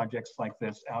do projects like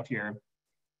this out here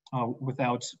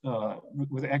without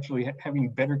with actually having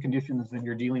better conditions than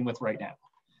you're dealing with right now.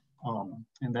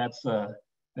 And that's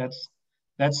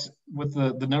what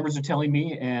the numbers are telling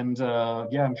me. And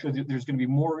yeah, I'm sure there's going to be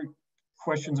more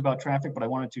questions about traffic, but I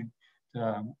wanted to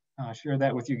share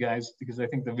that with you guys because I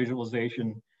think the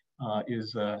visualization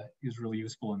is really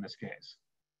useful in this case.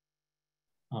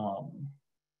 So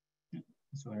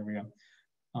there we go.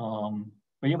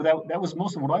 But yeah, but that was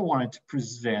most of what I wanted to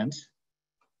present.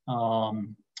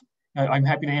 I'm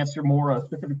happy to answer more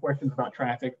specific questions about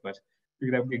traffic, but I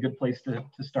figured that would be a good place to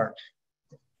start.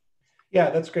 Yeah,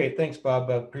 that's great. Thanks, Bob.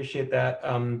 Appreciate that.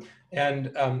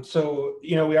 So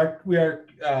we are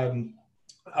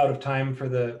out of time for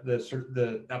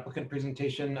the applicant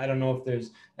presentation. I don't know if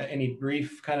there's any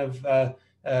brief kind of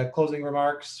closing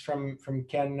remarks from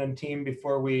Ken and team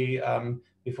before we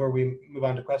move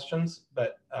on to questions.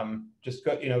 But just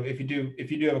go. If you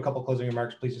do have a couple closing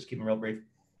remarks, please just keep them real brief.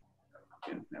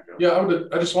 Yeah,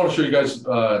 I just want to show you guys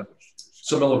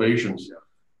some elevations.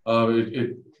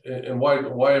 And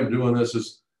why I'm doing this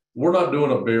is we're not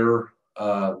doing a bare,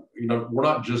 we're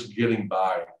not just getting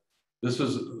by. This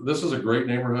is a great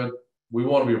neighborhood. We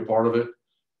want to be a part of it,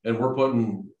 and we're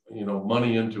putting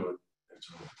money into it.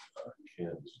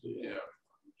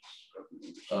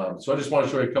 So I just want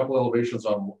to show you a couple elevations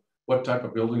on what type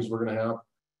of buildings we're going to have,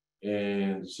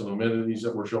 and some amenities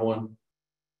that we're showing,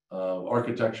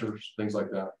 architectures, things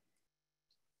like that.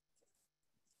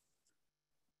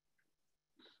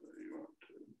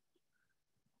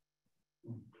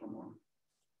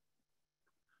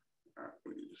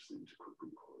 Need to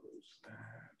quickly close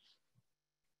that.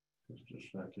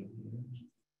 Just back in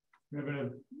here.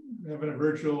 Having a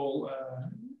virtual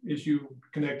issue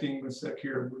connecting with Sec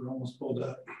here. We're almost pulled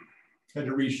up. Had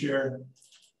to reshare.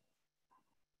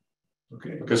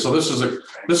 Okay. So this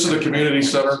is a community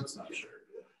center.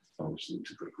 I just need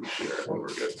to quickly share. Oh, we're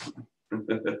good.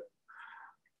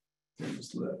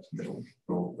 Just left middle.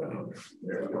 Roll down.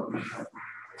 There we go.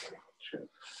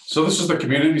 So this is the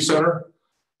community center.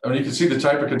 I mean, you can see the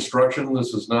type of construction.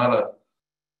 This is not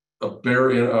a bare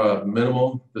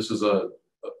minimum. This is a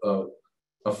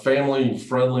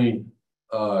family-friendly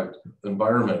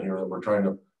environment here that we're trying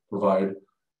to provide.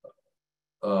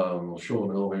 We'll show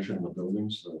an elevation of the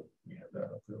buildings. So we have that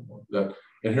up there.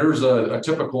 And here's a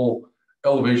typical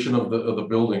elevation of the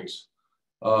buildings.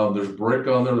 There's brick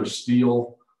on there, there's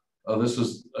steel. This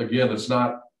is, again, it's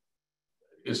not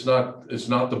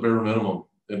the bare minimum.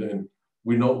 And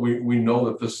we know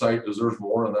that this site deserves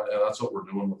more, and that's what we're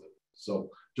doing with it. So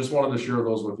just wanted to share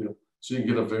those with you so you can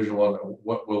get a visual on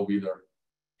what will be there.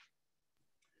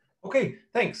 Okay,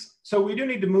 thanks. So we do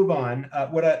need to move on.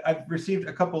 I've received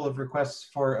a couple of requests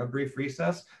for a brief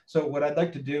recess. So what I'd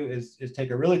like to do is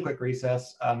take a really quick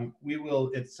recess.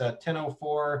 It's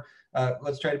 10:04.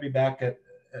 Let's try to be back at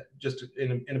just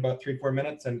in about 3-4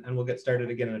 minutes, and we'll get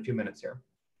started again in a few minutes here.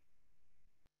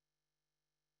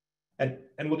 And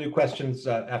we'll do questions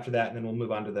after that, and then we'll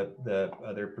move on to the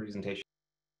other presentation.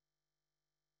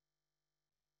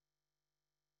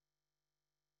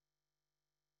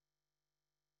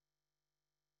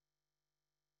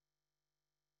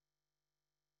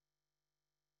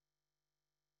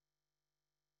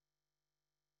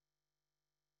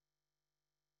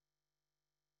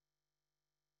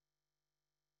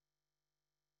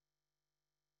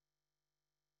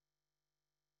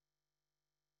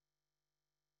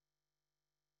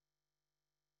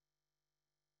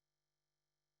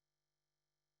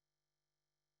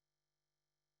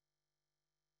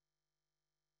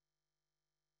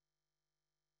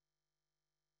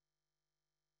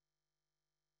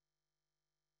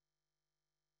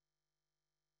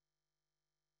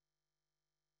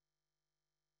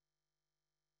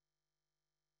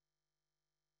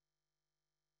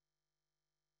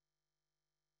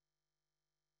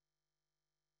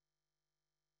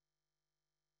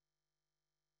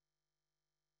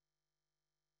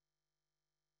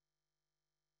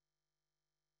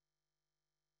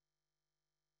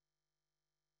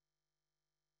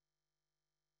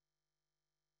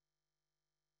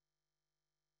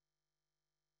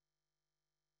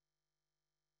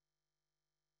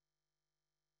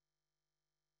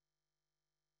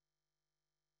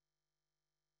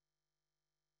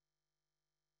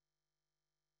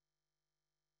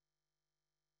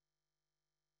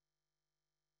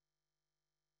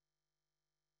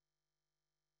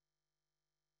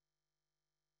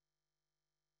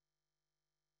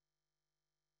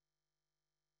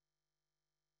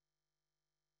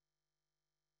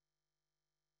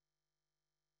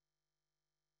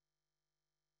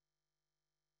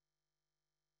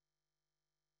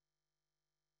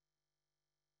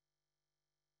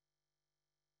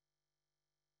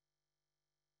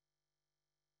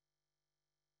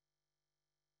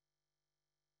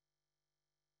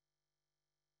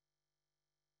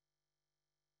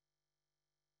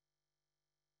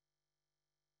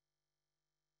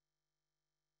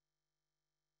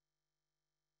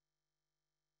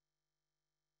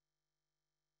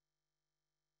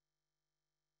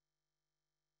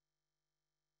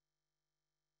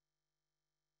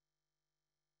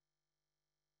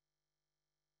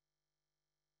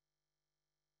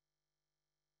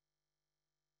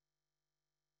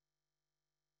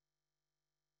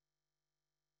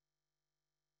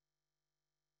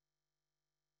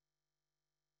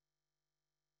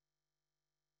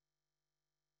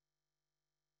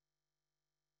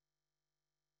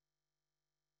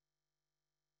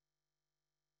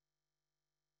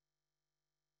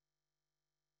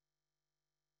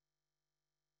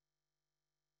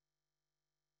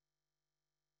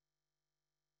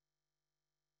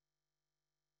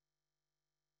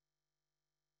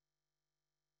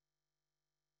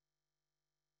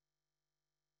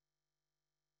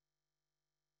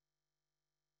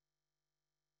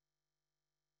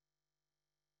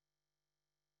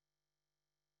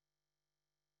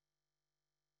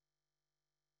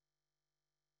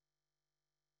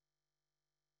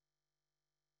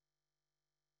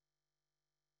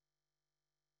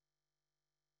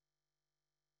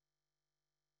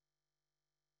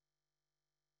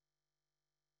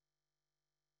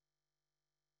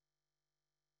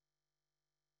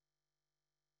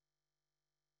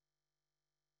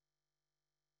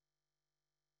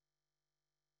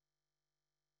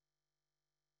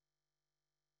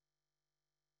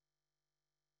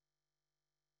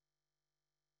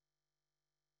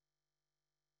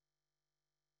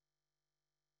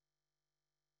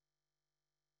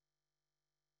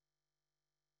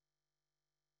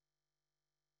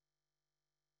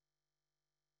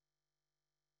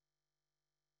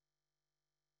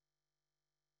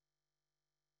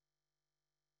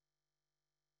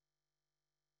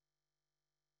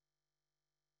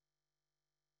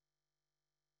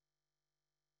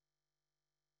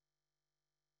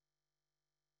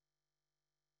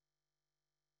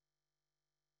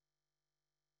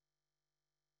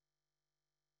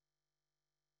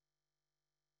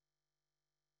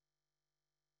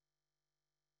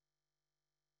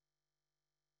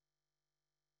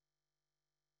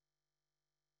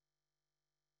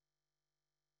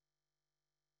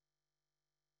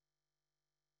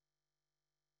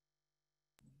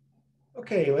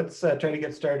 Okay, let's try to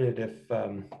get started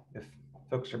if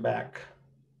folks are back.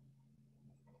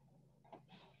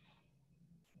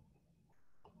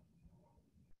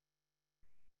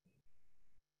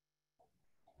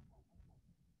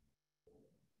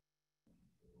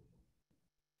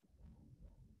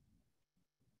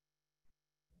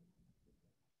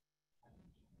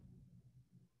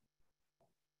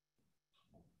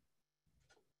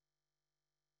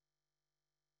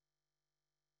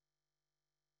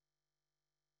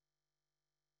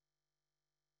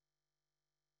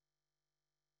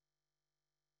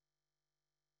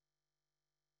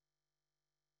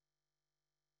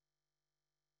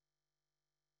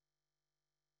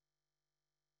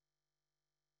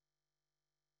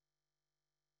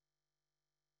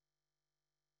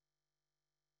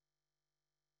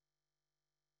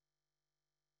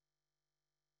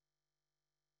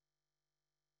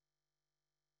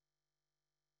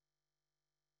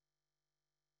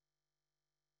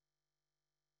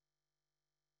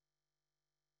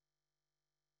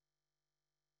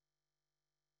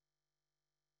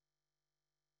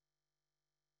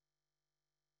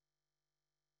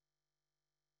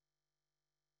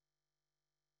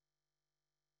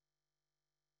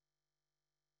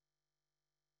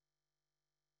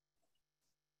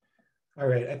 All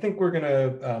right, I think we're gonna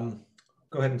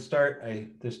go ahead and start.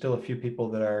 There's still a few people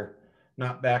that are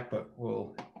not back, but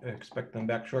we'll expect them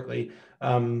back shortly.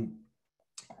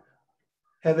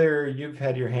 Heather, you've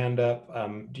had your hand up.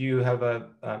 Do you have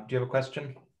a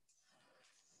question?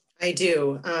 I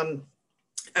do.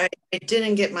 I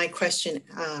didn't get my question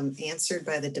answered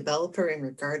by the developer in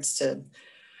regards to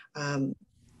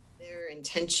their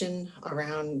intention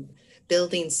around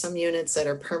building some units that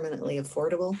are permanently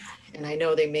affordable. And I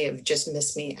know they may have just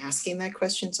missed me asking that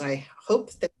question, so I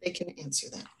hope that they can answer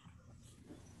that.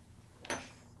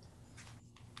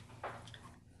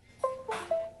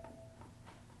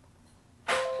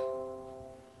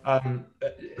 I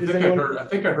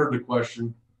think I heard the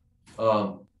question.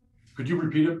 Could you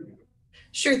repeat it?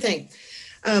 Sure thing.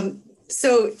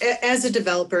 So as a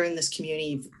developer in this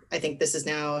community, I think this is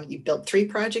now, you've built 3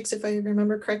 projects, if I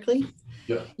remember correctly.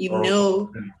 Yeah.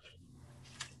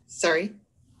 Sorry?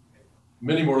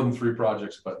 Many more than 3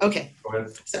 projects, but okay. Go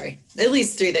ahead. Sorry, at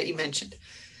least 3 that you mentioned.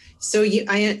 So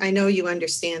I know you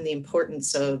understand the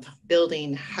importance of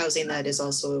building housing that is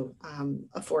also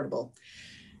affordable.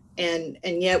 And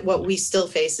yet what we still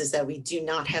face is that we do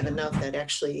not have enough that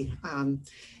actually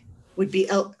would be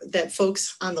that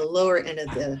folks on the lower end of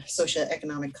the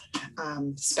socioeconomic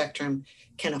spectrum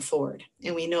can afford.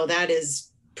 And we know that is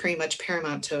pretty much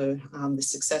paramount to the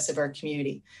success of our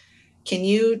community. Can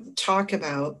you talk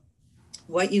about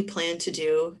what you plan to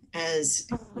do, as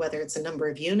whether it's a number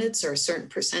of units or a certain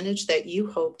percentage that you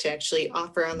hope to actually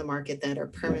offer on the market that are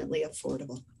permanently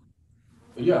affordable?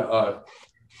 Yeah,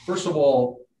 first of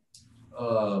all,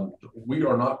 we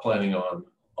are not planning on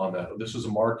that. This is a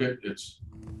market. It's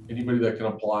anybody that can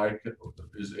apply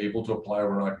is able to apply.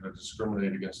 We're not going to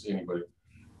discriminate against anybody.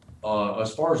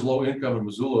 As far as low income in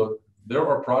Missoula, there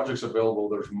are projects available,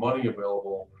 there's money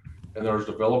available, and there's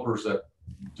developers that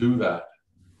do that.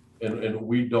 And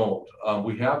we don't.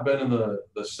 We have been in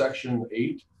the Section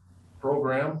 8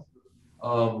 program.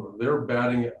 They're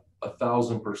batting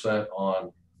 1,000%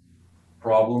 on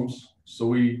problems. So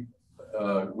we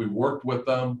worked with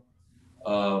them,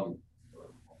 and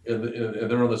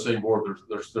they're on the same board.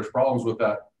 There's problems with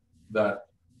that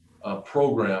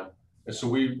program, and so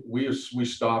we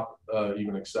stopped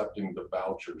even accepting the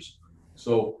vouchers.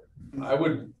 So I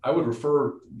would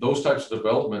refer those types of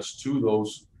developments to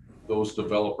those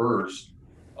developers.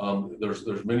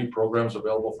 There's many programs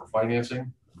available for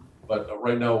financing, but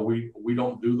right now we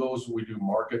don't do those. We do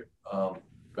market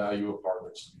value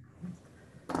apartments.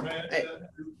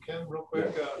 Ken, real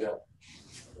quick. Yeah.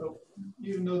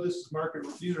 Even though these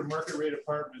are market rate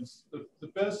apartments, the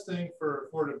best thing for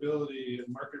affordability and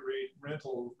market rate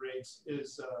rental rates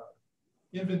is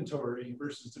inventory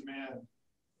versus demand.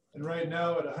 And right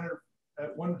now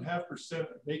at 1.5%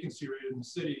 vacancy rate in the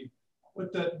city,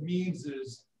 what that means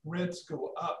is rents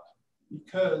go up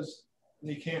because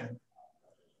they can.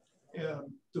 And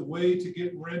the way to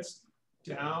get rents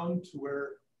down to where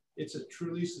it's a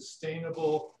truly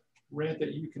sustainable rent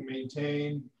that you can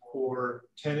maintain for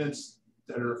tenants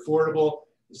that are affordable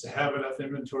is to have enough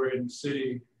inventory in the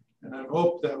city. And I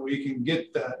hope that we can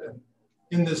get that. And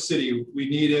in this city, we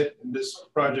need it. And this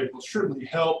project will certainly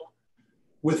help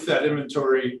with that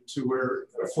inventory to where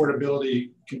affordability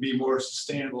can be more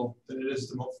sustainable than it is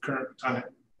at the current time.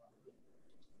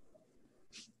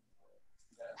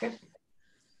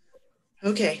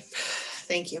 Okay,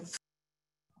 thank you.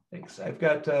 Thanks. I've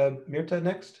got Mirta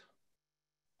next.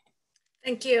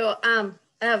 Thank you. I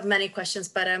have many questions,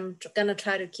 but I'm gonna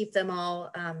try to keep them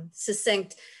all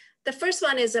succinct. The first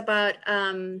one is about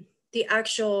the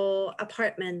actual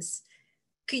apartments.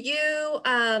 Could you,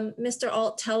 Mr.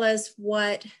 Alt, tell us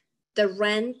what the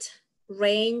rent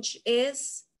range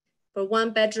is for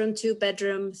 1 bedroom, 2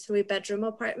 bedroom, 3 bedroom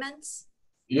apartments?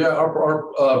 Yeah,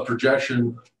 our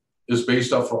projection is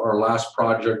based off of our last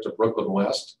project of Brooklyn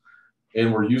West,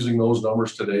 and we're using those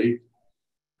numbers today.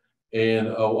 And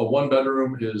a 1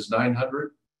 bedroom is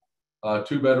 900.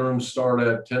 2 bedrooms start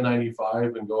at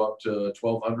 1095 and go up to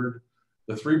 1200.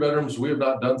 The 3 bedrooms, we have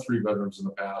not done 3 bedrooms in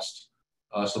the past.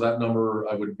 So that number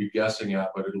I would be guessing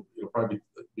at, but it'll probably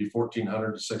be 1400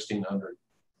 to 1600.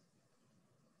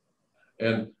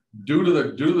 And due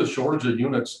to the shortage of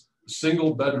units,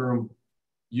 single bedroom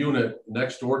unit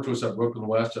next door to us at Brooklyn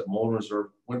West at Mullen Reserve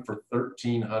went for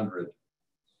 1300.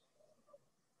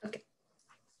 Okay,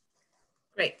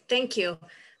 great, thank you.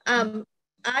 I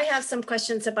have some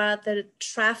questions about the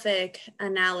traffic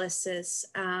analysis.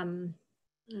 I don't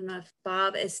know if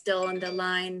Bob is still on the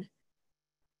line.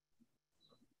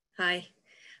 Hi.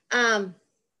 The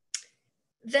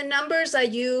numbers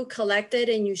that you collected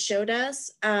and you showed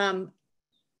us,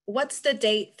 what's the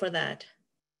date for that?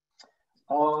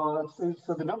 So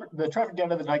the traffic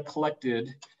data that I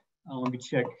collected, let me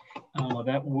check.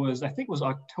 That was, I think it was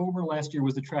October last year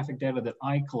was the traffic data that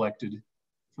I collected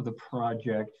for the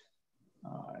project.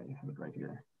 I have it right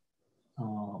here.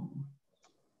 So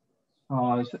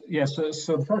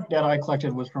the traffic data I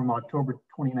collected was from October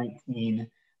 2019.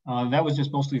 That was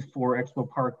just mostly for Expo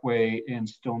Parkway and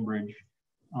Stonebridge.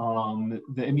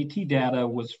 The MET data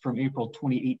was from April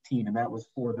 2018, and that was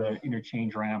for the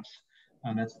interchange ramps.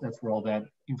 And that's where all that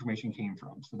information came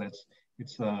from. So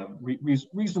it's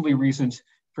reasonably recent,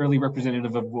 fairly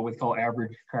representative of what we call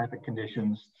average traffic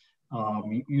conditions.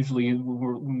 Usually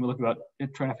when we look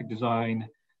at traffic design,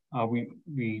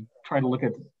 we try to look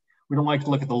at, we don't like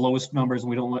to look at the lowest numbers and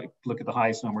we don't like to look at the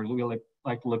highest numbers. We like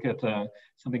to look at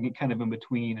something kind of in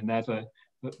between, and that's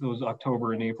those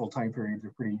October and April time periods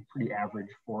are pretty average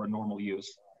for a normal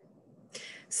use.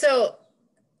 So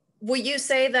would you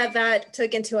say that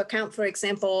took into account, for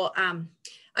example,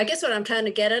 I guess what I'm trying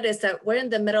to get at is that we're in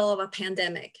the middle of a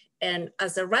pandemic. And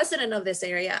as a resident of this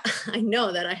area, I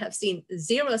know that I have seen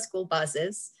 0 school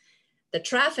buses. The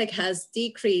traffic has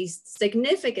decreased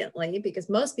significantly because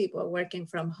most people are working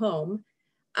from home.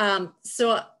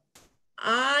 So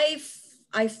I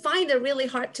find it really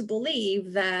hard to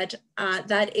believe that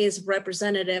that is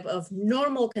representative of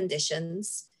normal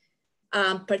conditions,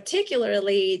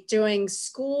 particularly during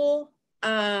school.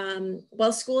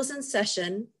 Well, school's in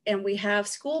session and we have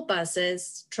school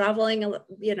buses traveling,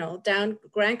 down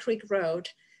Grand Creek Road,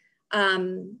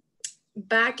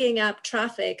 backing up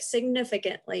traffic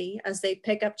significantly as they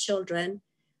pick up children.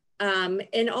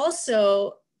 And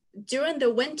also during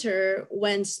the winter,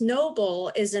 when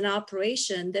Snowball is in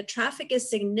operation, the traffic is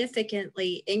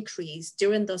significantly increased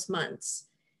during those months.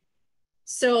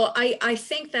 So I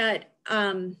think that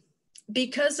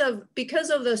because of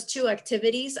those 2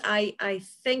 activities, I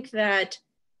think that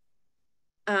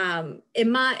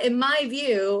in my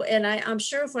view, and I'm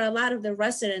sure for a lot of the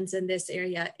residents in this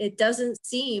area, it doesn't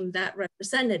seem that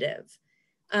representative,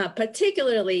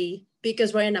 particularly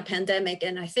because we're in a pandemic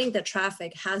and I think the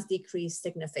traffic has decreased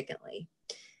significantly.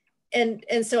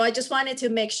 And so I just wanted to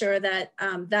make sure that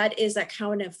that is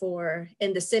accounted for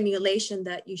in the simulation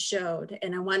that you showed.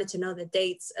 And I wanted to know the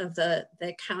dates of the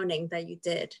counting that you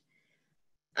did.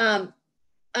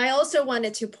 I also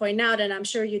wanted to point out, and I'm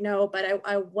sure you know, but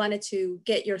I wanted to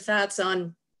get your thoughts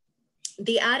on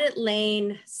the added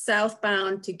lane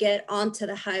southbound to get onto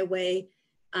the highway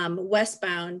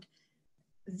westbound.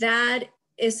 That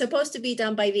is supposed to be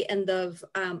done by the end of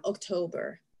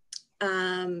October.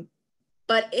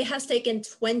 But it has taken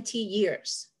 20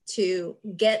 years to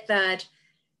get that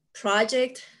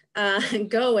project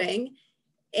going.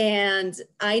 And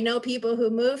I know people who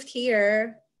moved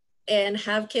here and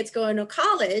have kids going to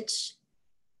college,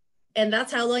 and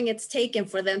that's how long it's taken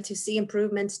for them to see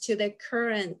improvements to the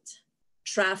current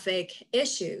traffic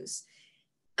issues.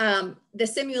 The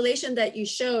simulation that you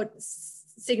showed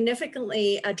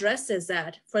significantly addresses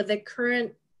that for the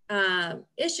current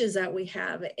issues that we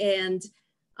have. And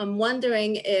I'm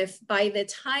wondering if by the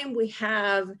time we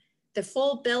have the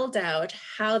full build out,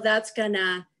 how that's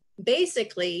gonna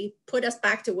basically put us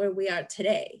back to where we are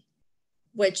today,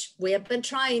 which we have been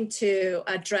trying to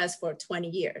address for 20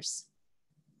 years.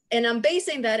 And I'm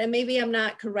basing that, and maybe I'm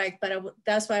not correct, but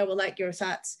that's why I would like your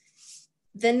thoughts.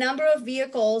 The number of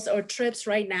vehicles or trips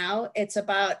right now, it's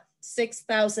about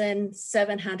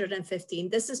 6,715.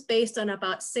 This is based on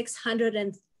about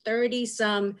 630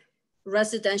 some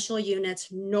residential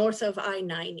units north of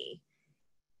I-90.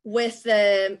 With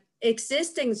the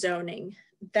existing zoning,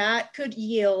 that could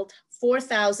yield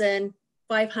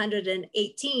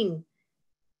 4,518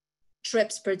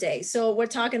 trips per day. So we're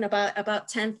talking about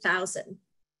 10,000,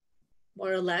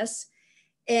 more or less.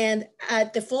 And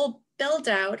at the full build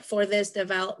out for this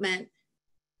development,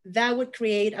 that would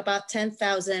create about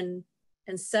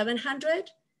 10,700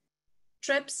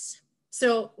 trips.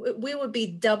 So we would be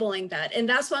doubling that. And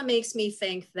that's what makes me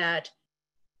think that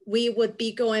we would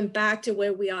be going back to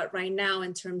where we are right now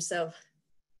in terms of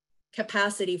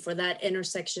capacity for that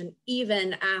intersection,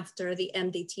 even after the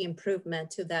MDT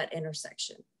improvement to that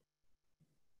intersection.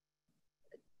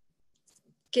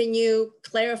 Can you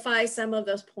clarify some of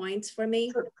those points for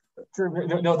me? Sure.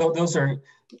 No, those are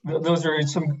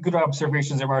some good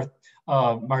observations there,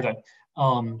 Marta.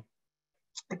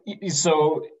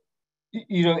 So,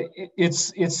 you know,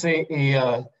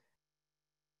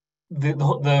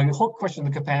 the whole question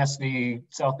of the capacity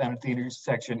southbound at the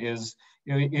intersection is,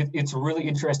 you know, it's a really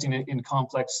interesting and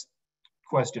complex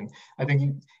question. I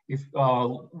think if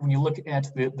when you look at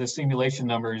the simulation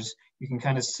numbers, you can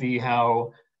kind of see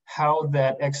how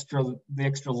the extra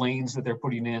lanes that they're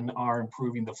putting in are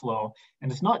improving the flow. And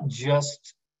it's not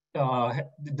just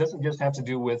it doesn't just have to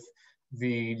do with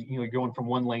going from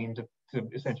one lane to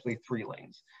essentially 3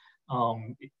 lanes.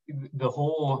 The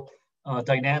whole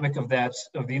dynamic of the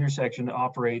intersection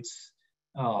operates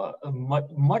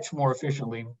much more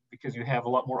efficiently because you have a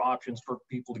lot more options for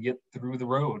people to get through the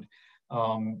road.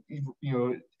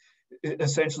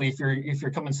 Essentially, if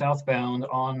you're coming southbound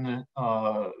on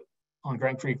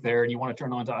Grant Creek there and you want to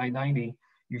turn onto I-90,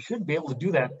 you should be able to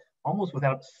do that almost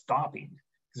without stopping,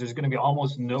 because there's going to be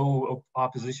almost no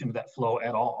opposition to that flow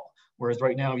at all. Whereas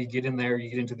right now, you get in there, you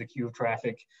get into the queue of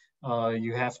traffic,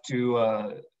 you have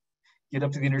to get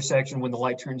up to the intersection when the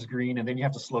light turns green, and then you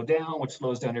have to slow down, which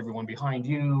slows down everyone behind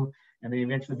you, and then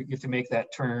eventually get to make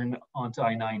that turn onto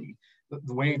I-90.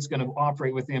 The way it's going to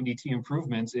operate with the MDT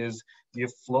improvements is you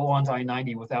flow onto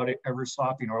I-90 without it ever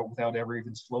stopping or without ever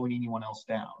even slowing anyone else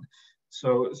down.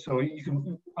 So you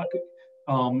can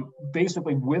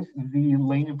basically, with the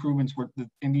lane improvements where the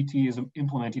MDT is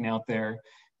implementing out there,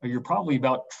 you're probably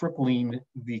about tripling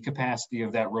the capacity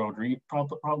of that road, or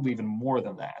probably even more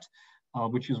than that,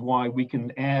 which is why we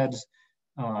can add,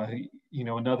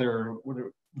 another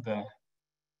the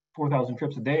 4,000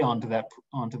 trips a day onto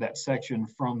that section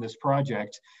from this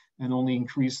project, and only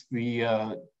increase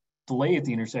the delay at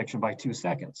the intersection by 2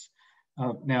 seconds.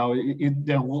 Now,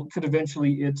 could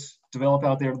eventually develop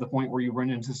out there to the point where you run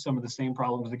into some of the same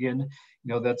problems again.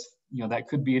 That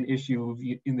could be an issue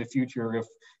in the future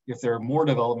if there are more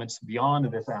developments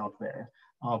beyond this out there.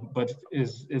 But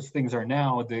as things are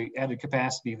now, the added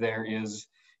capacity there is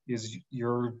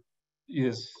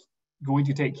going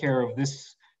to take care of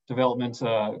this development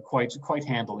quite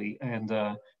handily, and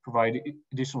provide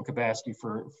additional capacity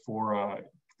for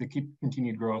the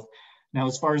continued growth. Now,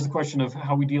 as far as the question of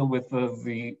how we deal with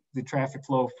the traffic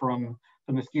flow from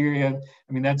the ski area,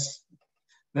 I mean, that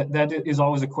is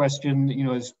always a question.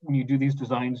 Is when you do these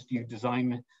designs, do you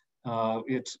design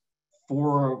it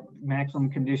for maximum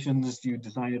conditions? Do you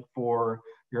design it for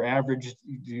your average?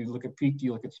 Do you look at peak? Do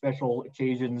you look at special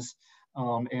occasions?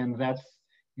 And that's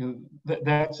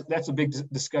a big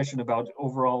discussion about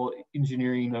overall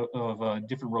engineering of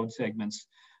different road segments.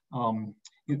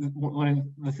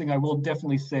 The thing I will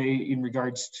definitely say in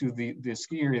regards to the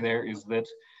ski area there is that,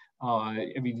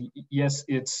 yes,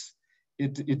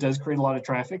 it does create a lot of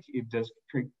traffic. It does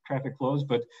create traffic flows,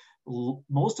 but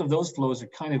most of those flows are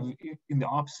kind of in the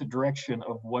opposite direction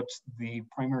of what the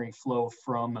primary flow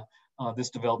from this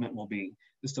development will be.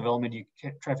 This development,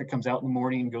 traffic comes out in the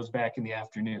morning and goes back in the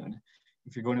afternoon.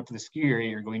 If you're going up to the ski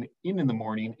area, you're going in the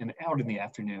morning and out in the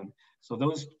afternoon. So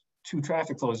those 2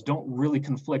 traffic flows don't really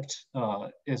conflict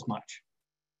as much.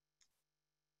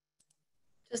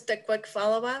 Just a quick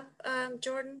follow-up,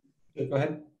 Jordan. Go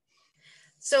ahead.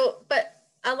 So, but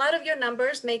a lot of your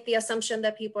numbers make the assumption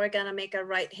that people are going to make a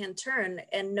right-hand turn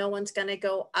and no one's going to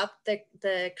go up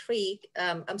the creek,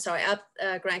 up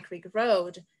Grant Creek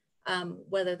Road,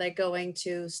 whether they're going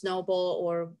to Snowball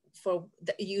or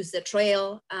use the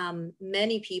trail.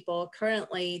 Many people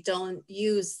currently don't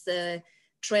use the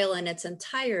trail in its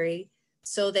entirety,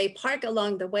 so they park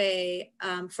along the way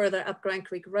further up Grant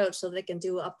Creek Road so they can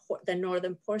do the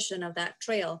northern portion of that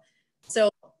trail. So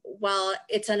while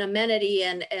it's an amenity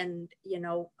and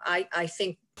I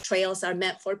think trails are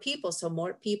meant for people, so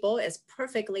more people is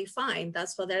perfectly fine.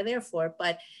 That's what they're there for.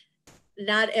 But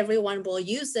not everyone will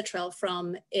use the trail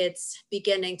from its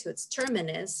beginning to its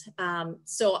terminus.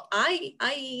 So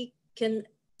I can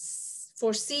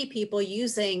foresee people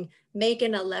using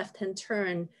making a left-hand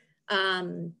turn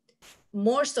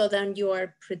more so than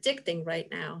you're predicting right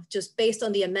now, just based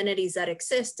on the amenities that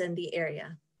exist in the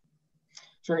area?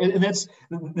 Sure, and this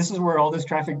is where all this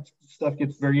traffic stuff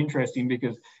gets very interesting,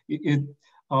 because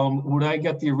when I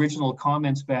got the original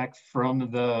comments back from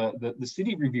the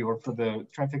city reviewer for the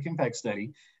traffic impact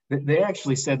study, they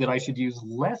actually said that I should use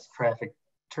less traffic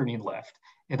turning left.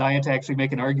 And I had to actually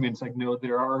make an argument. It's like, no,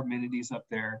 there are amenities up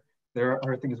there. There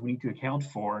are things we need to account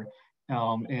for.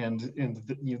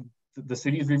 The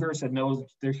city's reviewer said, no,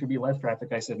 there should be less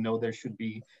traffic. I said, no, there should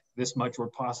be this much or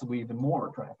possibly even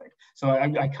more traffic. So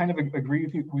I kind of agree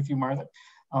with you, Martha.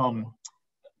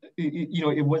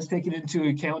 It was taken into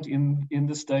account in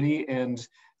the study, and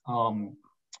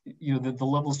the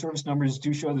level of service numbers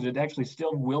do show that it actually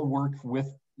still will work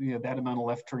with that amount of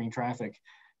left turning traffic.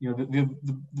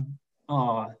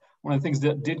 One of the things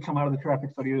that did come out of the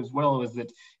traffic study as well is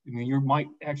that you might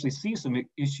actually see some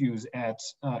issues at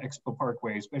Expo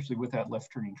Parkway, especially with that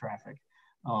left turning traffic.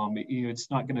 It's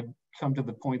not going to come to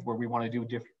the point where we want to do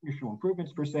additional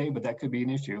improvements per se, but that could be an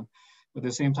issue. But at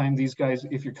the same time, these guys,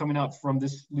 if you're coming out from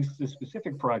this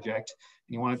specific project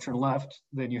and you want to turn left,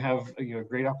 then you have a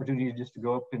great opportunity just to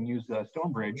go up and use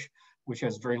Stonebridge, which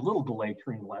has very little delay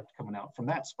turning left coming out from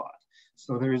that spot.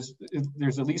 So there's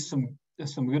at least some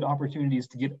good opportunities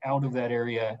to get out of that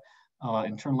area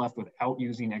and turn left without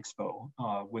using Expo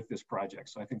with this project.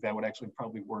 So I think that would actually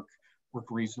probably work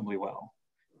reasonably well.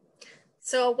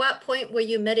 So at what point will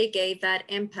you mitigate that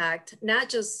impact?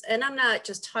 And I'm not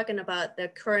just talking about the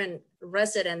current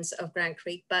residents of Grant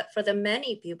Creek, but for the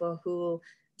many people who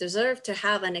deserve to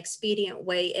have an expedient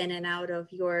way in and out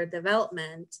of your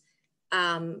development,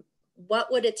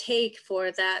 what would it take for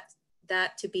that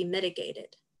to be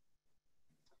mitigated?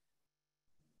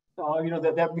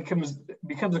 That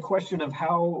becomes a question of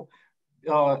how,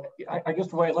 I guess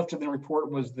the way I left it in the report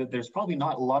was that there's probably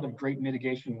not a lot of great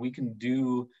mitigation we can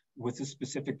do with this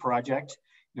specific project.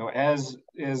 There's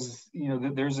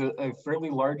a fairly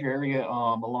large area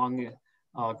along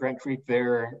Grant Creek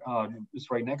there,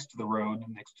 just right next to the road,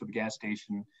 next to the gas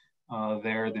station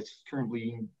there, that's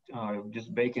currently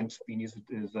just vacant, being used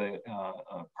as a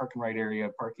park and ride area,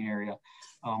 parking area.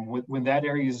 When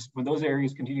those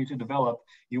areas continue to develop,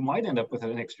 you might end up with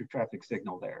an extra traffic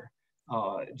signal there,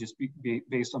 just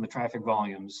based on the traffic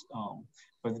volumes.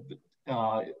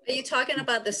 Are you talking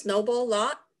about the Snowball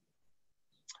lot?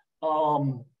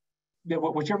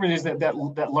 Whichever it is,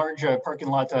 that large parking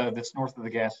lot that's north of the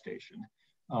gas station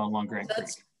along Grant Creek.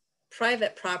 That's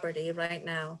private property right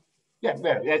now. Yeah,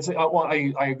 well,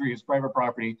 I agree, it's private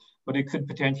property, but it could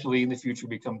potentially in the future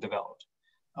become developed,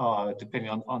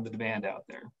 depending on the demand out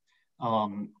there.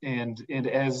 And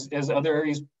as other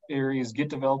areas get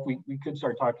developed, we could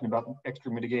start talking about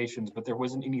extra mitigations, but there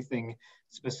wasn't anything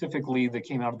specifically that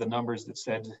came out of the numbers that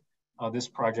said this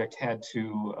project had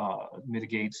to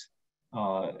mitigate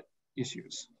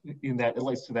issues in that it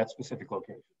relates to that specific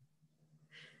location.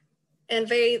 And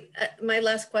my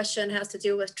last question has to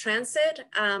do with transit.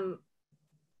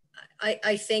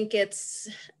 I think it's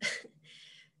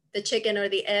the chicken or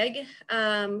the egg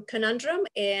conundrum.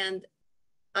 And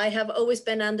I have always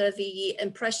been under the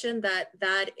impression that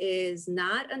that is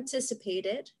not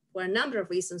anticipated for a number of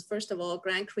reasons. First of all,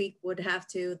 Grant Creek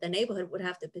the neighborhood would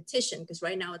have to petition, because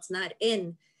right now it's not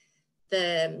in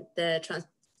the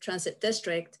transit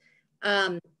district.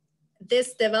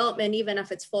 This development, even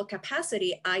if it's full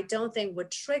capacity, I don't think would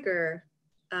trigger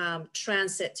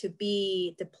transit to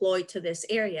be deployed to this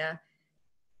area,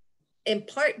 in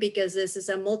part because this is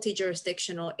a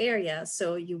multi-jurisdictional area.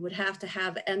 So you would have to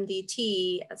have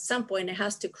MDT at some point. It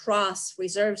has to cross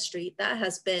Reserve Street. That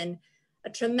has been a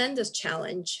tremendous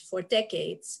challenge for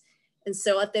decades. And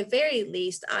so at the very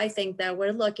least, I think that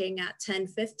we're looking at 10,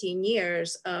 15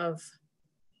 years of,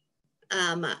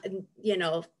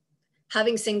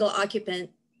 having single occupant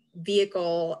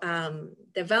vehicle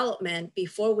development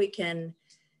before we can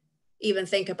even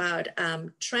think about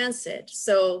transit.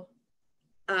 So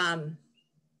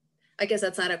I guess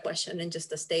that's not a question and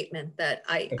just a statement that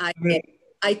I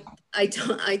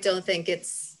don't think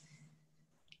it's.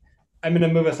 I'm going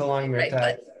to move us along, Mirta.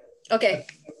 Right, okay,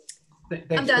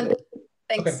 I'm done.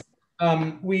 Thanks. Okay.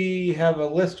 We have a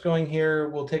list going here.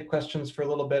 We'll take questions for a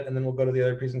little bit and then we'll go to the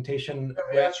other presentation. Let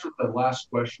me answer the last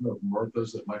question of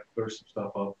Martha's that might clear some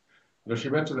stuff up. She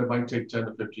mentioned it might take 10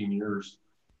 to 15 years.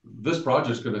 This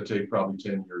project is going to take probably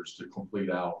 10 years to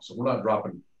complete out. So we're not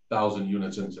dropping 1,000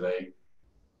 units in today.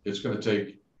 It's going to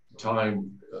take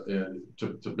time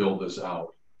to build this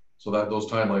out. So that those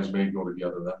timelines may go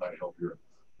together. That might help you.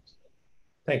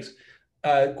 Thanks.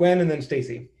 Gwen and then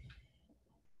Stacy.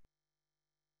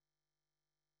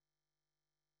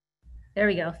 There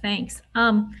we go. Thanks.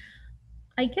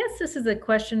 I guess this is a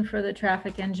question for the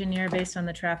traffic engineer based on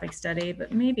the traffic study,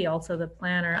 but maybe also the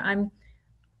planner.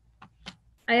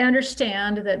 I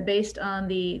understand that based on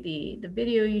the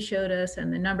video you showed us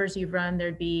and the numbers you've run,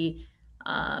 there'd be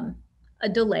a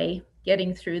delay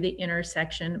getting through the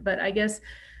intersection. But I guess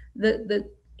the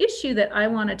issue that I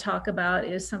want to talk about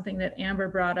is something that Amber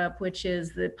brought up, which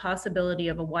is the possibility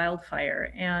of a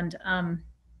wildfire. And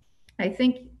I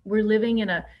think we're living in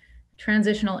a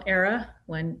transitional era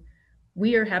when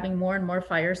we are having more and more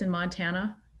fires in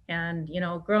Montana. And, you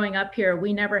know, growing up here,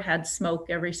 we never had smoke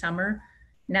every summer.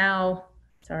 Now,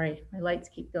 sorry, my lights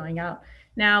keep going out.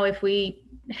 Now, if we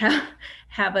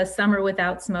have a summer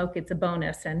without smoke, it's a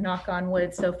bonus, and knock on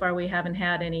wood, so far we haven't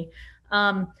had any.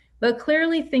 But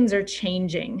clearly things are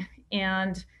changing.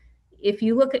 And if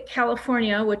you look at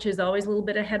California, which is always a little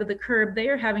bit ahead of the curve, they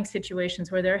are having situations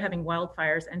where they're having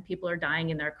wildfires and people are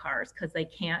dying in their cars because they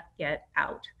can't get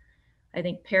out. I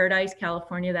think Paradise,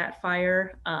 California, that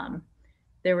fire,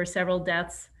 there were several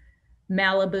deaths.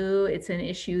 Malibu, it's an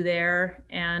issue there.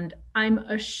 And I'm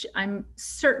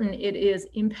certain it is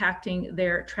impacting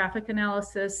their traffic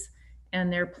analysis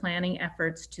and their planning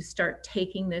efforts to start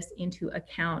taking this into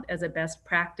account as a best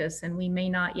practice. And we may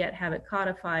not yet have it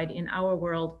codified in our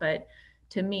world, but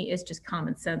to me, it's just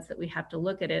common sense that we have to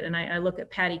look at it. And I look at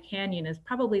Patty Canyon as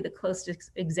probably the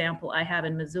closest example I have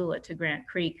in Missoula to Grant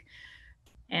Creek.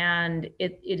 And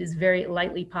it is very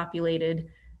lightly populated,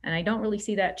 and I don't really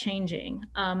see that changing.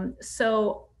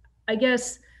 So I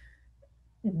guess,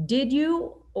 did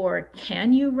you or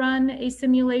can you run a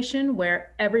simulation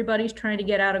where everybody's trying to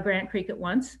get out of Grant Creek at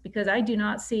once? Because I do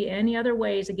not see any other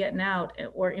ways of getting out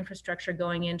or infrastructure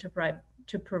going in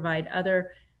to provide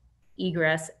other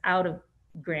egress out of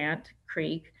Grant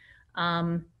Creek.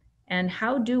 And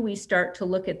how do we start to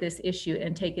look at this issue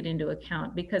and take it into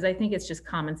account? Because I think it's just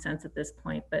common sense at this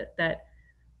point, but that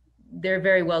there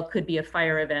very well could be a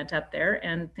fire event up there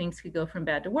and things could go from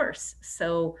bad to worse.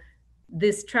 So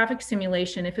this traffic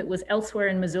simulation, if it was elsewhere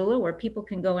in Missoula where people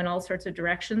can go in all sorts of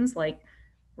directions, like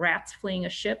rats fleeing a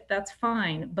ship, that's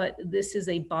fine, but this is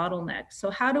a bottleneck. So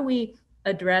how do we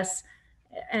address,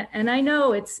 and I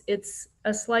know it's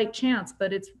a slight chance,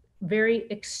 but it's very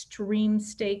extreme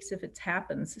stakes if it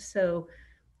happens. So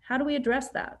how do we address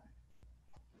that?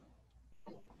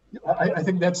 I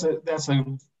think that's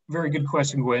a very good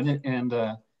question, Gwen. And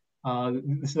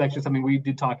this is actually something we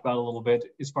did talk about a little bit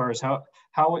as far as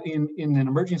how in an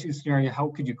emergency scenario, how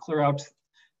could you clear out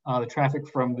the traffic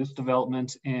from this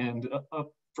development and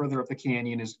further up the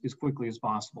canyon as quickly as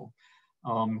possible.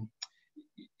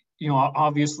 You know,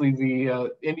 obviously the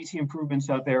MBT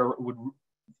improvements out there would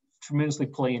tremendously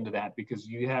play into that, because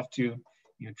you have to,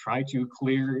 you know, try to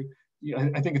clear.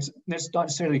 I think it's not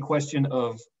necessarily a question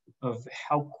of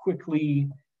how quickly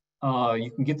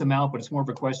you can get them out, but it's more of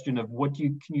a question of what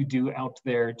can you do out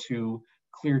there to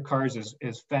clear cars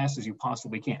as fast as you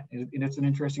possibly can. And it's an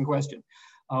interesting question.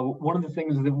 One of the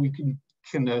things that we can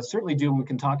certainly do, and we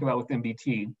can talk about with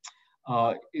MBT,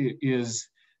 is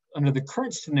under the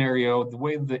current scenario, the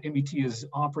way the MBT is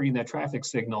operating that traffic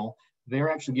signal,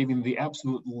 they're actually giving the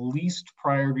absolute least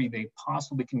priority they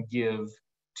possibly can give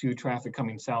to traffic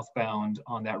coming southbound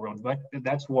on that road. But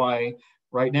that's why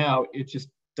right now it just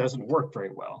doesn't work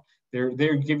very well.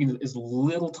 They're giving as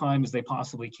little time as they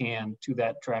possibly can to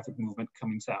that traffic movement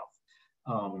coming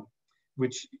south,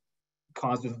 which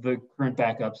causes the current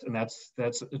backups, and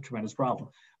that's a tremendous problem.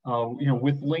 You know,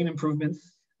 with lane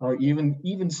improvements,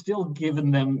 even still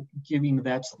giving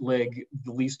that leg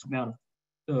the least amount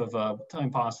of time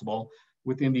possible,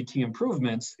 with MBT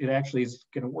improvements, it actually is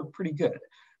going to work pretty good.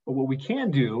 But what we can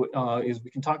do is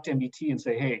we can talk to MBT and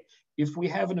say, hey, if we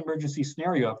have an emergency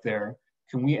scenario up there,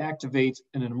 can we activate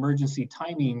an emergency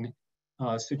timing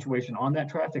situation on that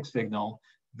traffic signal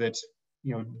that,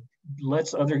 you know,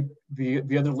 lets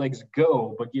the other legs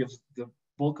go, but gives the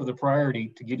bulk of the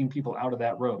priority to getting people out of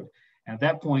that road. And at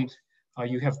that point,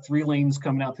 you have 3 lanes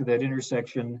coming out through that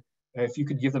intersection. If you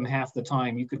could give them half the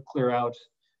time, you could clear out,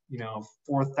 you know,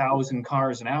 4,000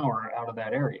 cars an hour out of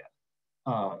that area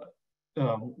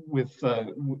with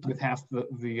half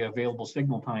the available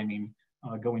signal timing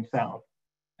going south.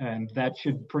 And that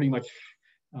should pretty much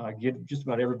get just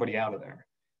about everybody out of there.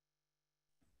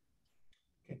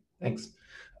 Okay, thanks.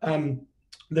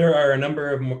 There are a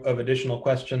number of additional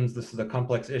questions. This is a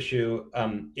complex issue.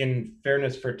 In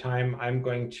fairness for time, I'm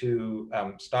going to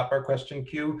stop our question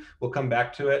queue. We'll come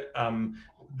back to it.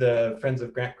 The Friends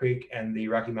of Grant Creek and the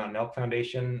Rocky Mountain Elk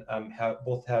Foundation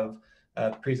both have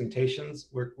presentations.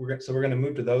 So we're going to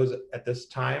move to those at this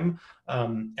time,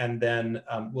 and then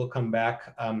we'll come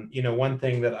back. You know, one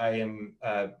thing that I am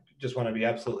just want to be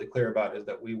absolutely clear about is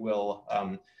that we will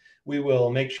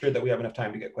make sure that we have enough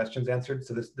time to get questions answered.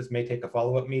 So this may take a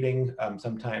follow-up meeting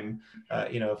sometime,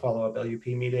 a follow-up LUP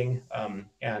meeting.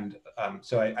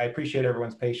 So I appreciate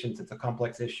everyone's patience. It's a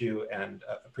complex issue, and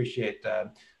appreciate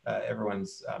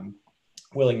everyone's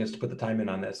willingness to put the time in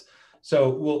on this. So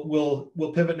we'll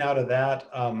pivot now to that,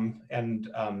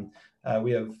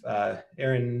 we have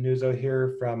Aaron Nuzzo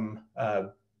here from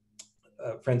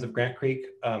Friends of Grant Creek,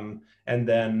 and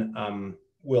then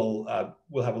we'll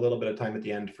have a little bit of time at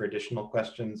the end for additional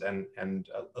questions and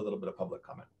a little bit of public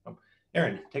comment.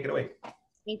 Aaron, take it away.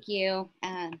 Thank you.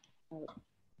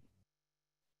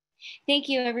 Thank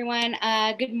you, everyone.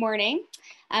 Good morning.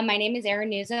 My name is Aaron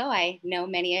Nuzzo. I know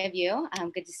many of you.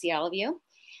 Good to see all of you.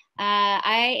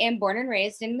 I am born and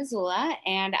raised in Missoula,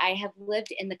 and I have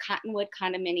lived in the Cottonwood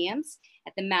condominiums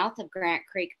at the mouth of Grant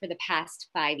Creek for the past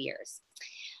 5 years.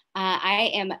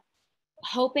 I am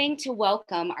hoping to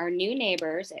welcome our new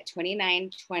neighbors at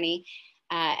 2920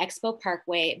 Expo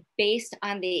Parkway based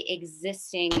on the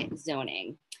existing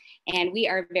zoning. And we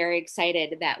are very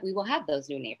excited that we will have those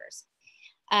new neighbors.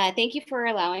 Thank you for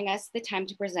allowing us the time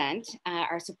to present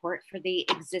our support for the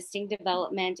existing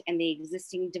development and the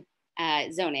existing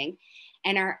zoning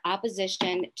and our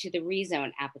opposition to the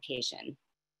rezone application.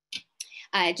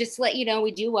 Just to let you know,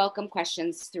 we do welcome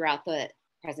questions throughout the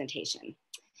presentation.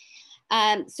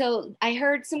 So I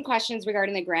heard some questions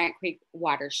regarding the Grant Creek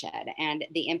watershed and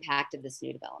the impact of this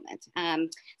new development.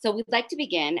 So we'd like to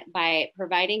begin by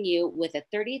providing you with a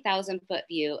 30,000-foot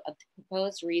view of the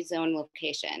proposed rezone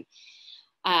location,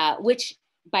 which,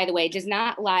 by the way, does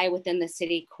not lie within the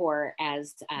city core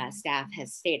as staff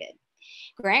has stated.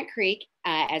 Grant Creek,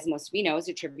 as most of you know, is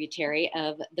a tributary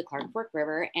of the Clark Fork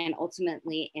River and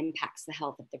ultimately impacts the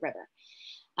health of the river.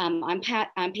 On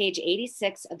page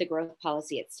 86 of the growth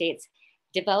policy, it states,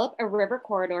 develop a river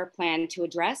corridor plan to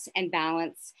address and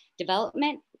balance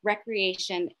development,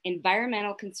 recreation,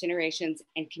 environmental considerations,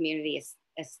 and community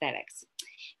aesthetics.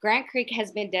 Grant Creek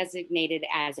has been designated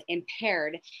as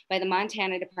impaired by the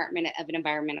Montana Department of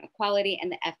Environmental Quality and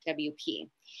the FWP.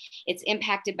 It's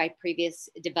impacted by previous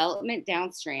development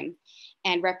downstream,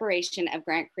 and reparation of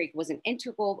Grant Creek was an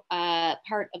integral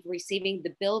part of receiving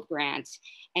the build grant,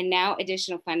 and now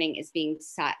additional funding is being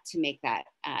sought to make that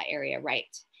area right.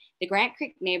 The Grant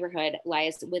Creek neighborhood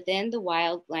lies within the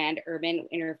Wildland Urban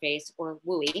Interface, or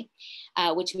WUI,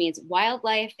 which means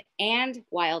wildlife and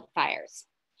wildfires.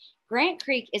 Grant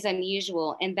Creek is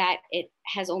unusual in that it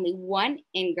has only one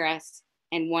ingress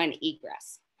and one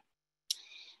egress.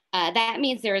 That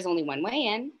means there is only one way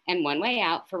in and one way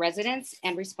out for residents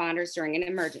and responders during an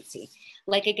emergency,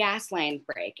 like a gas line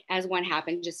break, as one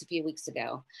happened just a few weeks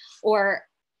ago, or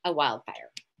a wildfire.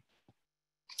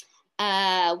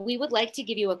 We would like to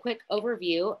give you a quick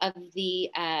overview of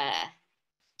the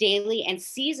daily and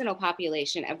seasonal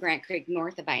population of Grant Creek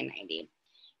north of I-90.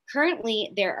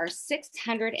 Currently, there are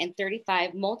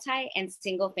 635 multi and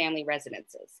single family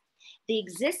residences. The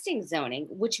existing zoning,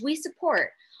 which we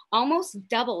support, almost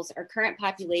doubles our current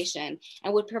population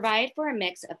and would provide for a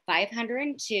mix of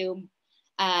 502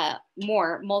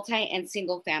 more multi and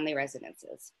single family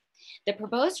residences. The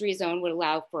proposed rezone would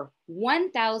allow for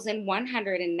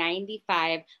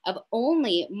 1,195 of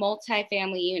only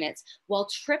multifamily units while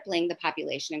tripling the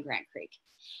population in Grant Creek.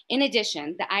 In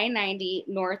addition, the I-90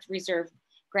 North Reserve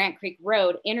Grant Creek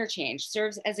Road interchange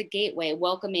serves as a gateway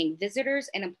welcoming visitors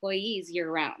and employees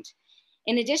year-round.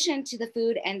 In addition to the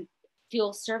food and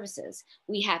fuel services,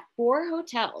 we have 4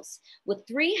 hotels with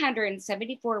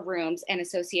 374 rooms and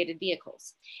associated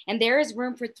vehicles. And there is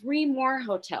room for 3 more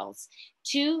hotels,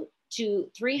 2 to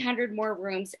 300 more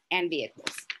rooms and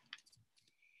vehicles.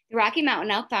 The Rocky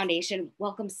Mountain Elk Foundation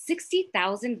welcomes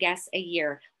 60,000 guests a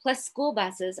year, plus school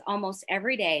buses almost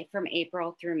every day from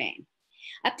April through May.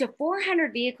 Up to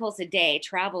 400 vehicles a day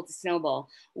travel to Snowbowl,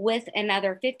 with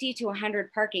another 50 to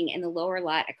 100 parking in the lower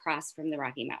lot across from the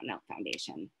Rocky Mountain Elk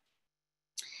Foundation.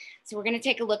 So we're going to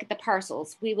take a look at the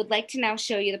parcels. We would like to now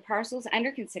show you the parcels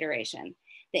under consideration.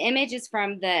 The image is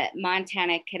from the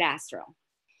Montana Cadastral.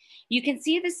 You can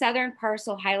see the southern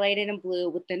parcel highlighted in blue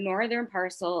with the northern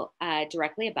parcel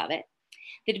directly above it.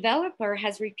 The developer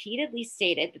has repeatedly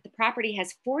stated that the property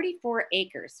has 44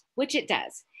 acres, which it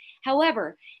does.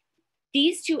 However,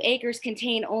 these 2 acres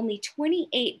contain only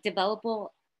 28 developable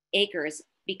acres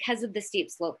because of the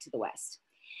steep slope to the west.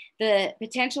 The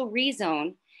potential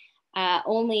rezone,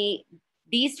 only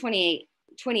these 28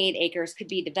 acres could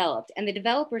be developed, and the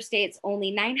developer states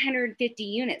only 950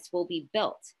 units will be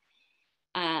built.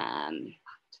 But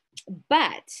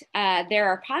there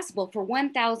are possible for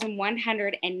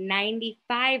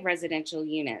 1,195 residential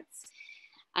units.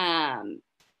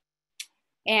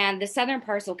 And the southern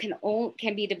parcel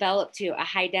can be developed to a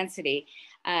high density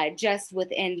just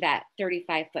within that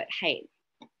 35-foot height.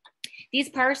 These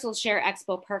parcels share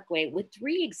Expo Parkway with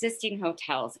 3 existing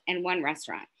hotels and 1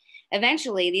 restaurant.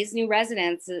 Eventually, these new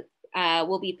residents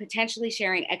will be potentially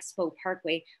sharing Expo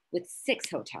Parkway with 6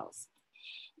 hotels.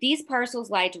 These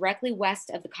parcels lie directly west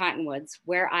of the Cottonwoods,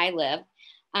 where I live,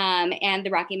 and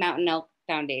the Rocky Mountain Elk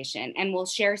Foundation, and will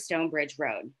share Stonebridge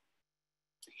Road.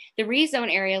 The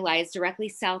rezone area lies directly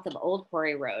south of Old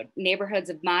Quarry Road, neighborhoods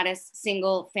of modest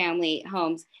single-family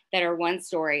homes that are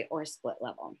 1-story or split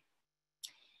level.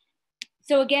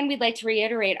 So again, we'd like to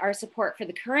reiterate our support for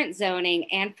the current zoning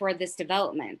and for this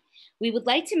development. We would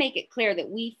like to make it clear that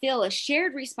we feel a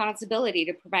shared responsibility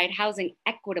to provide housing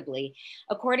equitably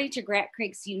according to Grant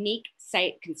Creek's unique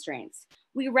site constraints.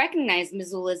 We recognize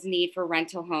Missoula's need for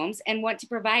rental homes and want to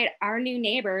provide our new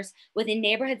neighbors with a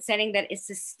neighborhood setting that is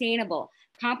sustainable,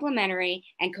 complementary,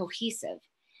 and cohesive.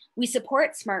 We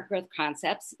support smart growth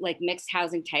concepts like mixed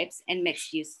housing types and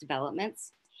mixed use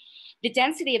developments. The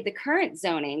density of the current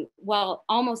zoning, while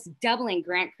almost doubling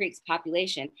Grant Creek's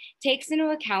population, takes into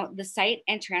account the site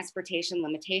and transportation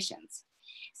limitations.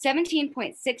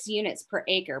 17.6 units per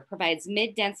acre provides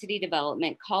mid-density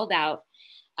development called out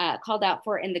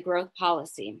for in the growth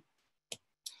policy.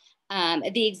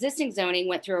 The existing zoning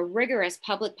went through a rigorous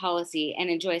public policy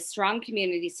and enjoys strong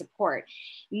community support.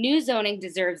 New zoning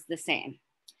deserves the same.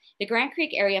 The Grant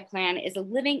Creek Area Plan is a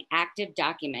living, active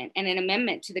document and an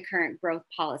amendment to the current growth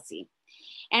policy,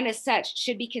 and as such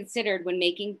should be considered when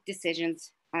making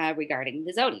decisions regarding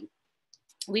the zoning.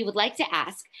 We would like to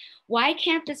ask, why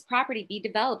can't this property be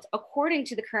developed according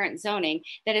to the current zoning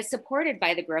that is supported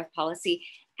by the growth policy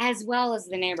as well as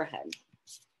the neighborhood?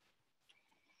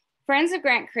 Friends of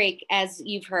Grant Creek, as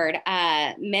you've heard,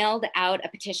 mailed out a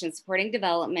petition supporting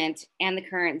development and the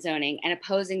current zoning and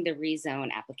opposing the rezone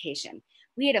application.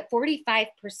 We had a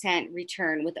 45%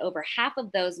 return, with over half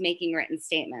of those making written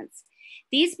statements.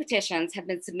 These petitions have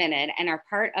been submitted and are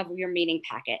part of your meeting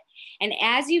packet. And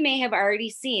as you may have already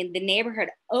seen, the neighborhood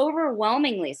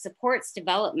overwhelmingly supports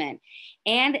development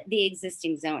and the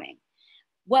existing zoning.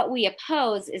 What we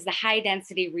oppose is the high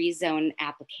density rezone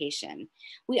application.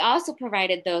 We also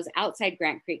provided those outside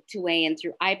Grant Creek to weigh in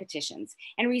through I-petitions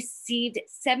and received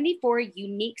 74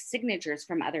 unique signatures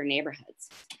from other neighborhoods.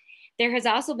 There has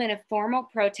also been a formal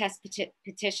protest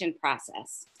petition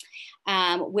process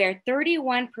where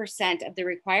 31% of the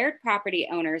required property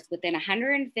owners within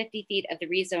 150 feet of the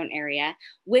rezone area,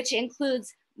 which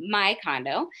includes my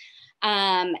condo,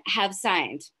 have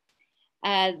signed.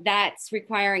 That's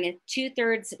requiring a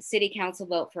 2/3 city council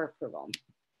vote for approval.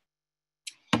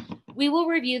 We will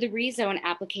review the rezone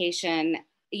application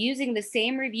using the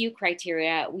same review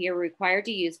criteria we are required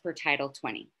to use per Title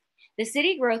 20. The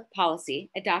city growth policy,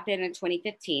 adopted in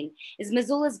 2015, is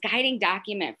Missoula's guiding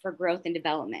document for growth and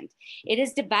development. It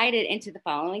is divided into the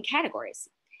following categories: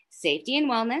 safety and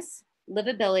wellness,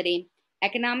 livability,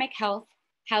 economic health,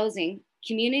 housing,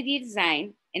 community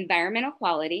design, environmental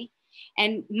quality,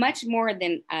 and much more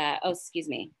than,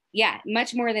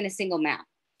 much more than a single map.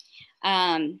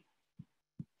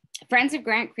 Friends of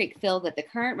Grant Creek feel that the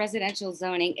current residential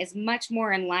zoning is much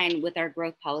more in line with our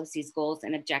growth policy's goals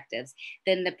and objectives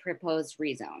than the proposed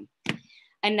rezone.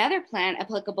 Another plan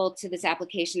applicable to this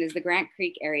application is the Grant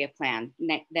Creek Area Plan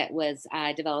that was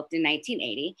developed in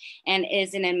 1980 and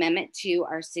is an amendment to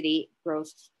our city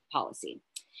growth policy.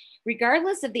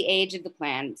 Regardless of the age of the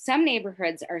plan, some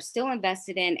neighborhoods are still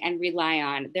invested in and rely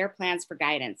on their plans for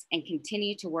guidance and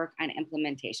continue to work on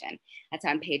implementation. That's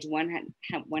on page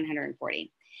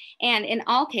 140. And in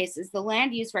all cases, the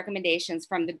land use recommendations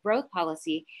from the growth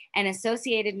policy and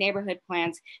associated neighborhood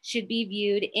plans should be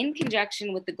viewed in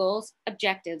conjunction with the goals,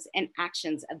 objectives, and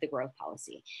actions of the growth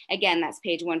policy. Again, that's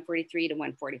page 143 to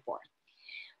 144.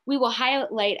 We will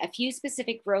highlight a few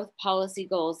specific growth policy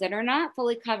goals that are not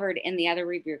fully covered in the other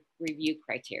review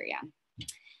criteria.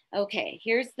 Okay,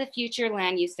 here's the future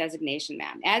land use designation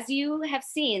map. As you have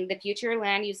seen, the future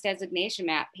land use designation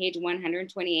map, page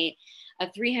 128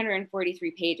 of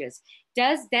 343 pages,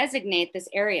 does designate this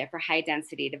area for high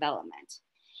density development.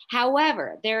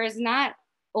 However, there is not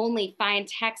only fine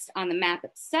text on the map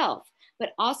itself,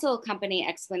 but also accompanying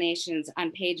explanations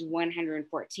on page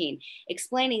 114,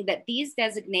 explaining that these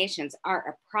designations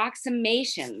are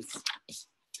approximations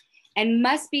and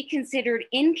must be considered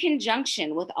in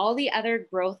conjunction with all the other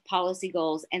growth policy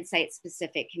goals and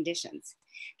site-specific conditions.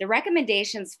 The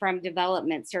recommendations from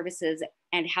development services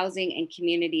and housing and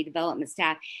community development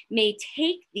staff may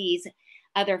take these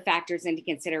other factors into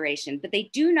consideration, but they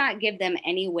do not give them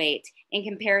any weight in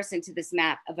comparison to this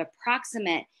map of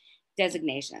approximate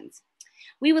designations.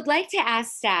 We would like to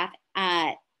ask staff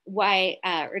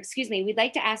we'd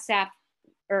like to ask staff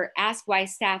or ask why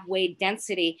staff weighed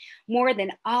density more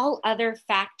than all other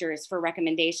factors for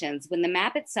recommendations when the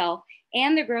map itself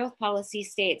and the growth policy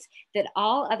states that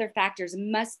all other factors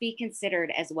must be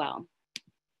considered as well.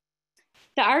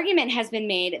 The argument has been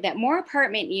made that more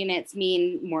apartment units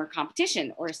mean more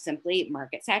competition or simply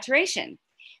market saturation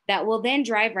that will then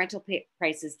drive rental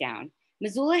prices down.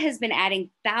 Missoula has been adding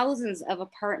thousands of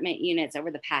apartment units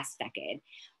over the past decade.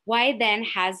 Why then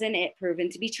hasn't it proven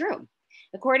to be true?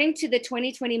 According to the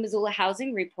 2020 Missoula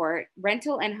Housing Report,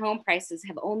 rental and home prices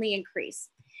have only increased.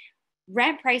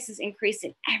 Rent prices increased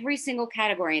in every single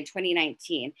category in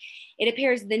 2019. It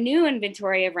appears the new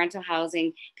inventory of rental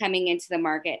housing coming into the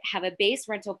market have a base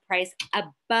rental price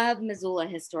above Missoula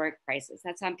historic prices.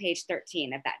 That's on page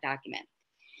 13 of that document.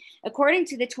 According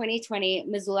to the 2020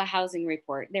 Missoula Housing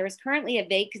Report, there is currently a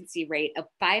vacancy rate of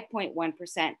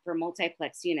 5.1% for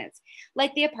multiplex units,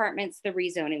 like the apartments the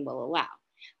rezoning will allow,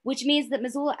 which means that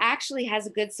Missoula actually has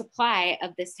a good supply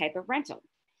of this type of rental.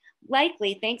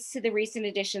 Likely, thanks to the recent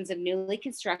additions of newly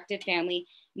constructed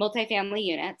multifamily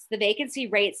units, the vacancy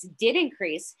rates did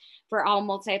increase for all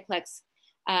multiplex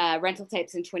rental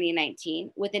types in 2019,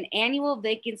 with an annual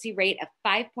vacancy rate of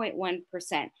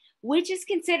 5.1%, which is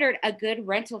considered a good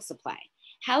rental supply.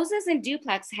 Houses and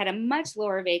duplex had a much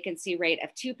lower vacancy rate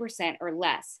of 2% or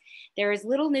less. There is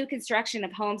little new construction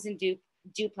of homes and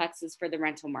duplexes for the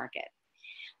rental market.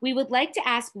 We would like to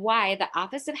ask why the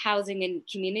Office of Housing and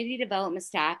Community Development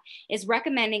staff is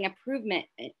recommending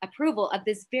approval of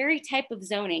this very type of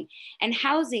zoning and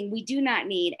housing we do not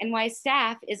need, and why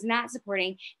staff is not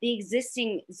supporting the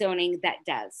existing zoning that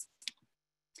does.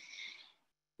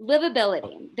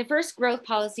 Livability. The first growth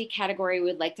policy category we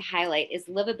would like to highlight is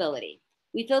livability.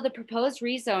 We feel the proposed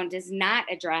rezone does not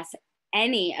address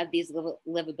any of these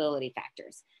livability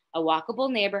factors. A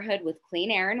walkable neighborhood with clean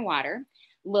air and water,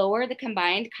 lower the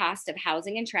combined cost of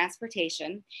housing and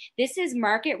transportation. This is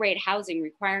market rate housing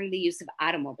requiring the use of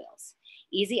automobiles,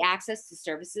 easy access to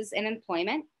services and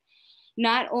employment,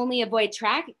 not only avoid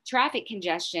traffic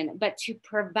congestion, but to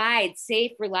provide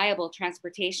safe, reliable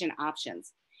transportation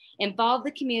options, involve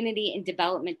the community in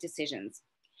development decisions.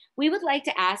 We would like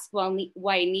to ask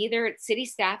why neither city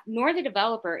staff nor the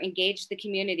developer engaged the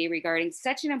community regarding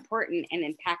such an important and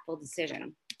impactful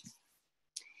decision.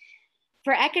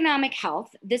 For economic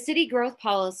health, the city growth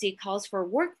policy calls for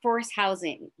workforce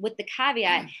housing with the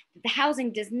caveat that the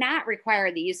housing does not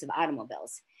require the use of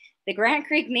automobiles. The Grant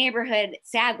Creek neighborhood,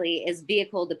 sadly, is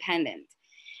vehicle dependent.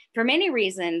 For many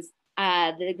reasons,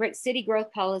 the city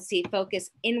growth policy focus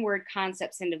inward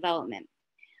concepts and development.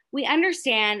 We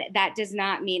understand that does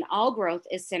not mean all growth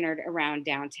is centered around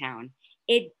downtown.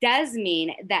 It does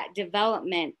mean that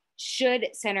development should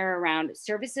center around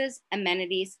services,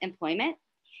 amenities, employment,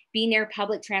 be near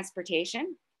public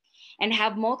transportation, and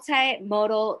have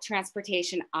multimodal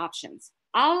transportation options,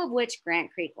 all of which Grant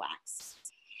Creek lacks.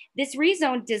 This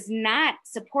rezone does not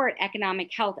support economic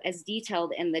health as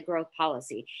detailed in the growth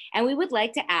policy, and we would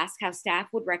like to ask how staff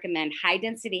would recommend high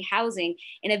density housing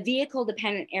in a vehicle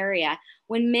dependent area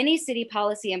when many city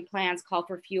policy and plans call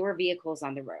for fewer vehicles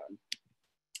on the road.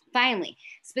 Finally,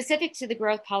 specific to the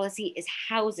growth policy is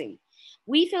housing.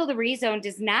 We feel the rezone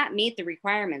does not meet the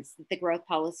requirements that the growth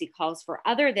policy calls for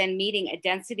other than meeting a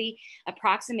density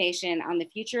approximation on the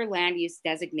future land use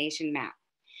designation map.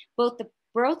 Both the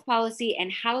growth policy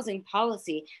and housing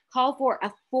policy call for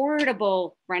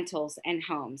affordable rentals and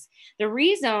homes. The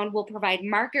rezone will provide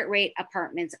market rate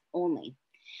apartments only.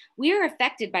 We are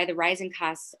affected by the rising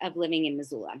costs of living in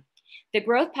Missoula. The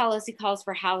growth policy calls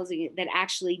for housing that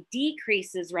actually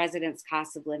decreases residents'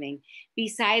 costs of living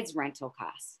besides rental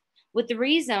costs. With the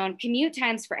rezone, commute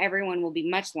times for everyone will be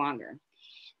much longer.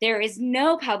 There is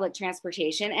no public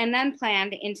transportation and none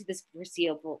planned into this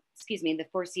foreseeable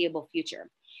future.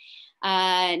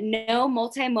 No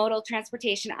multimodal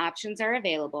transportation options are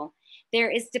available.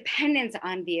 There is dependence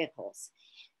on vehicles,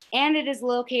 and it is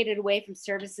located away from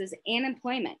services and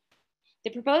employment. The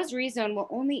proposed rezone will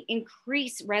only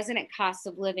increase resident costs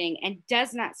of living and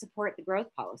does not support the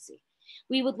growth policy.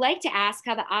 We would like to ask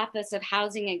how the Office of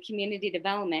Housing and Community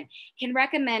Development can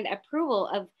recommend approval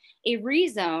of a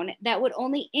rezone that would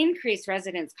only increase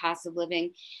residents' costs of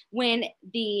living when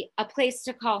the A Place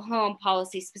to Call Home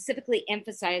policy specifically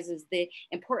emphasizes the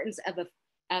importance of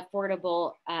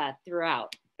affordability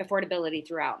throughout.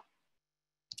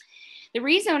 The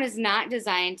rezone is not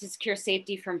designed to secure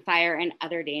safety from fire and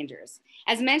other dangers.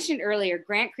 As mentioned earlier,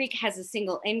 Grant Creek has a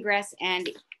single ingress and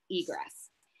egress.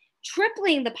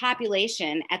 Tripling the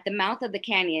population at the mouth of the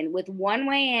canyon with one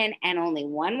way in and only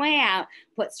one way out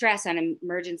put stress on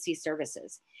emergency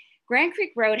services. Grand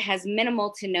Creek Road has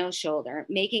minimal to no shoulder,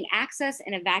 making access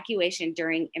and evacuation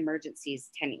during emergencies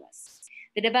tenuous.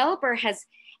 The developer has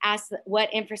asked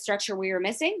what infrastructure we were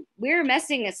missing. We were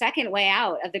missing a second way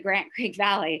out of the Grant Creek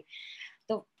Valley.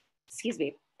 The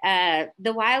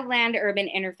Wildland Urban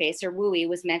Interface, or WUI,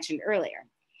 was mentioned earlier.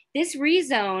 This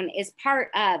rezone is part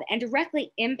of and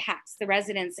directly impacts the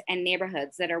residents and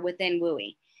neighborhoods that are within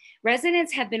WUI.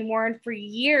 Residents have been warned for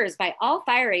years by all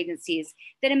fire agencies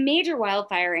that a major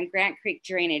wildfire in Grant Creek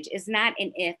drainage is not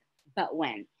an if, but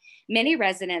when. Many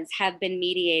residents have been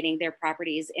mediating their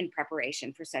properties in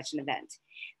preparation for such an event.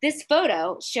 This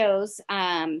photo shows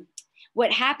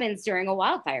what happens during a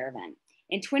wildfire event.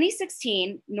 In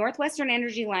 2016, Northwestern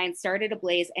Energy Line started a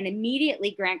blaze, and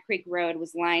immediately Grant Creek Road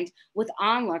was lined with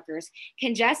onlookers,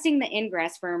 congesting the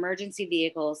ingress for emergency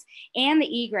vehicles and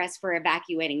the egress for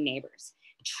evacuating neighbors.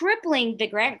 Tripling the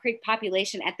Grant Creek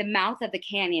population at the mouth of the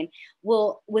canyon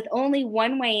will, with only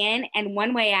one way in and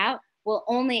one way out, will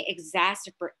only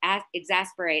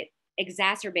exacerbate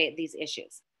these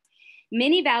issues.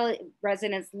 Many Valley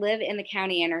residents live in the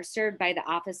county and are served by the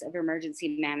Office of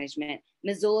Emergency Management,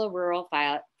 Missoula Rural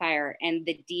Fire, and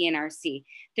the DNRC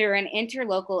through an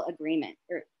interlocal agreement.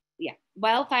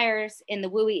 Wildfires in the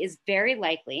WUI is very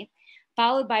likely,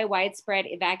 followed by widespread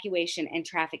evacuation and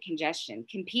traffic congestion,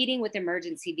 competing with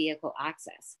emergency vehicle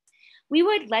access. We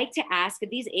would like to ask if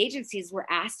these agencies were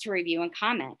asked to review and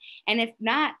comment, and if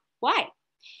not, why?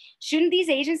 Shouldn't these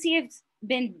agencies have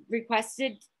been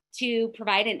requested to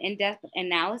provide an in-depth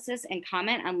analysis and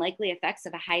comment on likely effects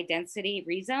of a high-density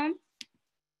rezone?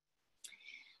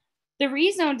 The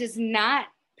rezone does not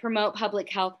promote public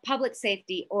health, public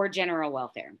safety, or general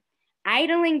welfare.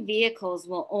 Idling vehicles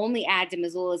will only add to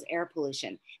Missoula's air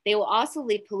pollution. They will also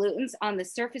leave pollutants on the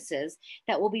surfaces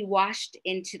that will be washed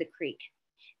into the creek.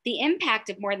 The impact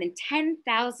of more than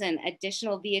 10,000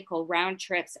 additional vehicle round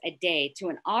trips a day to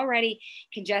an already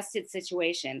congested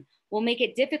situation will make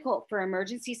it difficult for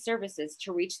emergency services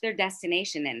to reach their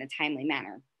destination in a timely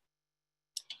manner.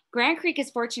 Grant Creek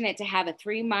is fortunate to have a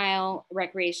 3-mile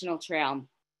recreational trail,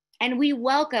 and we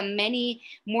welcome many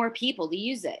more people to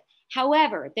use it.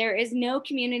 However, there is no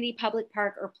community public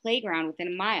park or playground within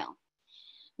a mile.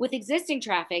 With existing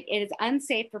traffic, it is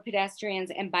unsafe for pedestrians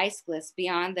and bicyclists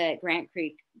beyond the Grant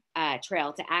Creek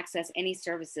Trail to access any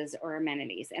services or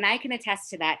amenities. And I can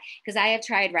attest to that because I have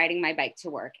tried riding my bike to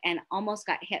work and almost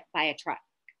got hit by a truck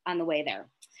on the way there.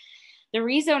 The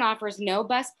rezone offers no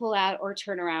bus pullout or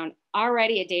turnaround,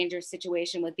 already a dangerous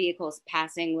situation with vehicles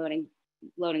passing,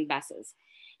 loading buses.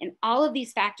 And all of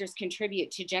these factors contribute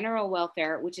to general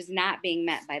welfare, which is not being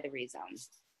met by the rezone.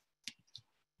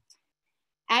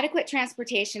 Adequate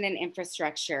transportation and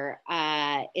infrastructure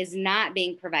is not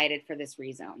being provided for this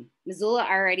rezone. Missoula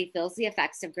already feels the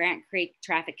effects of Grant Creek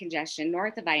traffic congestion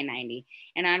north of I-90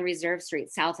 and on Reserve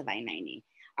Street south of I-90.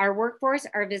 Our workforce,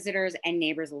 our visitors, and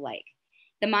neighbors alike.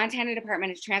 The Montana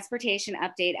Department of Transportation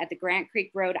update at the Grant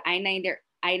Creek Road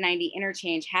I-90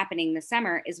 interchange happening this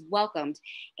summer is welcomed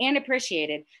and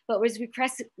appreciated, but was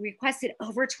requested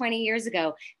over 20 years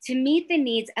ago to meet the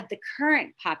needs of the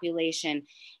current population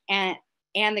and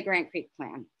the Grant Creek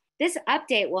plan. This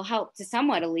update will help to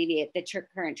somewhat alleviate the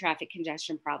current traffic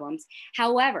congestion problems.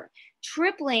 However,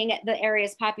 tripling the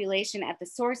area's population at the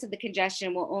source of the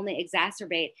congestion will only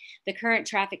exacerbate the current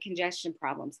traffic congestion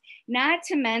problems, not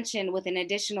to mention with an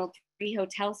additional 3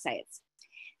 hotel sites.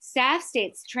 Staff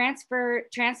states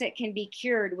transit can be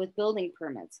cured with building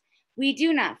permits. We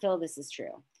do not feel this is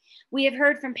true. We have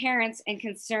heard from parents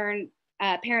concerned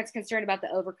about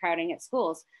the overcrowding at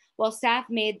schools, while staff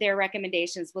made their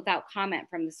recommendations without comment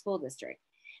from the school district.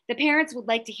 The parents would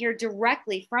like to hear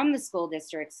directly from the school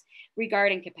districts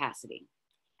regarding capacity.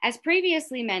 As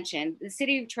previously mentioned, the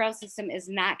City Trail System is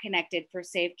not connected for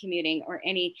safe commuting or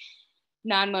any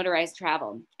non-motorized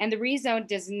travel, and the rezone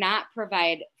does not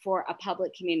provide for a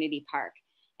public community park.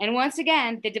 And once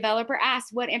again, the developer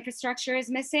asked what infrastructure is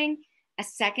missing? A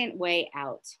second way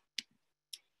out.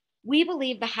 We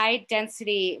believe the high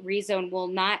density rezone will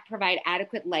not provide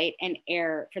adequate light and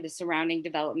air for the surrounding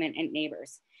development and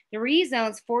neighbors. The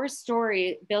rezone's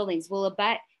 4-story buildings will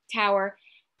abut, tower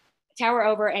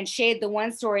over and shade the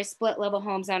 1-story split level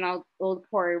homes on Old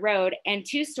Quarry Road and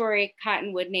 2-story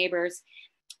Cottonwood neighbors.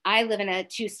 I live in a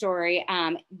 2-story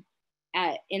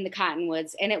in the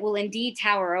Cottonwoods, and it will indeed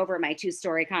tower over my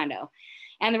 2-story condo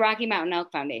and the Rocky Mountain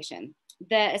Elk Foundation.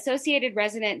 The associated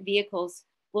resident vehicles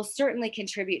will certainly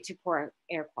contribute to poor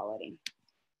air quality.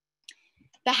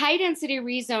 The high density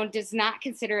rezone does not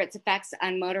consider its effects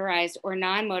on motorized or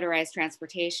non-motorized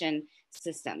transportation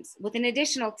systems. With an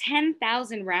additional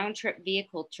 10,000 round trip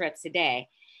vehicle trips a day,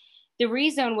 the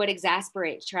rezone would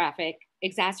exacerbate traffic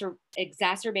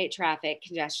exacerbate traffic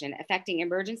congestion affecting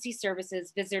emergency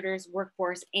services, visitors,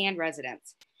 workforce, and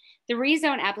residents. The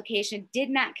rezone application did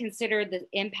not consider the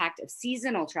impact of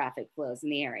seasonal traffic flows in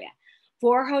the area.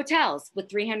 4 hotels with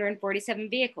 347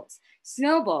 vehicles,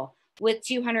 Snowball with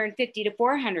 250 to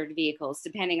 400 vehicles,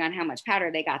 depending on how much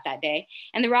powder they got that day,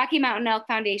 and the Rocky Mountain Elk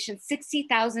Foundation,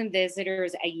 60,000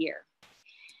 visitors a year.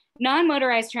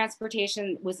 Non-motorized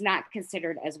transportation was not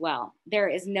considered as well. There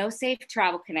is no safe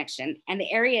travel connection, and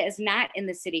the area is not in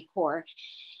the city core.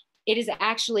 It is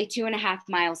actually 2.5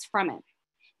 miles from it.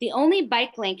 The only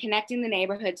bike lane connecting the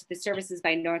neighborhood to the services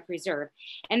by North Reserve,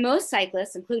 and most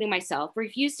cyclists, including myself,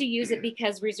 refuse to use it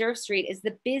because Reserve Street is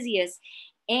the busiest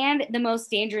and the most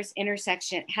dangerous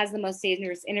intersection, has the most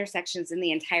dangerous intersections in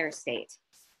the entire state.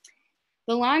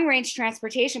 The long-range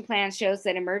transportation plan shows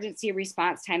that emergency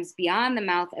response times beyond the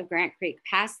mouth of Grant Creek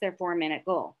passed their 4-minute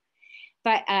goal.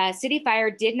 But City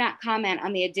Fire did not comment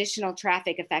on the additional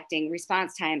traffic affecting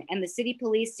response time, and the city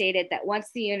police stated that once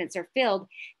the units are filled,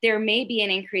 there may be an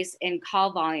increase in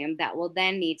call volume that will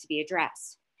then need to be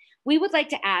addressed. We would like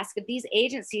to ask if these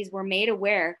agencies were made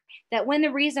aware that when the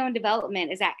rezone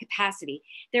development is at capacity,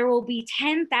 there will be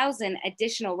 10,000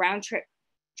 additional round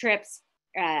trips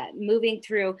moving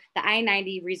through the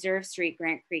I-90 Reserve Street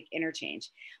Grant Creek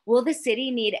interchange. Will the city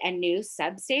need a new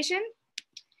substation?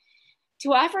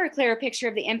 To offer a clearer picture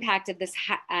of the impact of this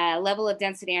level of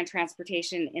density on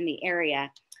transportation in the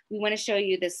area, we want to show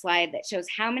you this slide that shows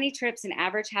how many trips an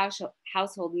average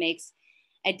household makes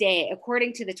a day,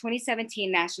 according to the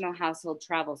 2017 National Household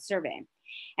Travel Survey.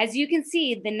 As you can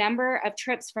see, the number of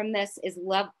trips from this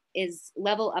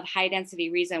level of high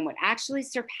density rezone would actually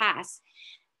surpass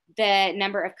the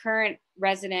number of current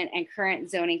resident and current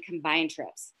zoning combined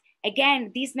trips.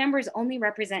 Again, these numbers only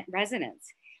represent residents.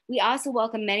 We also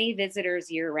welcome many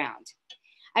visitors year round.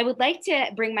 I would like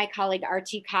to bring my colleague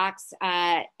RT Cox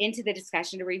into the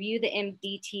discussion to review the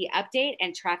MDT update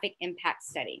and traffic impact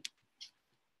study.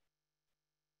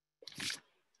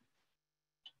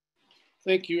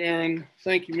 Thank you, Aaron.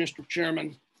 Thank you, Mr.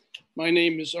 Chairman. My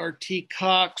name is RT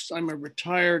Cox. I'm a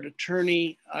retired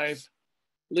attorney. I've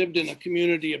lived in a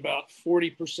community about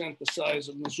 40% the size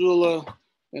of Missoula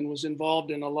and was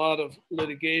involved in a lot of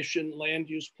litigation, land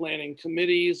use planning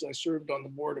committees. I served on the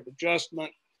Board of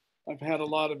Adjustment. I've had a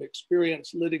lot of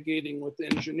experience litigating with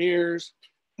engineers.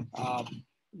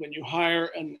 When you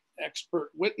hire an expert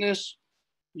witness,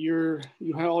 you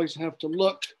always have to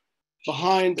look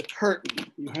behind the curtain.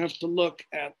 You have to look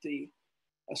at the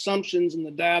assumptions and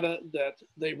the data that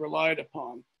they relied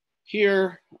upon.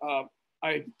 Here,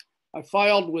 I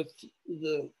filed with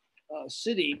the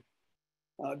city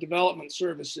Development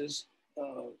Services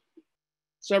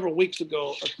several weeks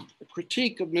ago a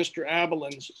critique of Mr.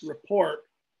 Abelin's report,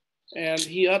 and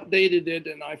he updated it,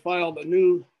 and I filed a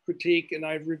new critique, and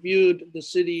I've reviewed the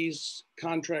city's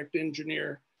contract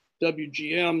engineer,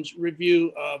 WGM's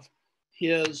review of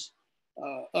his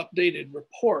updated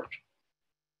report.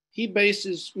 He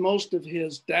bases most of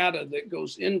his data that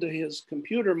goes into his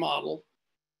computer model.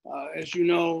 As you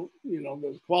know,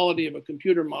 the quality of a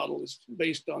computer model is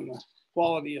based on the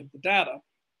quality of the data.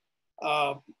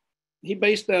 He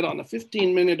based that on a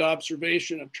 15-minute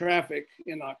observation of traffic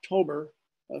in October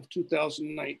of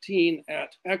 2019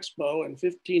 at Expo and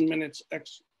 15 minutes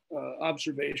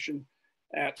observation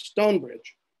at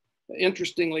Stonebridge.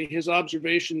 Interestingly, his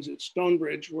observations at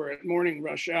Stonebridge were at morning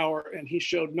rush hour, and he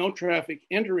showed no traffic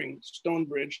entering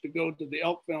Stonebridge to go to the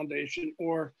Elk Foundation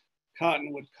or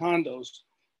Cottonwood condos,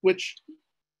 which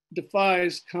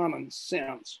defies common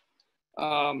sense.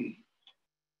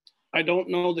 I don't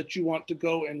know that you want to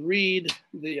go and read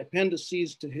the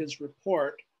appendices to his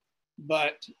report,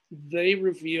 but they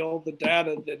reveal the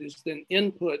data that is then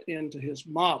input into his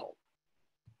model.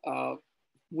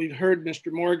 We've heard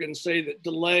Mr. Morgan say that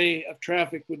delay of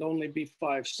traffic would only be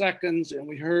 5 seconds, and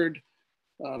we heard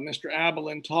Mr.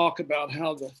 Abelin talk about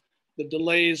how the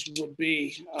delays would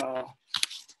be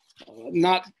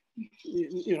not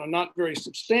very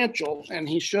substantial, and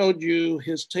he showed you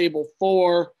his table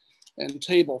 4 and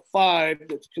table 5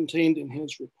 that's contained in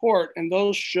his report, and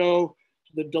those show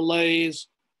the delays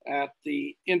at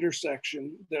the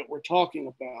intersection that we're talking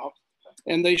about.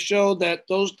 And they show that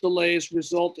those delays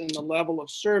result in the level of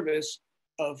service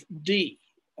of D.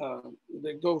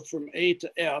 They go from A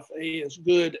to F. A is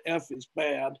good, F is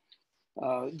bad.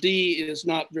 D is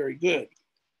not very good.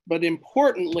 But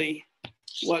importantly,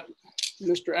 what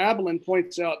Mr. Abelin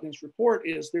points out in his report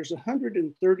is there's a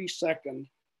 130-second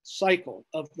cycle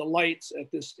of the lights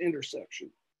at this intersection.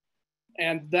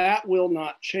 And that will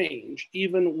not change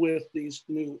even with these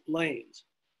new lanes,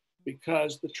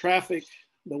 because the traffic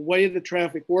the way the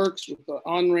traffic works with the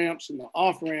on-ramps and the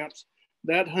off-ramps,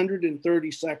 that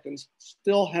 130 seconds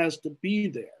still has to be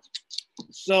there.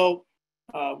 So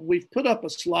we've put up a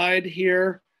slide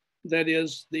here that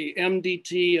is the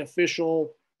MDT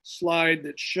official slide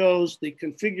that shows the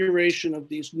configuration of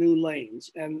these new lanes.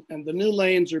 And the new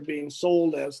lanes are being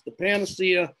sold as the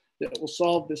panacea that will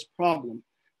solve this problem.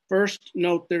 First,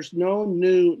 note there's no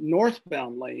new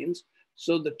northbound lanes.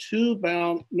 So the two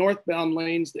northbound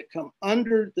lanes that come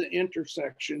under the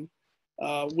intersection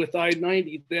with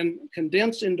I-90 then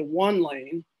condense into one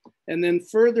lane. And then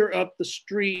further up the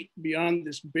street beyond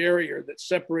this barrier that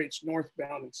separates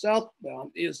northbound and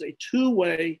southbound is a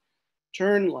two-way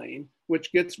turn lane,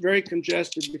 which gets very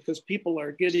congested because people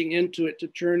are getting into it to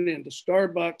turn into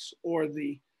Starbucks or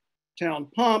the town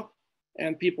pump.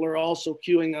 And people are also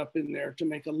queuing up in there to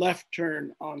make a left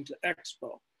turn onto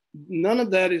Expo. None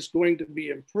of that is going to be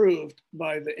improved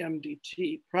by the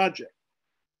MDT project.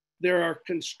 There are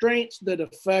constraints that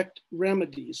affect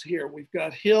remedies here. We've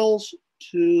got hills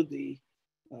to the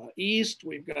east,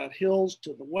 we've got hills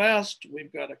to the west,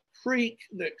 we've got a creek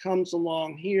that comes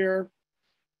along here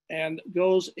and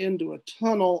goes into a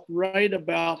tunnel right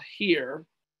about here.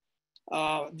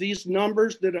 These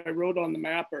numbers that I wrote on the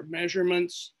map are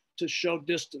measurements to show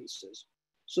distances.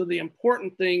 So the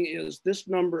important thing is this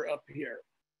number up here.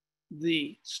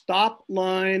 The stop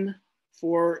line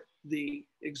for the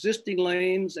existing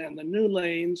lanes and the new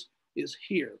lanes is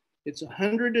here. It's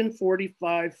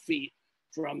 145 feet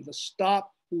from the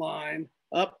stop line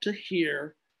up to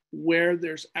here where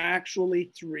there's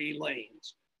actually 3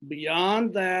 lanes.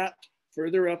 Beyond that,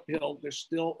 further uphill, there's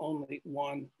still only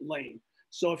 1 lane.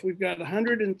 So if we've got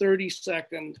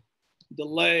 130-second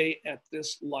delay at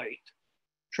this light,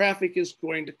 traffic is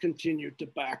going to continue to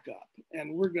back up.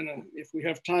 And we're gonna, if we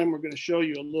have time, we're gonna show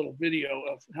you a little video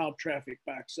of how traffic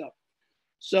backs up.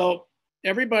 So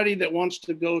everybody that wants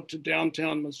to go to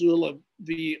downtown Missoula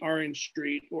via Orange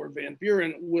Street or Van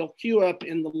Buren will queue up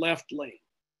in the left lane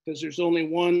because there's only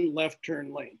 1 left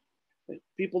turn lane.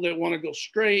 People that want to go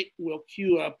straight will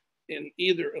queue up in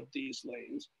either of these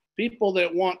lanes. People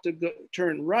that want to go,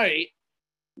 turn right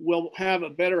will have a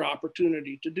better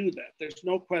opportunity to do that. There's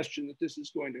no question that this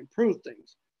is going to improve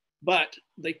things, but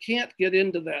they can't get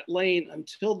into that lane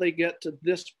until they get to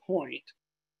this point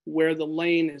where the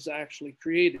lane is actually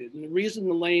created. And the reason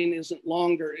the lane isn't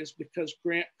longer is because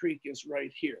Grant Creek is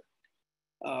right here.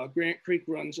 Grant Creek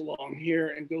runs along here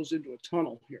and goes into a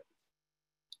tunnel here.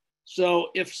 So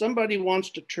if somebody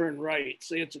wants to turn right,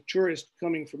 say it's a tourist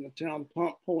coming from the town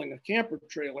pump pulling a camper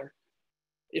trailer,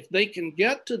 if they can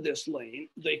get to this lane,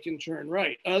 they can turn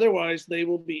right. Otherwise, they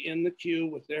will be in the queue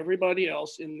with everybody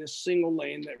else in this single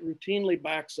lane that routinely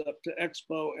backs up to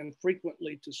Expo and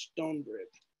frequently to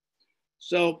Stonebridge.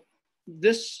 So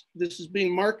this is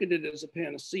being marketed as a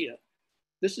panacea.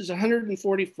 This is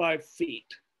 145 feet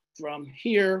from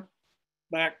here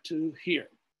back to here,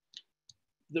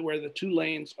 where the 2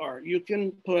 lanes are. You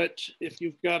can put, if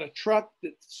you've got a truck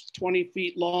that's 20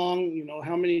 feet long, you know,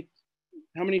 how many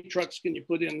trucks can you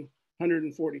put in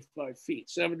 145 feet?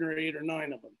 7 or 8 or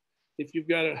 9 of them. If you've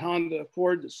got a Honda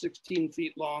Accord that's 16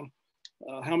 feet long,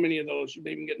 how many of those? You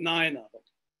maybe get 9 of them.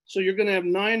 So you're going to have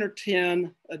 9 or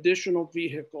 10 additional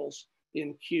vehicles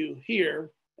in queue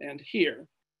here and here.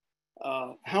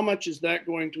 How much is that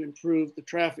going to improve the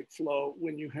traffic flow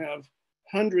when you have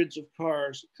hundreds of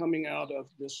cars coming out of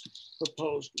this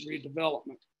proposed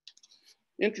redevelopment?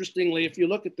 Interestingly, if you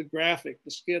look at the graphic,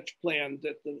 the sketch plan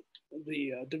that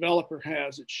the developer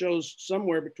has, it shows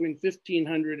somewhere between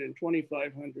 1,500 and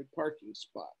 2,500 parking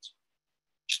spots.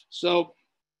 So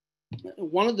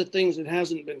one of the things that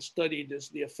hasn't been studied is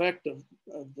the effect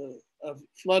of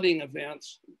flooding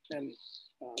events. And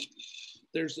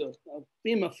there's a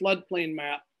FEMA floodplain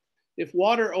map. If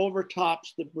water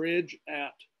overtops the bridge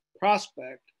at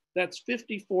Prospect, that's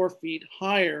 54 feet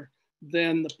higher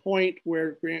than the point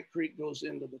where Grant Creek goes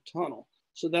into the tunnel.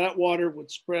 So that water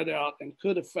would spread out and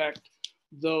could affect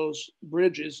those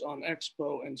bridges on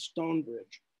Expo and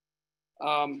Stonebridge.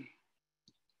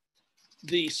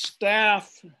 The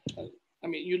staff, I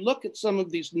mean, you look at some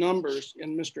of these numbers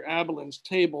in Mr. Abelin's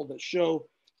table that show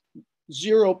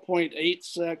 0.8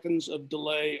 seconds of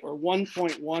delay or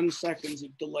 1.1 seconds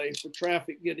of delay for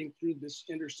traffic getting through this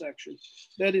intersection.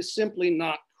 That is simply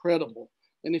not credible.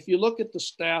 And if you look at the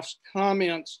staff's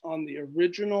comments on the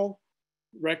original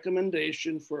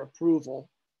recommendation for approval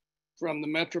from the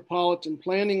Metropolitan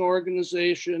Planning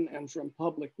Organization and from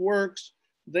Public Works,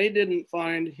 they didn't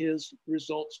find his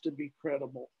results to be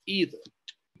credible either.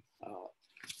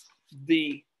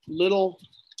 The little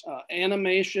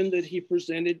animation that he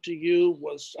presented to you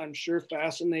was, I'm sure,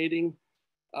 fascinating.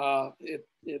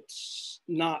 it's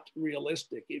not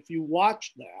realistic. If you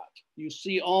watch that, you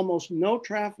see almost no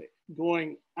traffic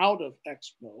going out of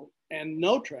Expo and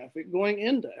no traffic going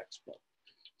into Expo.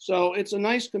 So it's a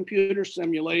nice computer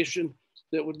simulation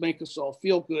that would make us all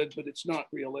feel good, but it's not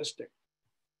realistic.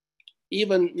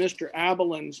 Even Mr.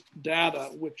 Abelin's data,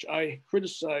 which I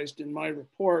criticized in my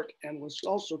report and was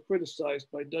also criticized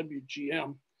by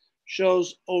WGM,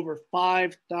 shows over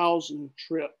 5,000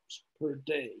 trips per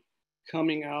day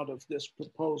coming out of this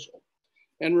proposal.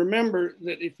 And remember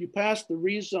that if you pass the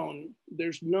rezone,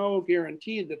 there's no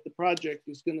guarantee that the project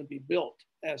is going to be built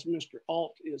as Mr.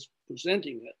 Alt is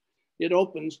presenting it. It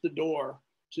opens the door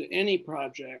to any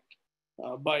project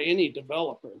by any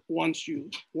developer once you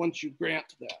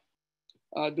grant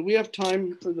that. Do we have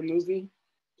time for the movie?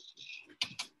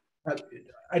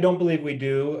 I don't believe we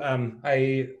do.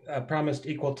 I promised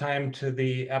equal time to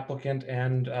the applicant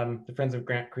and the Friends of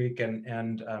Grant Creek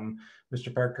and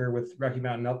Mr. Parker with Rocky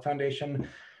Mountain Elk Foundation.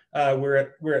 We're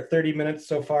at 30 minutes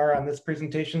so far on this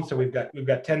presentation, so we've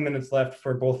got 10 minutes left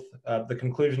for both the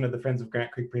conclusion of the Friends of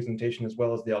Grant Creek presentation as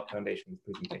well as the Elk Foundation's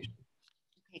presentation.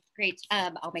 Okay, great.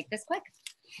 I'll make this quick.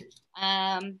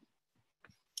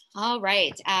 All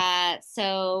right,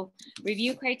 so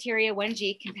review criteria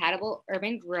 1G, compatible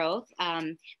urban growth.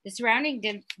 The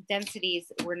surrounding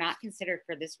densities were not considered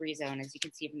for this rezone, as you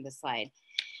can see from the slide.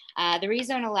 The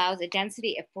rezone allows a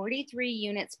density of 43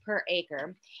 units per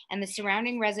acre, and the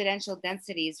surrounding residential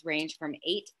densities range from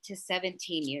 8 to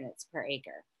 17 units per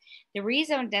acre. The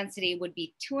rezone density would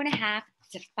be 2.5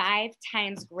 to 5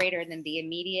 times greater than the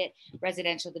immediate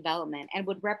residential development and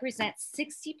would represent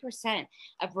 60%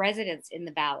 of residents in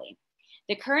the valley.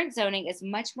 The current zoning is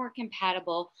much more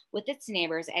compatible with its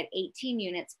neighbors at 18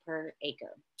 units per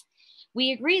acre.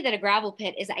 We agree that a gravel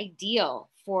pit is ideal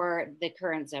for the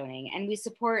current zoning, and we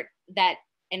support that,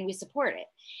 and we support it.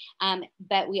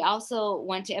 But we also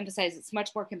want to emphasize it's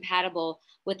much more compatible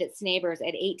with its neighbors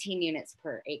at 18 units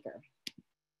per acre.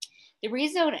 The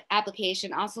rezone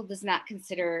application also does not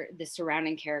consider the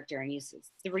surrounding character and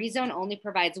uses. The rezone only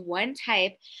provides one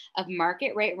type of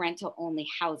market rate rental only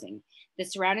housing. The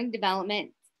surrounding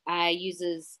development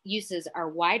uses are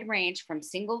wide range from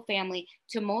single family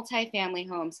to multi-family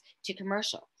homes to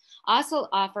commercial. Also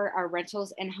offer our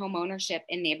rentals and home ownership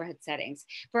in neighborhood settings.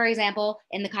 For example,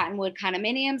 in the Cottonwood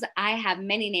condominiums, I have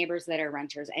many neighbors that are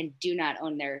renters and do not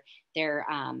own their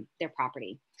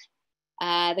property.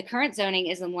 The current zoning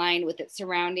is in line with its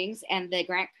surroundings and the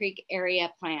Grant Creek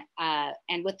area plan,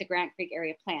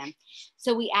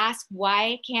 So we ask,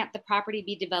 why can't the property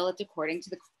be developed according to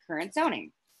the current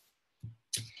zoning?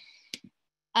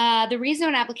 The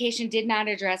rezone application did not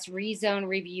address rezone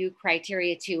review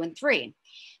criteria 2 and 3.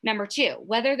 Number 2,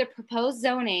 whether the proposed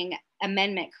zoning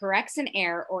amendment corrects an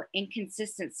error or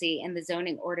inconsistency in the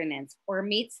zoning ordinance or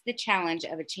meets the challenge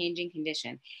of a changing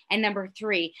condition. And number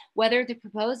 3, whether the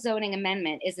proposed zoning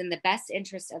amendment is in the best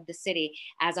interest of the city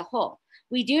as a whole.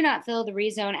 We do not feel the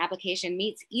rezone application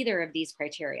meets either of these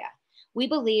criteria. We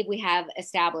believe we have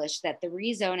established that the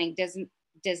rezoning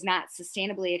does not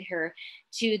sustainably adhere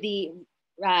to the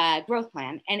growth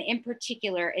plan, and in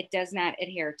particular, it does not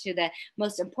adhere to the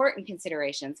most important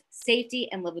considerations, safety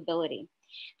and livability.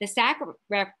 The staff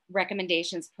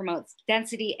recommendations promotes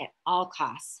density at all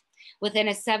costs. Within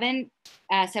a 7-2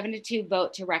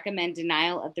 vote to recommend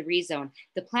denial of the rezone,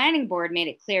 the planning board made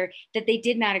it clear that they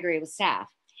did not agree with staff.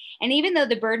 And even though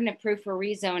the burden of proof for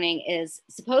rezoning is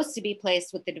supposed to be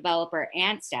placed with the developer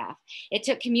and staff, it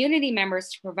took community members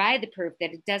to provide the proof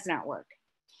that it does not work.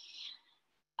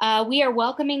 We are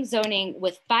welcoming zoning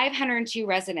with 502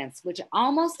 residents, which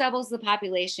almost doubles the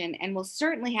population and will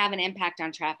certainly have an impact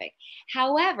on traffic.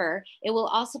 However, it will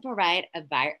also provide a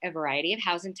variety of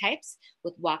housing types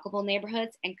with walkable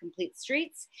neighborhoods and complete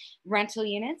streets, rental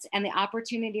units, and the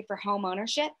opportunity for home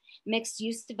ownership, mixed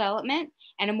use development,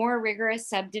 and a more rigorous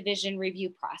subdivision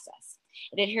review process.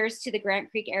 It adheres to the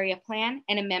Grant Creek Area Plan,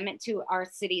 an amendment to our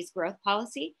city's growth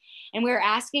policy, and we're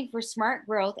asking for smart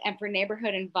growth and for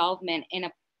neighborhood involvement in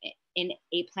a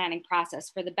planning process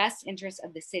for the best interest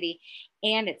of the city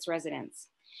and its residents.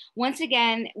 Once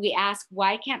again, we ask,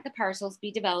 why can't the parcels be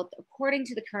developed according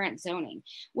to the current zoning,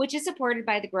 which is supported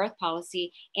by the growth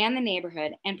policy and the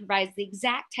neighborhood and provides the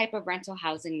exact type of rental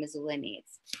housing Missoula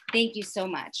needs? Thank you so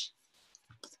much.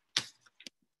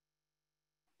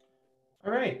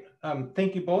 All right,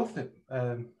 thank you both.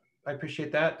 I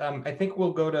appreciate that. I think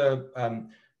we'll go to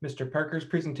Mr. Parker's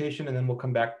presentation, and then we'll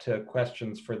come back to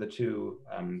questions for the two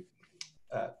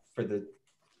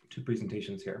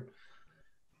presentations here.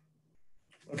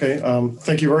 Okay,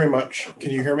 thank you very much.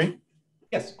 Can you hear me?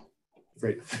 Yes.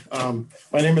 Great.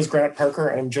 My name is Grant Parker.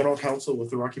 I'm General Counsel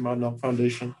with the Rocky Mountain Elk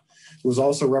Foundation, who is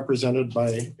also represented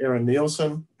by Aaron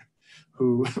Nielsen,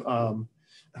 who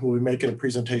will be making a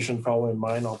presentation following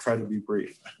mine. I'll try to be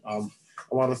brief. I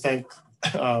want to thank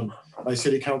my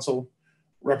City Council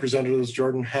representatives,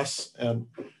 Jordan Hess and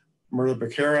Murda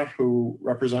Becerra, who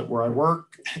represent where I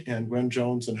work, and Gwen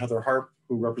Jones and Heather Harp,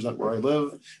 who represent where I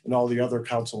live, and all the other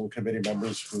council and committee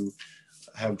members who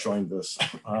have joined this.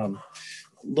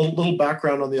 Little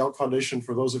background on the Elk Foundation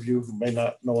for those of you who may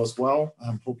not know us well.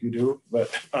 I hope you do, but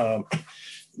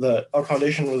the Elk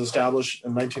Foundation was established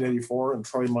in 1984 in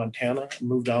Troy, Montana, and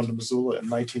moved down to Missoula in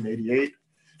 1988,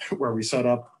 where we set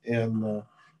up in the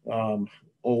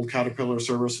old Caterpillar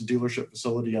service and dealership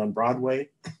facility on Broadway.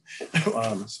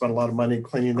 Spent a lot of money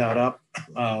cleaning that up,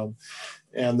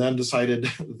 and then decided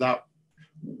that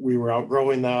we were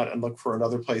outgrowing that and looked for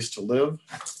another place to live.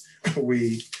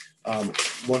 We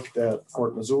looked at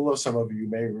Fort Missoula. Some of you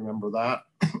may remember that.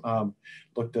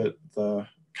 Looked at the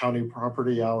county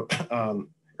property out on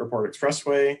Airport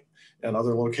Expressway and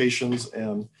other locations,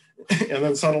 and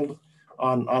then settled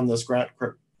on this Grant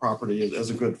Creek property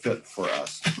as a good fit for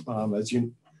us. As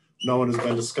you know, it has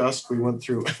been discussed, we went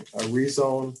through a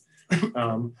rezone.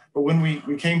 But when we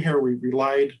came here, we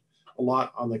relied a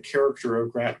lot on the character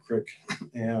of Grant Creek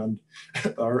and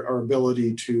our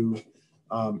ability to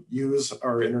use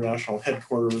our international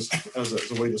headquarters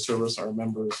as a way to service our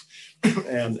members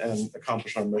and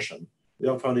accomplish our mission. The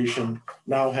Elk Foundation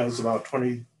now has about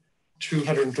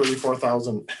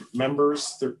 234,000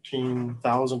 members,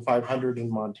 13,500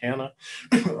 in Montana.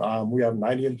 We have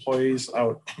 90 employees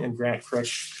out in Grant Creek,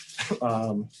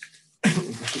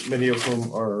 many of whom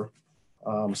are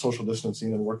social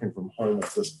distancing and working from home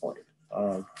at this point.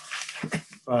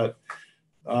 But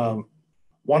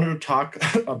wanted to talk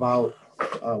about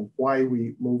why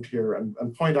we moved here and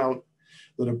point out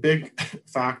that a big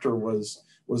factor was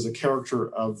the character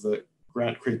of the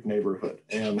Grant Creek neighborhood.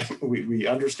 And we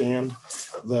understand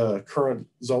the current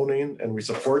zoning and we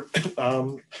support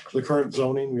the current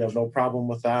zoning. We have no problem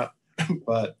with that.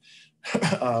 But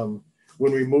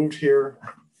when we moved here,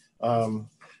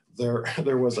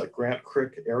 there was a Grant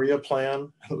Creek area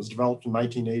plan that was developed in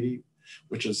 1980,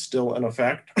 which is still in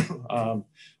effect.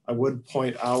 I would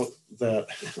point out that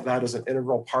that is an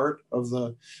integral part of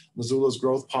the Missoula's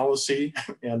growth policy,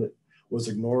 and it was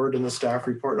ignored in the staff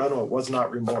report. No, it was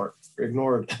not ignored.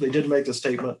 They did make the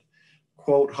statement,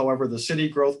 quote, however, the city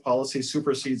growth policy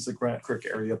supersedes the Grant Creek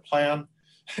area plan.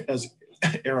 As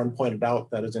Aaron pointed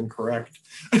out, that is incorrect.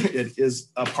 It is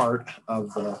a part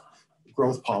of the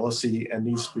growth policy and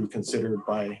needs to be considered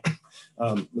by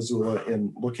Missoula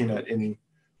in looking at any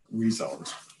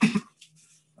rezones.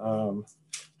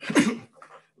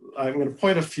 I'm going to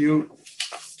point a few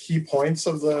key points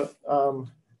of the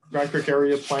Grant Creek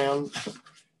area plan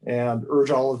and urge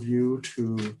all of you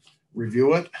to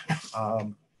review it.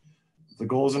 The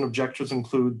goals and objectives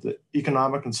include the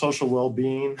economic and social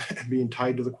well-being being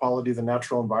tied to the quality of the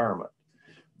natural environment.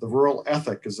 The rural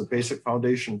ethic is a basic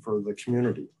foundation for the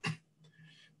community.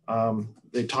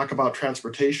 They talk about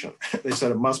transportation. They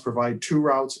said it must provide 2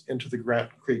 routes into the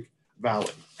Grant Creek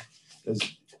Valley. As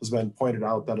has been pointed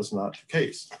out, that is not the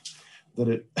case. That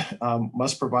it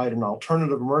must provide an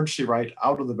alternative emergency right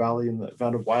out of the valley in the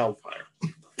event of wildfire.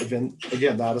 Again,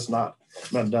 that has not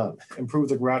been done. Improve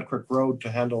the Grant Creek Road to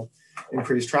handle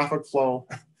increased traffic flow.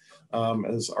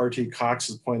 As RT Cox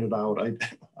has pointed out,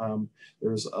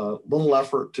 there's a little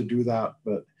effort to do that,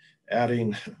 but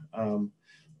adding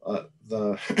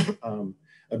the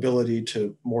ability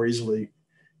to more easily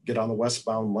get on the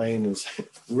westbound lane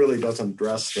really doesn't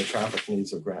address the traffic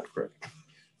needs of Grant Creek.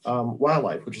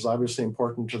 Wildlife, which is obviously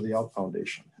important to the Elk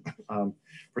Foundation.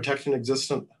 Protecting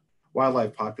existent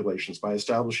wildlife populations by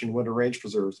establishing winter range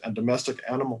preserves and domestic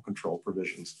animal control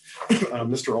provisions.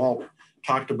 Mr. Alt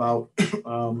talked about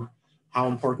how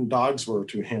important dogs were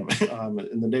to him.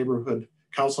 In the neighborhood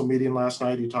council meeting last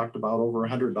night, he talked about over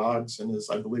 100 dogs in his,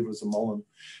 I believe it was the Mullen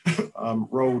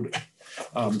Road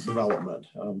development.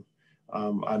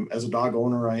 As a dog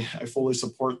owner, I fully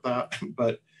support that,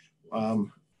 but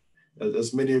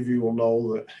as many of you will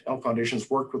know, the Elk Foundation has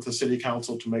worked with the city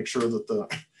council to make sure that the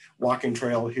walking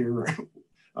trail here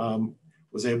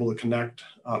was able to connect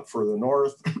further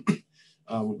north.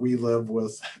 We live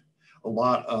with a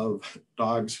lot of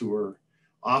dogs who are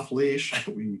off leash.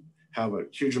 We have a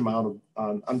huge amount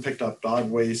of unpicked up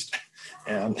dog waste,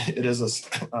 and it is a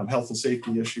health and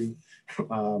safety issue.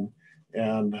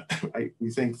 And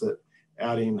we think that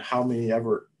adding how many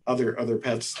ever other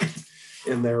pets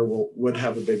in there would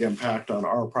have a big impact on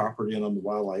our property and on the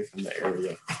wildlife in the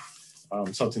area.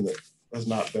 Something that has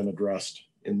not been addressed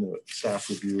in the staff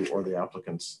review or the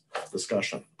applicant's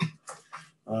discussion.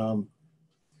 A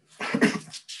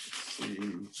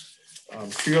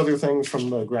few other things from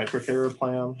the Grant Creek Area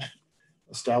Plan: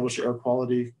 establish air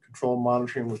quality control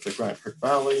monitoring with the Grant Creek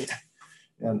Valley.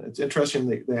 And it's interesting,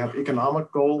 they have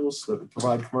economic goals that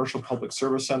provide commercial public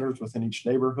service centers within each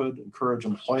neighborhood, encourage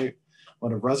employment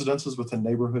of residences within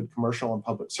neighborhood commercial and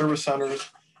public service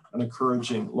centers, and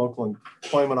encouraging local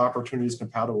employment opportunities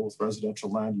compatible with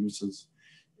residential land uses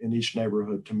in each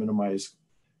neighborhood to minimize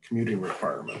commuting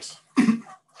requirements.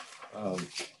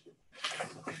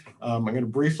 I'm going to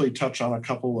briefly touch on a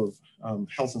couple of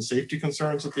health and safety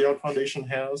concerns that the Elk Foundation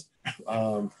has.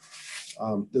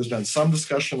 There's been some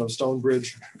discussion of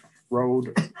Stonebridge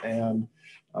Road, and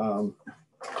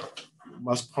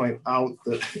must point out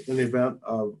that in the event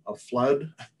of a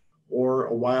flood or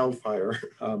a wildfire,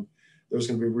 there's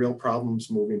going to be real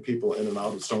problems moving people in and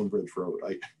out of Stonebridge Road.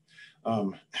 I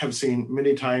have seen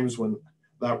many times when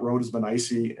that road has been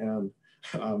icy and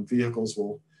vehicles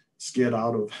will skid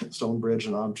out of Stonebridge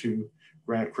and onto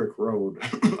Grant Creek Road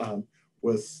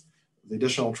with the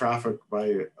additional traffic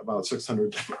by about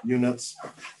 600 units.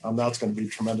 That's going to be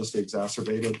tremendously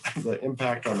exacerbated. The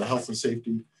impact on the health and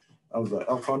safety of the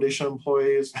Elk Foundation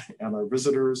employees and our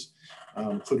visitors,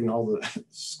 including all the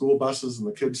school buses and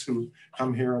the kids who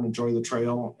come here and enjoy the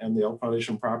trail and the Elk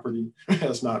Foundation property,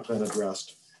 has not been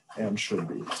addressed and should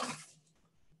be.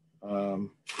 And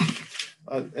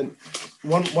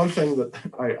one thing that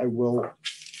I will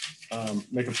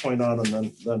make a point on,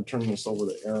 and then turn this over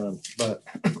to Aaron. But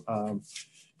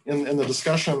in the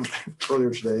discussion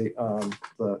earlier today,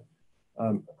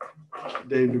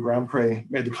 Dave DeGrandpré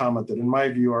made the comment that in my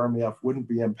view, RMEF wouldn't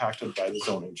be impacted by the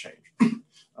zoning change.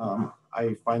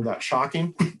 I find that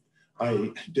shocking.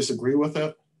 I disagree with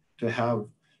it. To have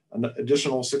an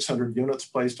additional 600 units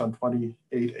placed on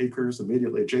 28 acres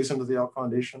immediately adjacent to the Elk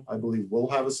Foundation, I believe will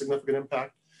have a significant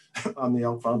impact on the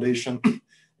Elk Foundation.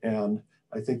 And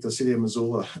I think the city of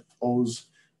Missoula owes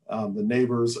the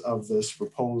neighbors of this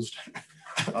proposed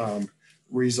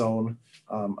rezone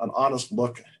an honest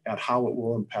look at how it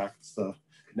will impact the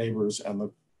neighbors and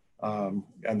the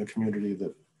community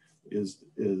that is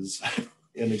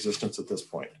in existence at this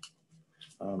point.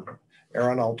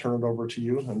 Aaron, I'll turn it over to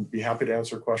you and be happy to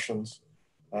answer questions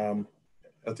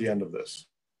at the end of this.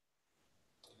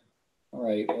 All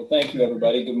right, well, thank you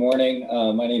everybody. Good morning.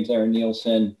 My name is Aaron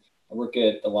Nielsen. I work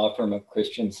at the law firm of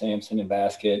Christian, Sampson and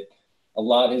Baskett. A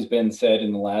lot has been said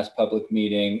in the last public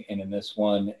meeting and in this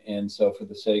one. And so for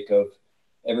the sake of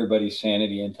everybody's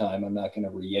sanity and time, I'm not going to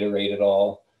reiterate it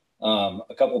all.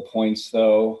 A couple points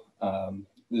though.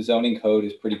 The zoning code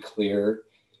is pretty clear.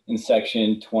 In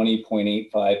section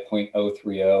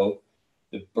 20.85.030,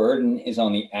 the burden is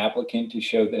on the applicant to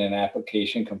show that an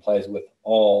application complies with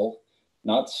all,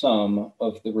 not some,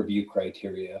 of the review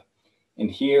criteria.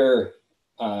 And here,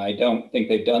 I don't think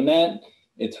they've done that.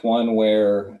 It's one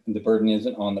where the burden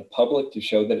isn't on the public to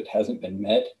show that it hasn't been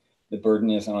met. The burden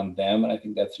is on them, and I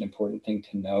think that's an important thing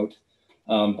to note.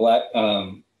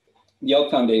 The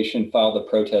Elk Foundation filed a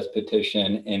protest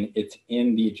petition, and it's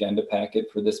in the agenda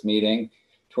packet for this meeting.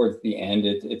 Towards the end,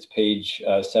 it's page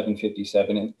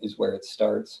 757 is where it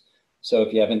starts. So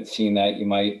if you haven't seen that, you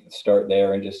might start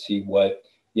there and just see what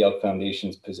the Elk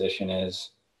Foundation's position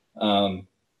is.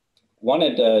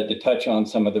 Wanted to touch on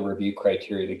some of the review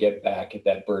criteria to get back at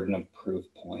that burden of proof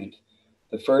point.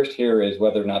 The first here is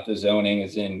whether or not the zoning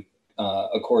is in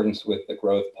accordance with the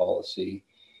growth policy.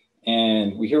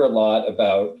 And we hear a lot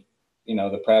about,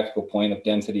 the practical point of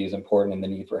density is important and the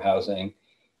need for housing.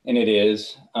 And it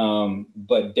is,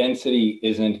 but density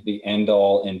isn't the end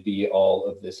all and be all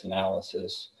of this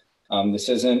analysis. This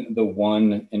isn't the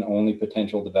one and only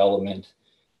potential development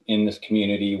in this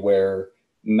community where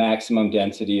maximum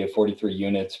density of 43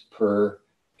 units per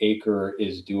acre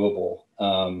is doable.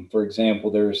 For example,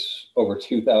 there's over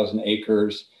 2,000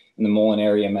 acres in the Mullen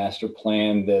Area Master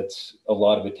Plan that's a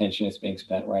lot of attention is being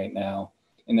spent right now.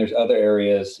 And there's other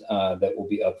areas that will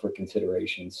be up for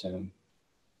consideration soon.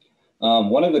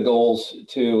 One of the goals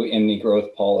too in the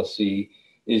growth policy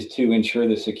is to ensure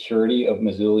the security of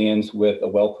Missoulians with a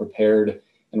well-prepared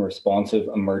and responsive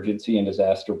emergency and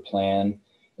disaster plan.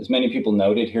 As many people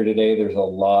noted here today, there's a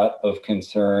lot of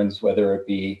concerns, whether it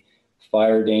be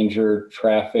fire danger,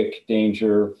 traffic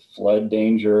danger, flood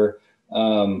danger.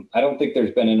 I don't think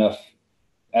there's been enough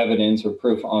evidence or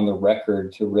proof on the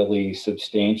record to really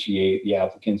substantiate the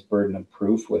applicant's burden of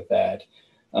proof with that.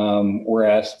 We're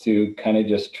asked to kind of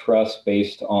just trust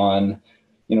based on,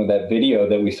 that video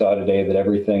that we saw today that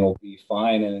everything will be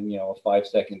fine and, a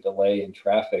 5-second delay in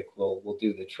traffic will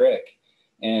do the trick.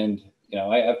 And,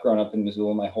 I've grown up in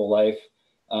Missoula my whole life.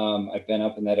 I've been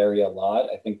up in that area a lot.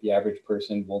 I think the average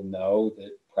person will know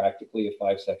that practically a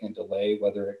 5-second delay,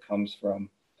 whether it comes from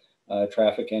a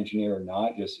traffic engineer or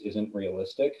not, just isn't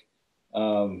realistic.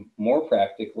 More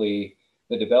practically,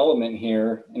 the development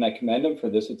here, and I commend them for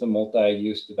this, it's a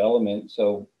multi-use development.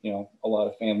 So, you know, a lot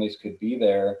of families could be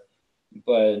there,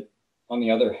 but on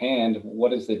the other hand,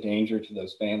 what is the danger to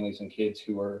those families and kids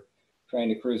who are trying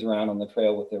to cruise around on the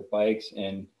trail with their bikes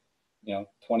and, you know,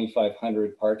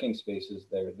 2,500 parking spaces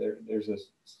there? There's a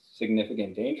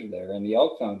significant danger there. And the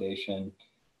Elk Foundation,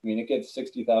 I mean, it gets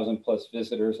 60,000 plus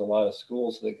visitors, a lot of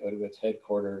schools that go to its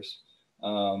headquarters.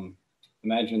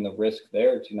 Imagine the risk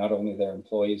there to not only their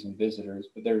employees and visitors,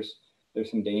 but there's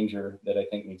some danger that I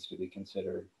think needs to be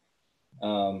considered.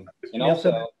 And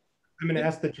also, I'm going to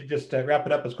ask that you just wrap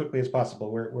it up as quickly as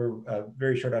possible. We're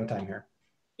very short on time here.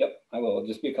 Yep, I will. It'll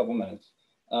just be a couple minutes.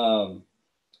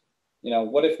 You know,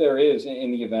 what if there is,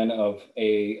 in the event of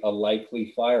a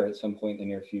likely fire at some point in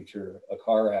the near future, a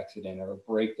car accident or a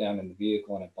breakdown in the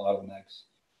vehicle and it bottlenecks?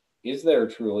 Is there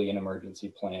truly an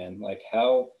emergency plan? Like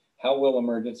how will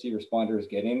emergency responders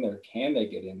get in there? Can they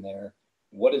get in there?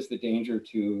 What is the danger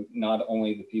to not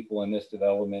only the people in this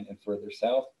development and further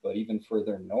south, but even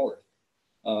further north?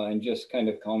 And just kind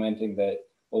of commenting that,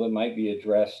 well, it might be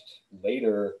addressed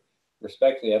later.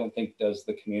 Respectfully, I don't think does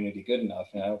the community good enough,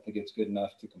 and I don't think it's good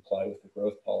enough to comply with the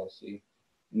growth policy,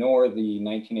 nor the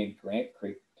 1980 Grant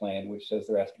Creek plan, which says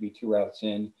there has to be 2 routes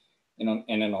in and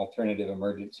an alternative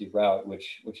emergency route,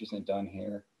 which isn't done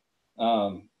here.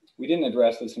 We didn't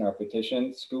address this in our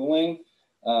petition. Schooling,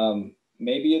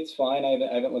 maybe it's fine. I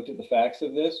haven't looked at the facts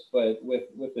of this, but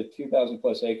with the 2,000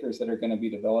 plus acres that are going to be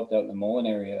developed out in the Mullen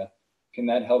area, can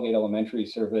that Hellgate Elementary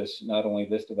service not only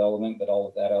this development, but all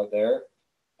of that out there?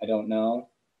 I don't know.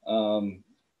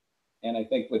 And I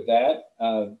think with that,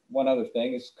 one other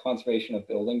thing is conservation of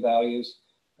building values.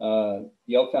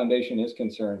 The Elk Foundation is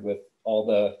concerned with all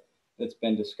that's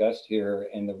been discussed here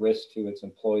and the risk to its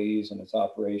employees and its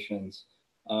operations,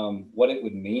 what it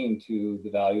would mean to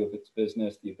the value of its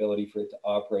business, the ability for it to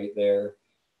operate there,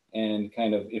 and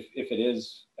kind of if it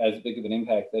is as big of an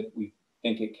impact that we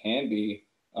think it can be,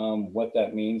 what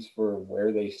that means for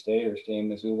where they stay or stay in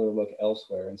Missoula or look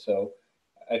elsewhere. And so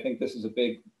I think this is a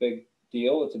big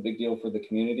deal. It's a big deal for the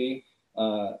community.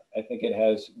 I think it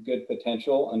has good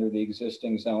potential under the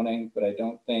existing zoning, but I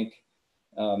don't think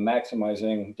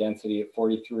maximizing density at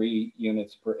 43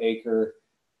 units per acre,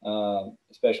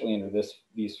 especially under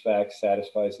these facts,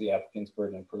 satisfies the applicant's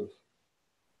burden of proof.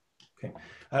 Okay,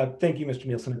 thank you, Mr.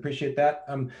 Nielsen. Appreciate that.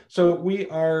 So we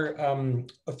are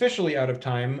officially out of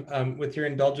time. With your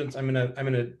indulgence, I'm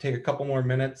gonna take a couple more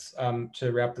minutes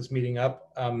to wrap this meeting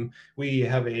up. We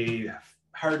have a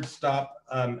hard stop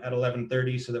at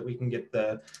 11:30 so that we can get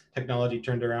the technology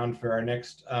turned around for our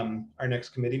next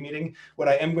committee meeting. What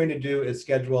I am going to do is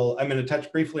schedule. I'm going to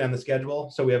touch briefly on the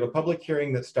schedule. So we have a public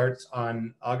hearing that starts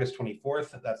on August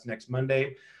 24th. That's next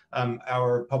Monday.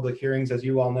 Our public hearings, as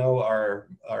you all know,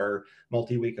 are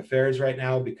multi-week affairs right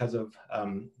now because of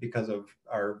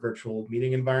our virtual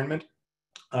meeting environment.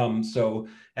 So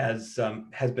as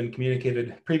has been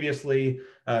communicated previously,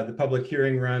 the public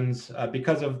hearing runs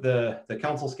because of the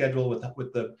council schedule with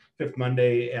the 5th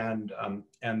Monday and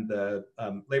the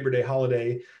Labor Day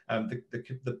holiday.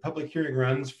 The public hearing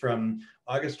runs from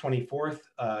August 24th.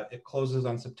 It closes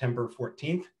on September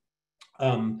 14th.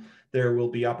 There will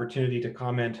be opportunity to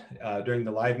comment during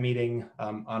the live meeting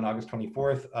on August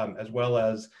 24th, as well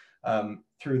as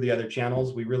through the other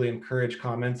channels. We really encourage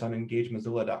comments on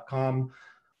engagemissoula.com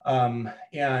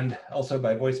and also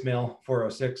by voicemail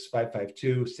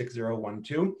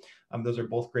 406-552-6012. Those are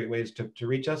both great ways to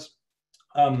reach us.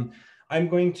 I'm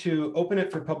going to open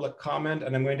it for public comment,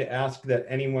 and I'm going to ask that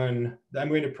I'm going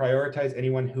to prioritize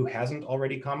anyone who hasn't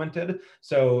already commented.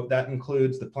 So that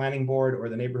includes the planning board or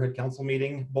the neighborhood council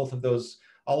meeting.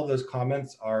 All of those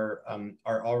comments are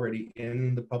already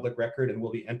in the public record and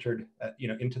will be entered,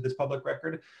 into this public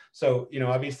record. So,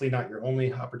 obviously not your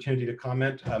only opportunity to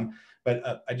comment,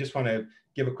 but I just want to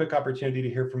give a quick opportunity to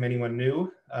hear from anyone new.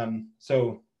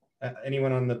 So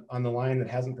anyone on the line that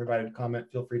hasn't provided comment,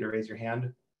 feel free to raise your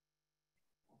hand.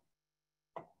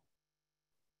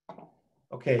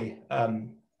 Okay,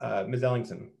 Ms.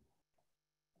 Ellingson.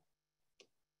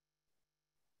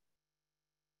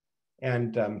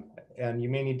 And you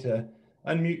may need to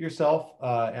unmute yourself,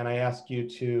 and I ask you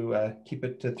to keep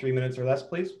it to 3 minutes or less,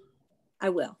 please. I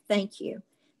will, thank you.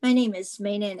 My name is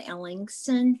Maynard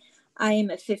Ellingson. I am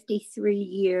a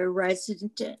 53-year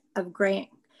resident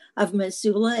of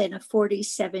Missoula and a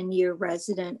 47-year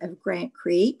resident of Grant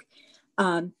Creek.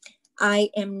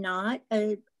 I am not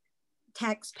a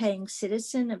tax-paying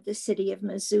citizen of the city of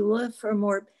Missoula for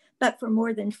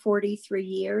more than 43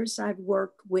 years. I've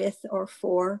worked with or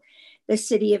for the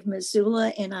city of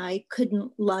Missoula, and I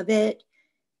couldn't love it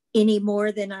any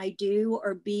more than I do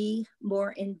or be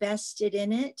more invested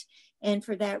in it. And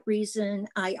for that reason,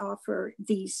 I offer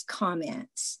these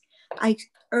comments. I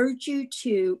urge you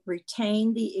to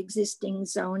retain the existing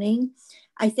zoning.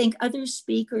 I think other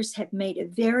speakers have made a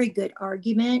very good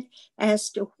argument as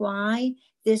to why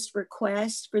this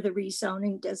request for the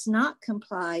rezoning does not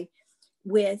comply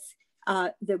with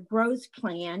the growth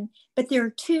plan. But there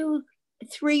are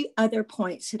three other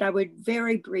points that I would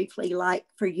very briefly like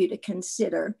for you to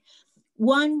consider.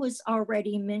 One was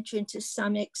already mentioned to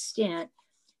some extent,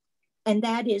 and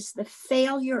that is the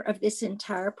failure of this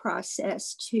entire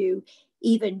process to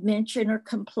even mention or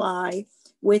comply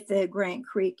with the Grant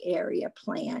Creek area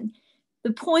plan.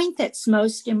 The point that's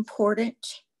most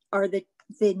important are the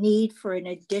need for an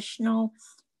additional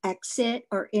exit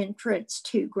or entrance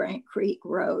to Grant Creek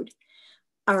Road,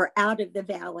 or out of the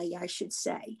valley, I should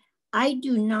say. I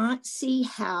do not see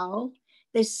how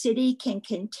the city can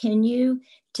continue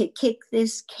to kick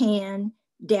this can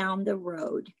down the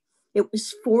road. It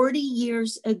was 40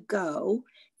 years ago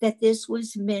that this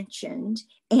was mentioned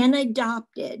and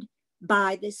adopted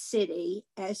by the city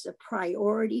as a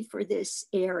priority for this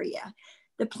area.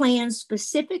 The plan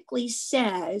specifically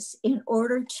says in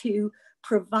order to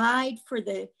provide for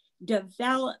the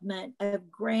development of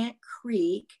Grant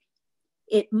Creek,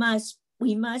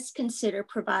 we must consider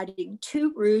providing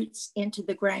 2 routes into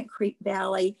the Grant Creek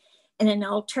Valley and an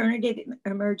alternative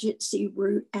emergency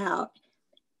route out.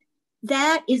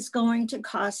 That is going to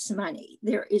cost money.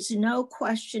 There is no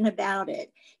question about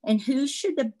it. And who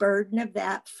should the burden of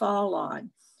that fall on?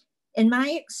 In my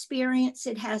experience,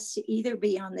 it has to either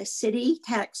be on the city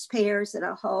taxpayers as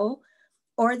a whole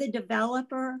or the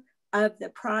developer of the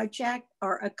project,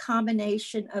 or a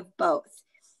combination of both.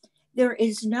 There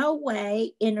is no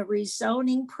way in a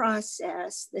rezoning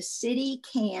process the city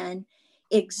can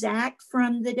exact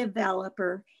from the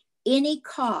developer any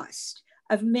cost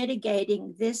of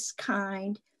mitigating this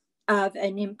kind of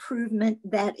an improvement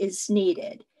that is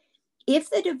needed. If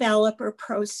the developer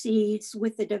proceeds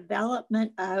with the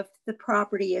development of the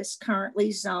property as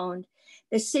currently zoned,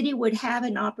 the city would have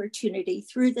an opportunity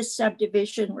through the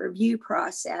subdivision review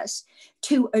process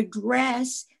to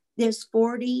address this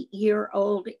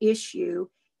 40-year-old issue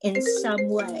in some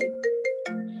way.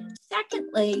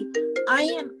 Secondly, I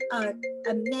am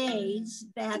amazed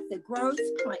that the growth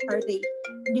plan or the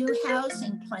new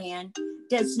housing plan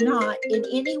does not in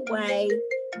any way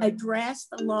address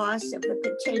the loss of the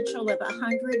potential of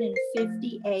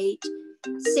 158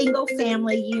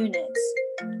 single-family units.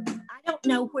 I don't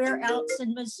know where else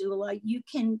in Missoula you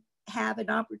can have an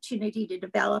opportunity to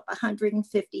develop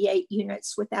 158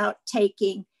 units without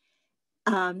taking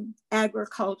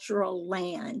agricultural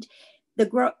land.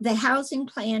 The housing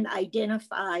plan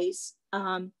identifies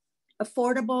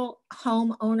affordable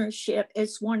home ownership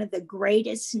as one of the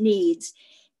greatest needs.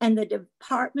 And the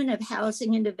Department of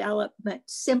Housing and Development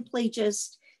simply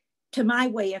just, to my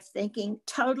way of thinking,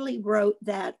 totally wrote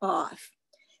that off.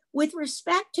 With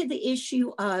respect to the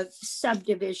issue of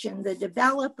subdivision, the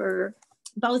developer,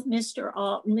 both Mr.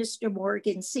 Alt and Mr.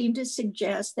 Morgan, seem to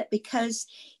suggest that because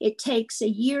it takes a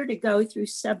year to go through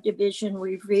subdivision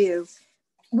review,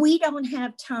 we don't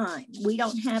have time. We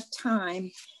don't have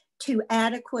time to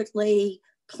adequately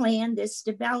plan this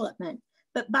development.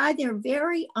 But by their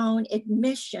very own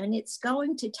admission, it's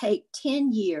going to take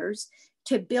 10 years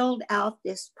to build out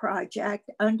this project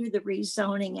under the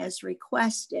rezoning as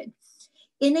requested.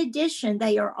 In addition,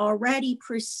 they are already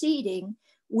proceeding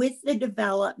with the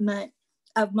development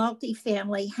of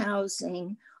multifamily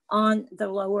housing on the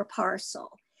lower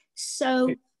parcel.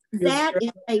 So that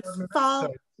is a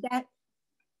fault that...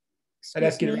 I'd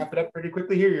ask you to wrap it up pretty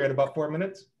quickly here. You're at about 4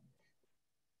 minutes.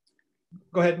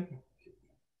 Go ahead.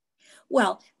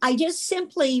 Well, I just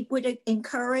simply would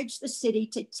encourage the city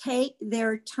to take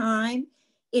their time.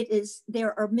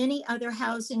 There are many other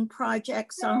housing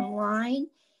projects online.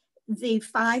 The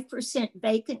 5%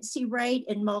 vacancy rate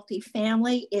in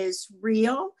multifamily is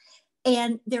real,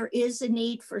 and there is a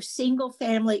need for single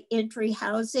family entry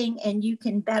housing, and you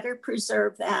can better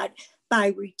preserve that by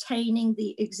retaining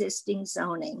the existing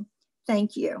zoning.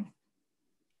 Thank you.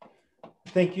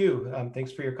 Thank you.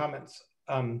 Thanks for your comments.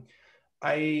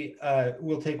 I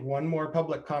will take one more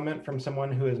public comment from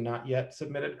someone who has not yet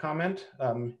submitted comment.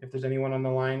 If there's anyone on the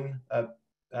line,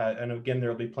 and again, there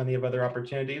will be plenty of other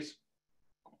opportunities.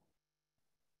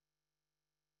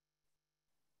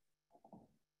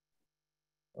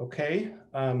 Okay,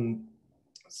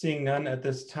 seeing none at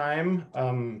this time,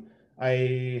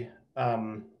 I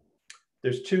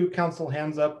There's 2 council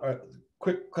hands up.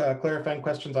 Quick clarifying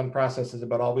questions on process is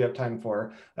about all we have time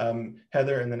for.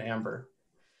 Heather and then Amber.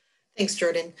 Thanks,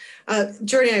 Jordan.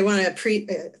 Jordan, I want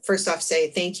to first off say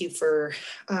thank you for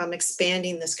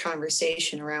expanding this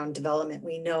conversation around development.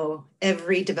 We know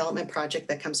every development project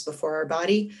that comes before our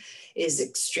body is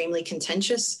extremely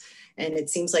contentious, and it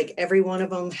seems like every one of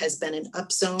them has been an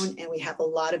upzone, and we have a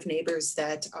lot of neighbors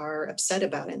that are upset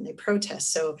about it and they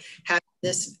protest. So having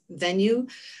this venue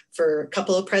for a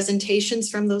couple of presentations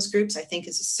from those groups, I think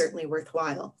is certainly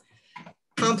worthwhile.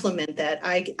 Compliment that,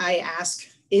 I ask,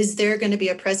 is there going to be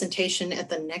a presentation at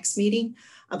the next meeting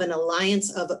of an alliance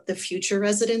of the future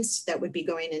residents that would be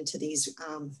going into these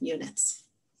units?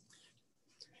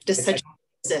 Does such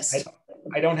exist?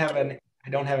 I don't have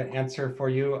an answer for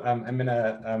you. I'm going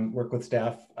to work with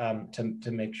staff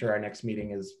to make sure our next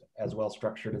meeting is as well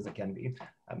structured as it can be.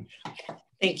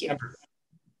 Thank you.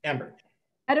 Amber.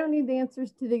 I don't need the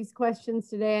answers to these questions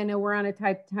today. I know we're on a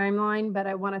tight timeline, but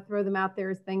I want to throw them out there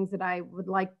as things that I would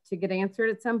like to get answered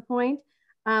at some point.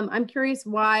 I'm curious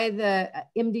why the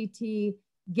MDT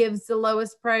gives the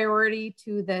lowest priority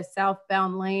to the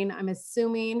southbound lane. I'm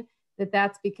assuming that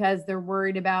that's because they're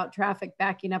worried about traffic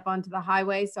backing up onto the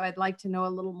highway. So I'd like to know a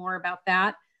little more about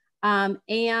that.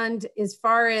 And as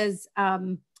far as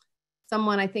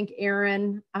someone, I think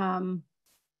Aaron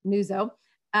Nuzzo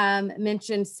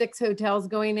mentioned 6 hotels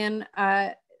going in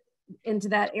into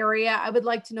that area. I would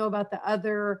like to know about the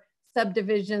other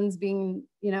subdivisions, being,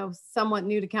 you know, somewhat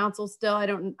new to council still.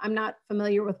 I'm not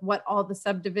familiar with what all the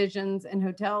subdivisions and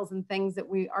hotels and things that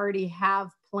we already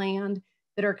have planned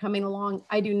that are coming along.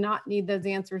 I do not need those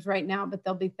answers right now, but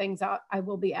there'll be things I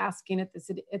will be asking at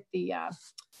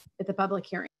the public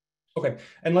hearing. Okay,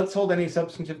 and let's hold any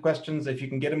substantive questions. If you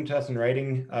can get them to us in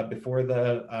writing before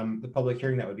the public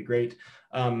hearing, that would be great.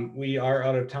 We are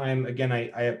out of time. Again,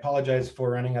 I apologize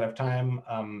for running out of time.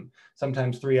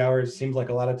 Sometimes 3 hours seems like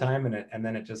a lot of time, and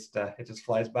then it just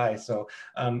flies by. So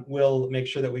we'll make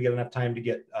sure that we get enough time to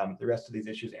get the rest of these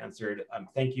issues answered.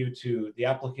 Thank you to the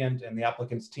applicant and the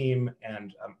applicant's team,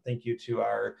 and thank you to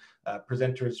our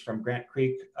presenters from Grant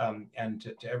Creek, and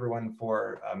to everyone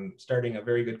for starting a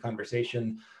very good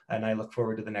conversation. And I look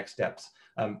forward to the next steps.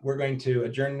 We're going to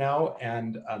adjourn now,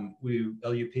 and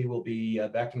LUP will be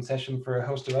back in session for a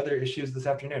host of other issues this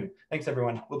afternoon. Thanks,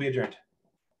 everyone. We'll be adjourned.